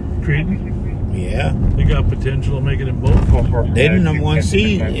 Cretan? Yeah. They got potential of making it both. They're the number one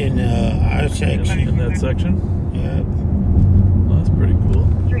seed in our section. In that section? Yeah. Well, that's pretty cool.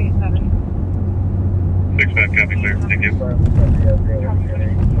 3-7. 6-5, copy clear. Thank you.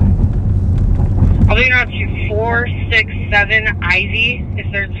 I'll be out to 467 Ivy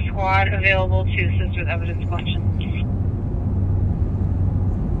if there's a squad available to assist with evidence collection.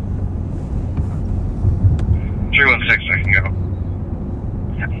 316, I can go.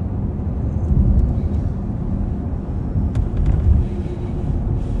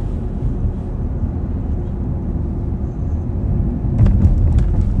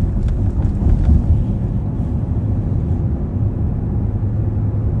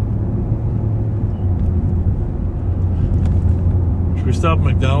 Should we stop at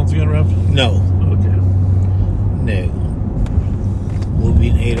McDonald's again, Rev? No. Okay. No. We'll be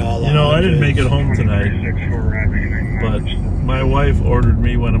ate all. You know, I didn't make it home tonight, but my wife ordered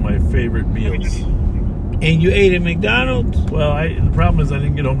me one of my favorite meals. And you ate at McDonald's? Well, the problem is I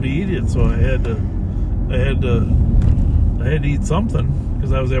didn't get home to eat it, so I had to eat something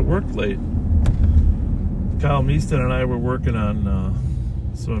because I was at work late. Kyle Measton and I were working on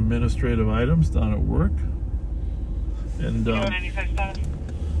some administrative items down at work. And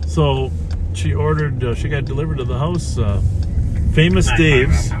so she ordered, she got delivered to the house, Famous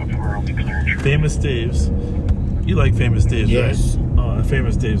Dave's. Famous Dave's. You like Famous Dave's, Yes. right?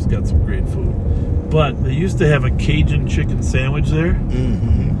 Famous Dave's got some great food. But they used to have a Cajun chicken sandwich there.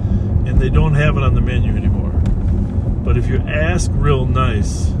 Mm-hmm. And they don't have it on the menu anymore. But if you ask real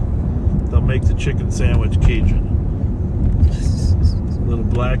nice, they'll make the chicken sandwich Cajun. A little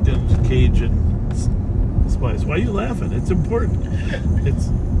blackened Cajun spice. Why are you laughing? It's important. It's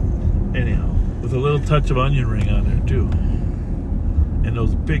anyhow with a little touch of onion ring on there too, and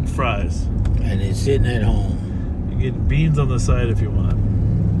those big fries. And it's sitting at home. You get beans on the side if you want.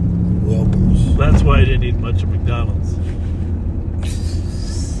 Welcome. That's why I didn't eat much of McDonald's.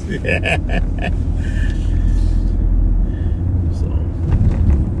 So,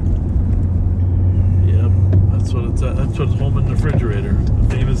 yep, that's what it's at. That's what's home in the refrigerator.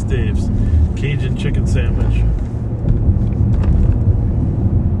 Famous Dave's Cajun chicken sandwich.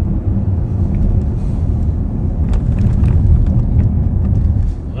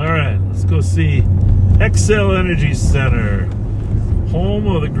 All right, let's go see Excel Energy Center, home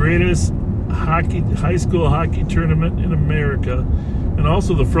of the greatest high school hockey tournament in America, and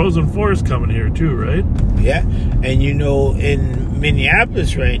also the Frozen Four is coming here too, right? Yeah, and you know, in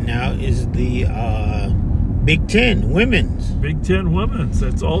Minneapolis right now is the Big Ten Women's. Big Ten Women's.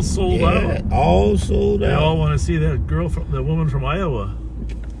 That's all sold out. All sold They out. all want to see that the woman from Iowa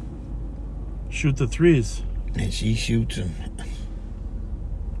shoot the threes. And she shoots them.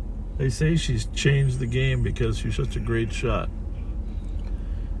 They say she's changed the game because she's such a great shot.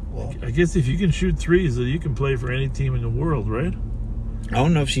 Well, I guess if you can shoot threes, then you can play for any team in the world, right? I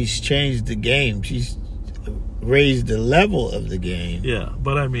don't know if she's changed the game. She's raised the level of the game. Yeah,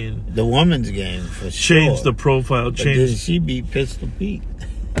 but I mean, the woman's game for sure. Changed the profile. But then Changed. she beat Pistol Pete.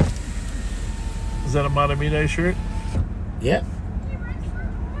 Is that a Matamide shirt? Yeah.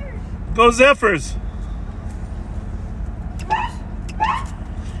 Go Zephyrs!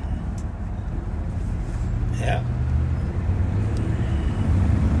 Yeah.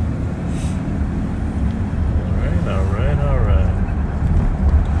 All right.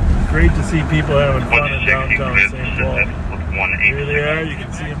 Great to see people having fun in downtown St. Paul. Here they are. You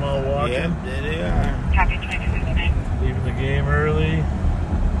can see them all walking. Yeah, there they are. Copy 2259. Leaving the game early.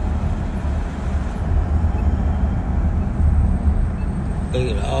 Look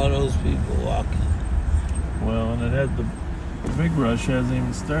at all those people walking. Well, and it had the big rush hasn't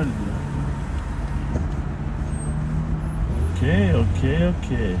even started yet.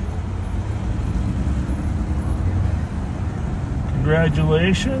 Okay.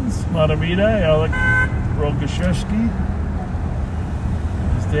 Congratulations, Matamida, Alec Rogashevsky.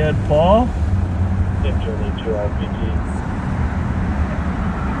 His dad, Paul. Journey 2 RPG.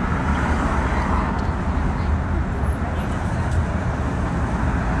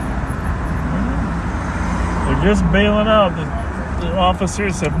 They're just bailing out. The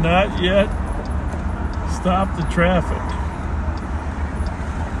officers have not yet stopped the traffic.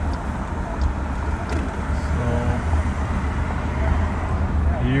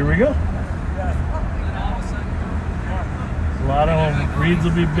 Here we go. A lot of them. Reeds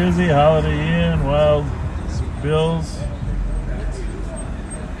will be busy. Holiday Inn, Wild Bills,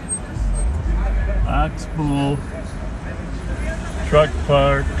 Oxbow, Truck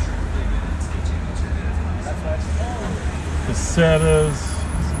Park, Casetas.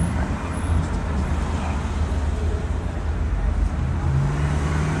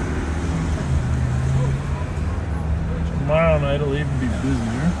 Tomorrow night will even be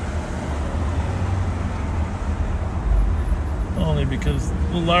busier. Only because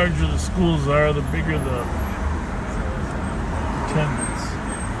the larger the schools are, the bigger the attendance.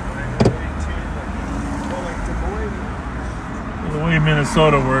 The way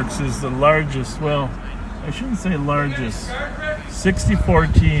Minnesota works is the largest, well, I shouldn't say largest, 64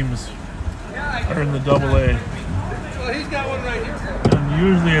 teams are in the AA. Well, he's got one right here. And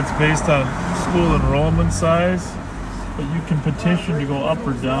usually it's based on school enrollment size. But you can petition to go up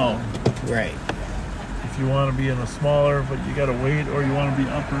or down. Right. If you want to be in a smaller, but you got to wait, or you want to be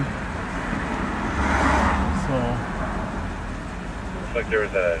upper. So. Looks like there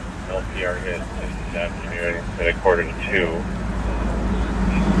was a LPR hit this afternoon at 1:45 to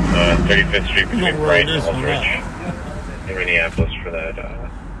 35th Street between Bright and Aldrich in Minneapolis for that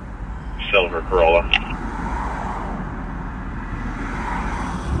silver Corolla.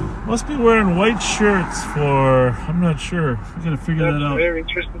 Must be wearing white shirts for, I'm not sure. We gotta figure that out. Very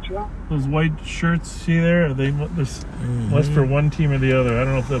interesting to know. Those white shirts, see there? Are they must for one team or the other. I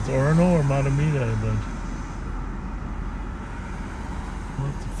don't know if that's Orono or Matamida, but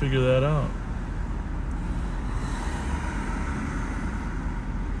have to figure that out.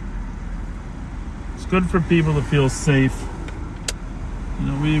 It's good for people to feel safe. You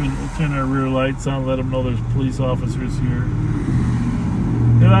know, we'll turn our rear lights on, let them know there's police officers here.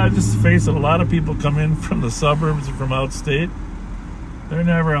 You know, I just face it, a lot of people come in from the suburbs or from outstate. They're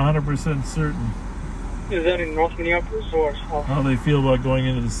never 100% certain. Is that in North Minneapolis or South? How they feel about going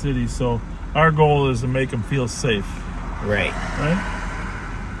into the city. So our goal is to make them feel safe. Right. Right?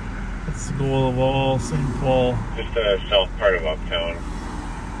 That's the goal of all St. Paul. Just the south part of Uptown.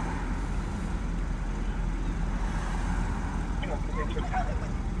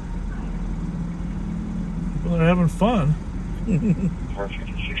 People are having fun.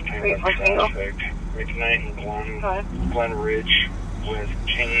 456 traffic. Right tonight in Glen Ridge with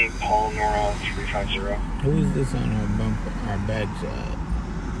King Paul Nora 350. Who is this on our bumper, our backside?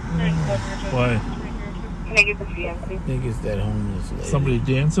 Why? -VMC. I think it's that homeless lady. Somebody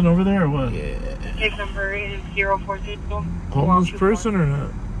dancing over there or what? Yeah. Case number is 042. Homeless person or not?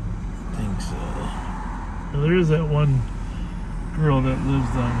 I think so. Well, there is that one girl that lives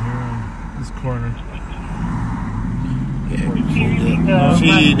down here on this corner. Yeah,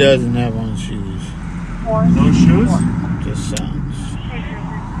 she doesn't have on shoes. No shoes? Just socks.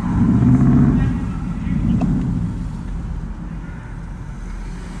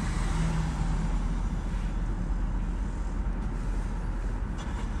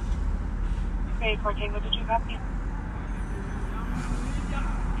 Okay, 14, what did you copy?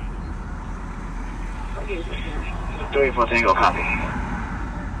 34 Tango copy.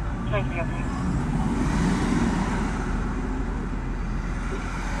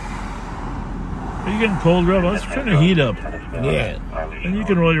 Are you getting cold, Rob? I was trying to heat up. Yeah. And you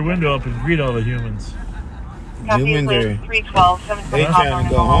can roll your window up and greet all the humans. Humans are 312, they trying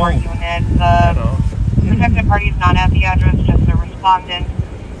to go home. Unit. I know. The protected party is not at the address, just a respondent,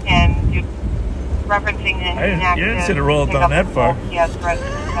 and you referencing an You didn't sit to roll it down that far. Yes,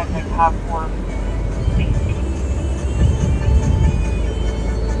 residents protected have for safety.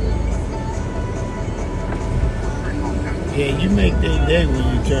 Yeah, you make their day when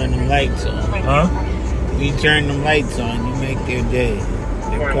you turn them lights on. Huh? When you turn them lights on, you make their day.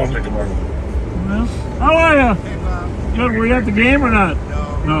 They're comfortable. Well, how are you? Good. Were you at the game or not?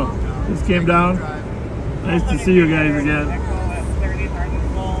 No. Just came down. Nice to see you guys again.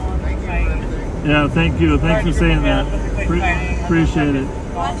 Yeah, thank you. Thanks for saying that. Appreciate it.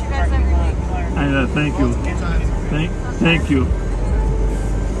 Watch you guys every week. Thank you. Thank you.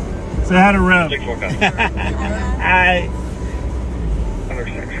 Say hi to Rev. Hi.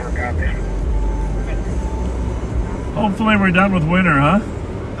 Hopefully we're done with winter, huh?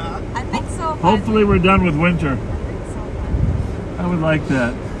 I think so. Hopefully we're done with winter. I would like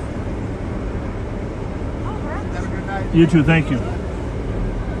that. You too, thank you.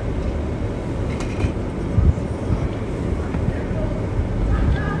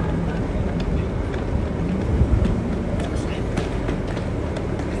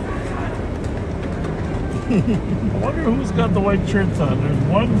 I wonder who's got the white shirts on. There's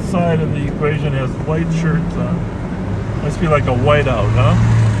one side of the equation has white shirts on. Must be like a whiteout, huh?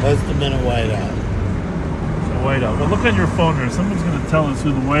 Must have been a whiteout. It's a whiteout. Well, look on your phone there. Someone's going to tell us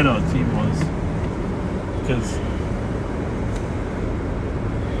who the whiteout team was. Because...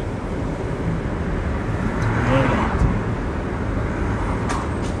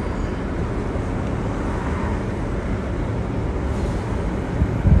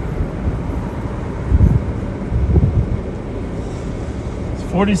 It's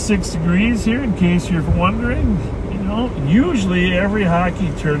 46 degrees here, in case you're wondering. You know, usually every hockey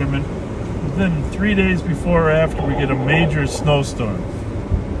tournament, within 3 days before or after, we get a major snowstorm.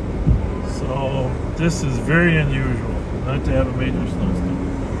 So this is very unusual, not to have a major snowstorm.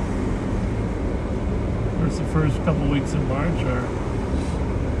 Of course, the first couple weeks in March are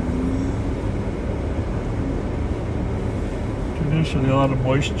traditionally a lot of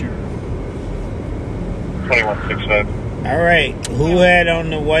moisture. 2165. All right, who had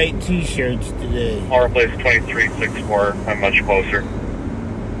on the white T-shirts today? I'll replace 2364. I'm much closer.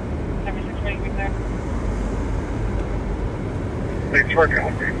 Thanks for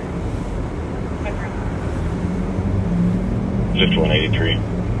copy. Just 183.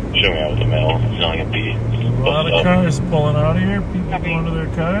 Show me out with the mail. It's not going to be. A lot of cars pulling out of here. People going to their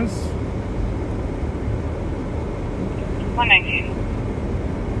cars. 119.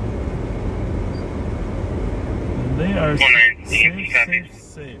 And they are safe. Copy.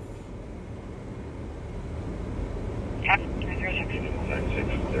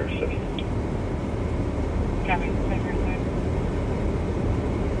 9606. Copy.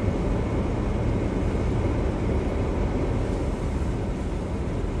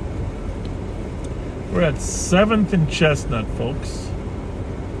 We're at 7th and Chestnut, folks.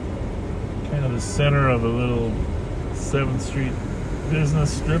 Kind of the center of a little 7th Street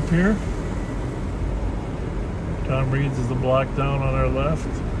business strip here. Tom Reed's is the block down on our left.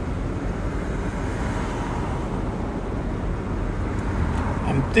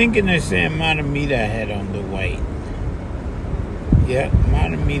 I'm thinking the same amount of meat I had on the white. Yeah,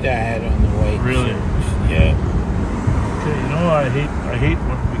 amount of meat I had on the white. Really? Yeah. Okay, you know I hate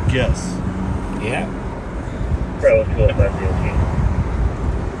when we guess. Yeah. Right, let's go with that DOT.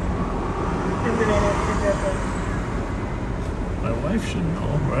 My wife should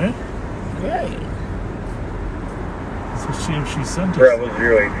know, right? Right. So see if she sent us. Bravo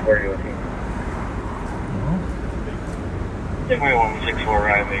 084 DOT. No? 2164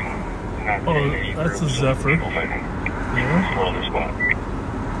 arriving. Oh, that's a Zephyr. Yeah. Another spot.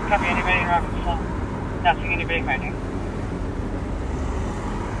 Copy, anybody reference slow. Nothing, anybody fighting.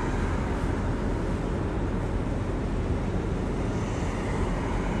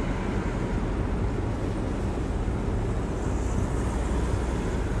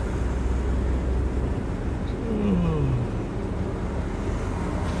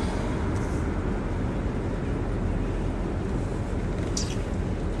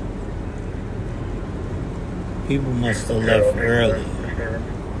 People must have left early.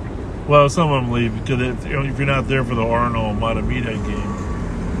 Well, some of them leave because if you're not there for the Orono Matamita game,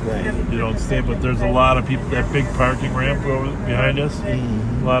 Right. you don't stay. But there's a lot of people. That big parking ramp over behind us. A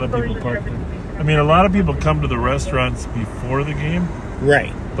lot of people park there. I mean, a lot of people come to the restaurants before the game.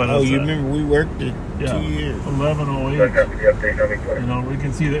 Right. But Oh, you remember we worked it 2 years. 11:08. You know, we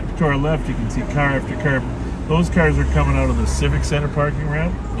can see that to our left. You can see car after car. Those cars are coming out of the Civic Center parking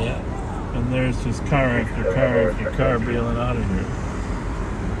ramp. Yeah. And there's just car after car after car bailing out of here.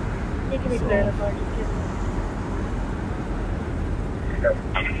 So,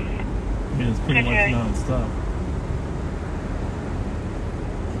 I mean, it's pretty much non-stop.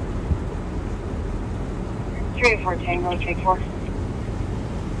 Three 4 Tango, take 4.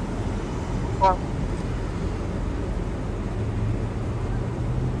 4.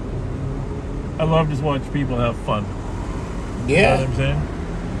 I love to watch people have fun. Yeah. You know what I'm saying?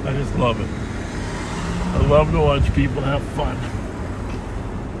 I just love it. I love to watch people have fun.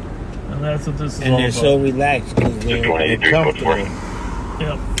 And that's what this is all And they're about. so relaxed because they're comfortable.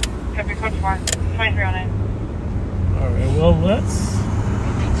 Yep. Copy, code 4. 2309. Alright, well, let's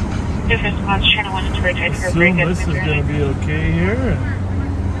This is launch channel 1 to rotate for assume this is going to be okay here. And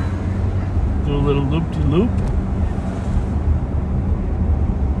do a little loop-de-loop.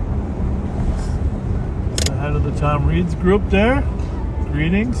 Say hi to the Tom Reed's group there.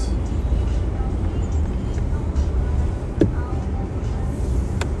 Greetings.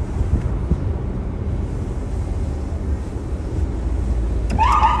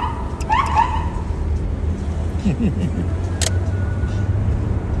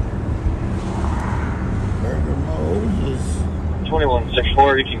 Burger Moses.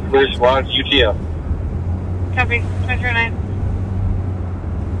 2164, you can clear squads, UTF. Copy, 2309.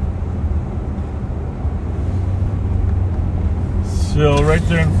 So right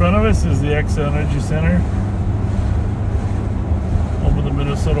there in front of us is the Xcel Energy Center, home of the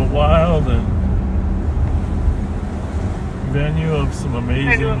Minnesota Wild and venue of some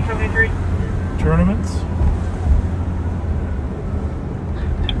amazing tournaments.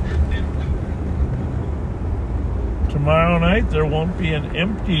 Tomorrow night there won't be an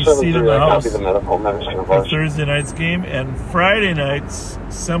empty seat in the house for Thursday night's game, and Friday night's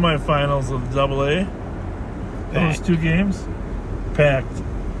semifinals of the AA. Those two games packed.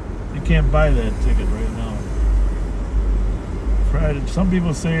 You can't buy that ticket right now. Friday. Some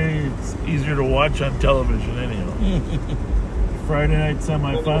people say it's easier to watch on television anyhow. Friday night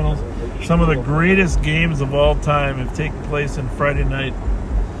semifinals. Some of the greatest games of all time have taken place in Friday night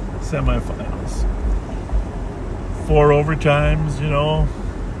semifinals. 4 overtimes, you know.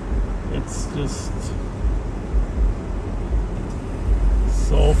 It's just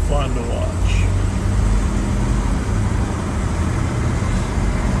so fun to watch.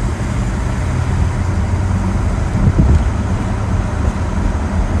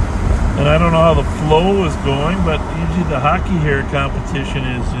 And I don't know how the flow is going, but usually the hockey hair competition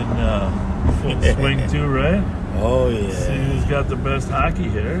is in full swing too, right? Oh, yeah. See who's got the best hockey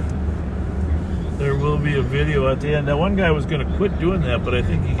hair. There will be a video at the end. Now, one guy was going to quit doing that, but I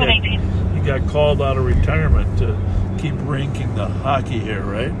think he got called out of retirement to keep ranking the hockey hair,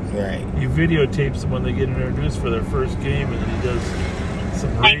 right? Right. He videotapes them when they get introduced for their first game, and then he does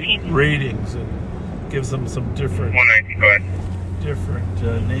some ratings and gives them some different 190, go ahead. different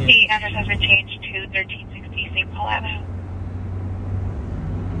names. The address has been changed to 1360 St. Paul Avenue.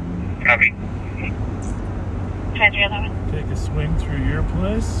 Copy. 5311. Take a swing through your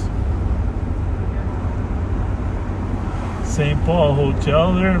place. St. Paul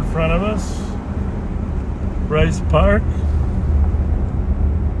Hotel there in front of us. Bryce Park.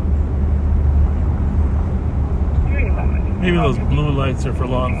 Maybe those blue lights are for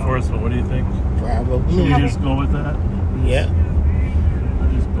law enforcement. What do you think? Probably. Should we just go with that? Yeah.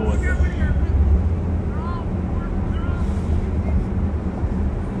 I'll just go with that.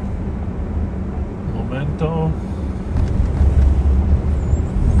 Memento.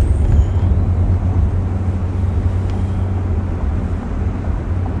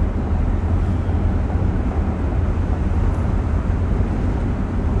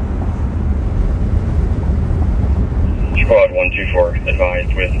 Squad 124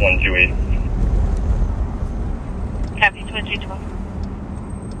 advised with 128. Copy, 2212.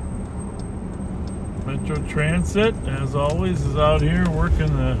 Metro Transit, as always, is out here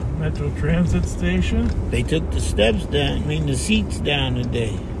working the Metro Transit station. They took the steps down, the seats down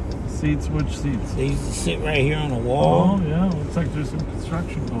today. Seats, which seats? They used to sit right here on the wall. Oh, yeah, looks like there's some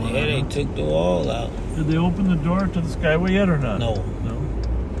construction going on. Yeah, they took the wall out. Did they open the door to the Skyway yet or not? No. No?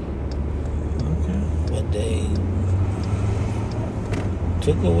 Okay. But they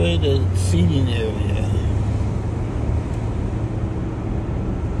took away the seating area.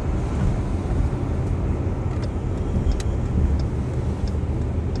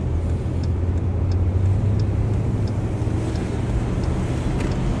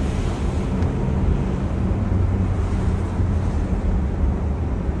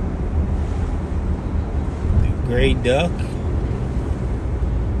 Gray duck.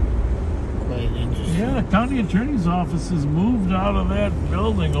 Quite interesting. Yeah, the county attorney's office has moved out of that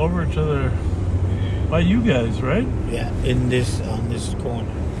building over to the by you guys, right? Yeah, on this corner.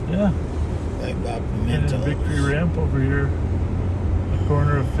 Yeah. Right about And Pimento. the Victory Ramp over here, the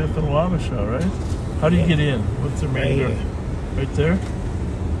corner of 5th and Wabasha, right? How do you get in? What's the main door? here. Right there?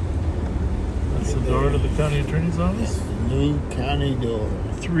 That's the door to the county attorney's office? That's the new county door.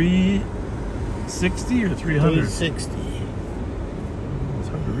 360 or 300? 360. It's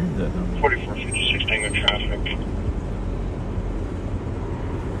hard to read that number. 4456 Tango traffic.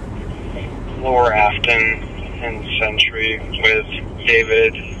 Lower Afton and Century with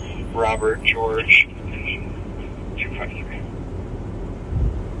David, Robert, George. 253.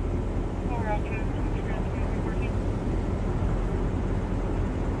 Lower Afton.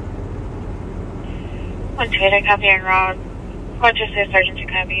 One two eight, I copy on route. 126 Sergeant to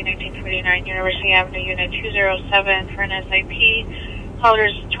copy, 1949 University Avenue, Unit 207 for an SIP.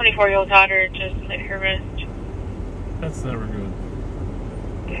 Holder's 24-year-old daughter just slit her wrist. That's never good.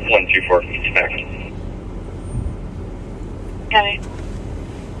 124 back. Copy.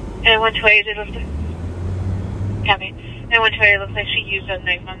 And 128, it looks like. Copy. And 128, it looks like she used a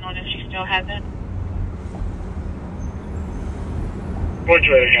knife unknown if she still has it.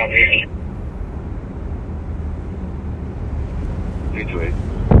 128 copy. 328.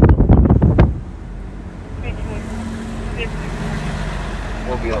 328.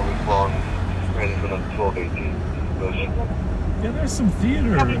 We'll be out with long. Right in front of 1218. Yeah, there's some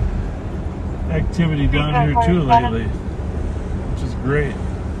theater activity down here too lately, which is great. A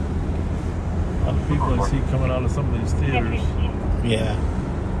lot of people I see coming out of some of these theaters. Yeah.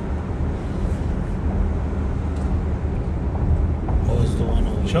 What was the one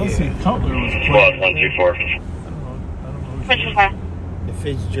over Chelsea here? Cutler was Squad playing. 124. I don't know who she is. 125. The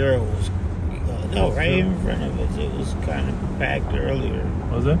Fitzgerald was, no, right in front of us. It was kind of packed earlier.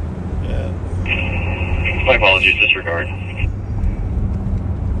 Was it? Yeah. My apologies, disregard.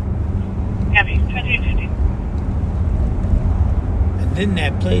 Copy. 2850. And then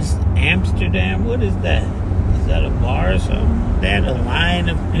that place, Amsterdam, what is that? Is that a bar or something? They had a line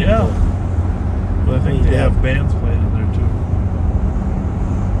of people. Yeah. But I think they have bands playing in there too.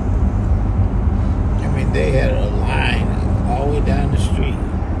 I mean, they had a line all the way down the street.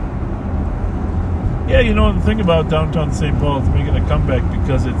 Yeah, you know, the thing about downtown St. Paul, it's making a comeback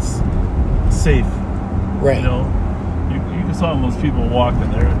because it's safe. Right. You know, you saw those people walking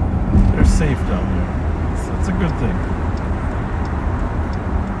there. They're safe down there. It's a good thing.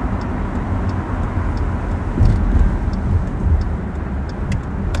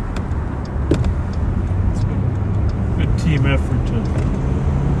 It's a good team effort to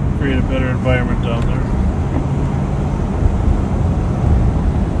create a better environment down there.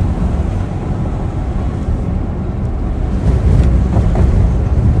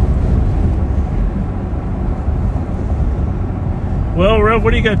 Well, Rev,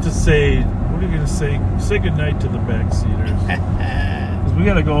 what do you got to say? What are you going to say? Say goodnight to the backseaters. 'Cause we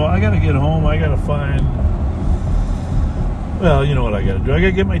got to go. I got to get home. I got to find Well, you know what I got to do. I got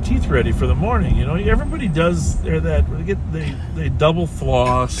to get my teeth ready for the morning. You know, everybody does. They double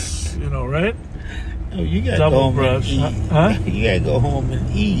floss. You know, right? Oh, you got to double go home brush. and eat. Huh? You got to go home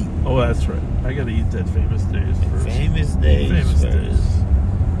and eat. Oh, that's right. I got to eat that famous days first. Famous days. Famous days.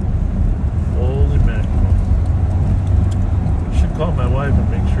 Holy mackerel! I should call my wife and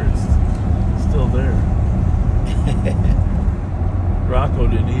make sure it's still there. Rocco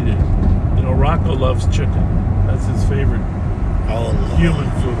didn't eat it. You know, Rocco loves chicken. That's his favorite human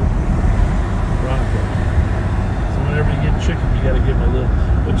food. Rocco. So whenever you get chicken, you got to give him a little.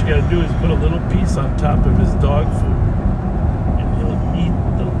 What you got to do is put a little piece on top of his dog food, and he'll eat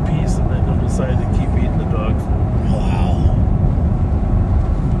the little piece, and then he'll decide to keep eating the dog food. Wow.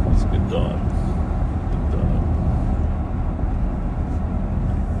 He's a good dog.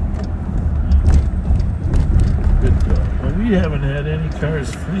 Good dog. Well, we haven't had any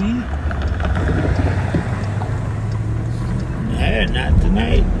cars flee. Yeah, not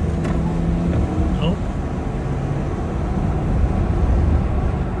tonight. Nope.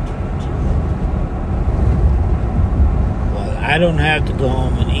 Well, I don't have to go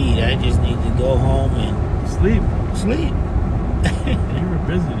home and eat. I just need to go home and Sleep. sleep. You were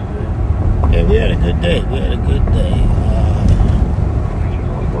busy today. Yeah, we had a good day.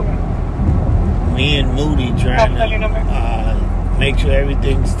 Me and Moody trying to make sure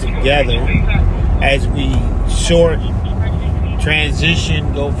everything's together as we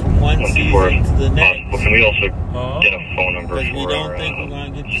transition, go from one season to the next. Well, can we also get a phone number Because we for don't think we're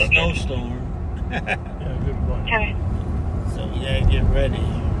going to get the snowstorm. Yeah, good point. Okay. So we got to get ready.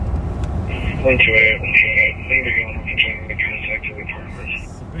 Thank you. I think they're going to try to contact the department.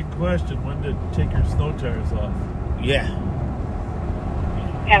 It's a big question. When to take your snow tires off? Yeah.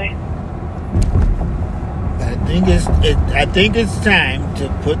 Heavy. I think it's time to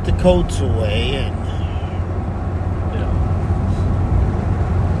put the coats away and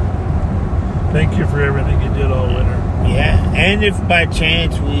Thank you for everything you did all winter. yeah. And if by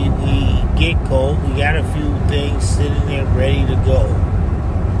chance we get cold, we got a few things sitting there ready to go.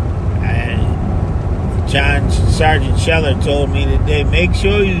 And Sergeant Scheller told me today, make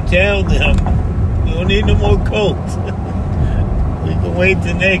sure you tell them you don't need no more coats. We can wait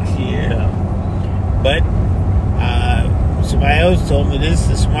till next year. Yeah. But somebody else told me this is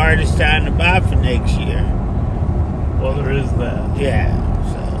the smartest time to buy for next year. Well, there is that. Yeah,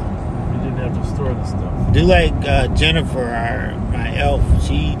 so You didn't have to store the stuff. do like Jennifer, my elf.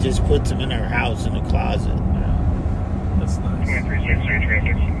 She just puts them in her house in the closet. Yeah. That's nice.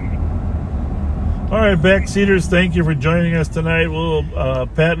 All right, backseaters, thank you for joining us tonight. We'll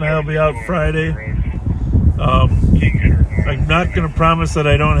Pat and I will be out Friday. I'm not going to promise that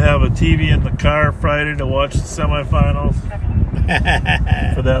I don't have a TV in the car Friday to watch the semifinals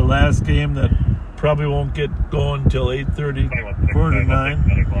for that last game that probably won't get going until 8:30, quarter to 9.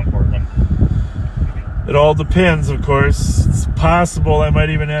 It all depends, of course. It's possible I might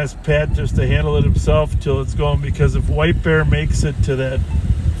even ask Pat just to handle it himself till it's going, because if White Bear makes it to that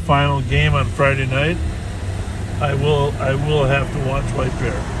final game on Friday night, I will have to watch White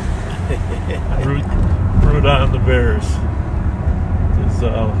Bear. root on the Bears. Because,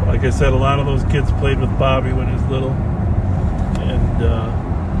 like I said, a lot of those kids played with Bobby when he was little, and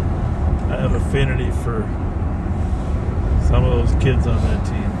I have affinity for some of those kids on that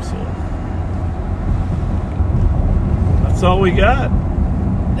team. So that's all we got.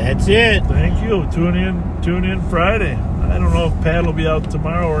 That's it. Thank you. Tune in Friday. I don't know if Pat will be out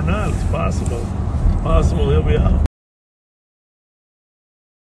tomorrow or not. It's possible. He'll be out.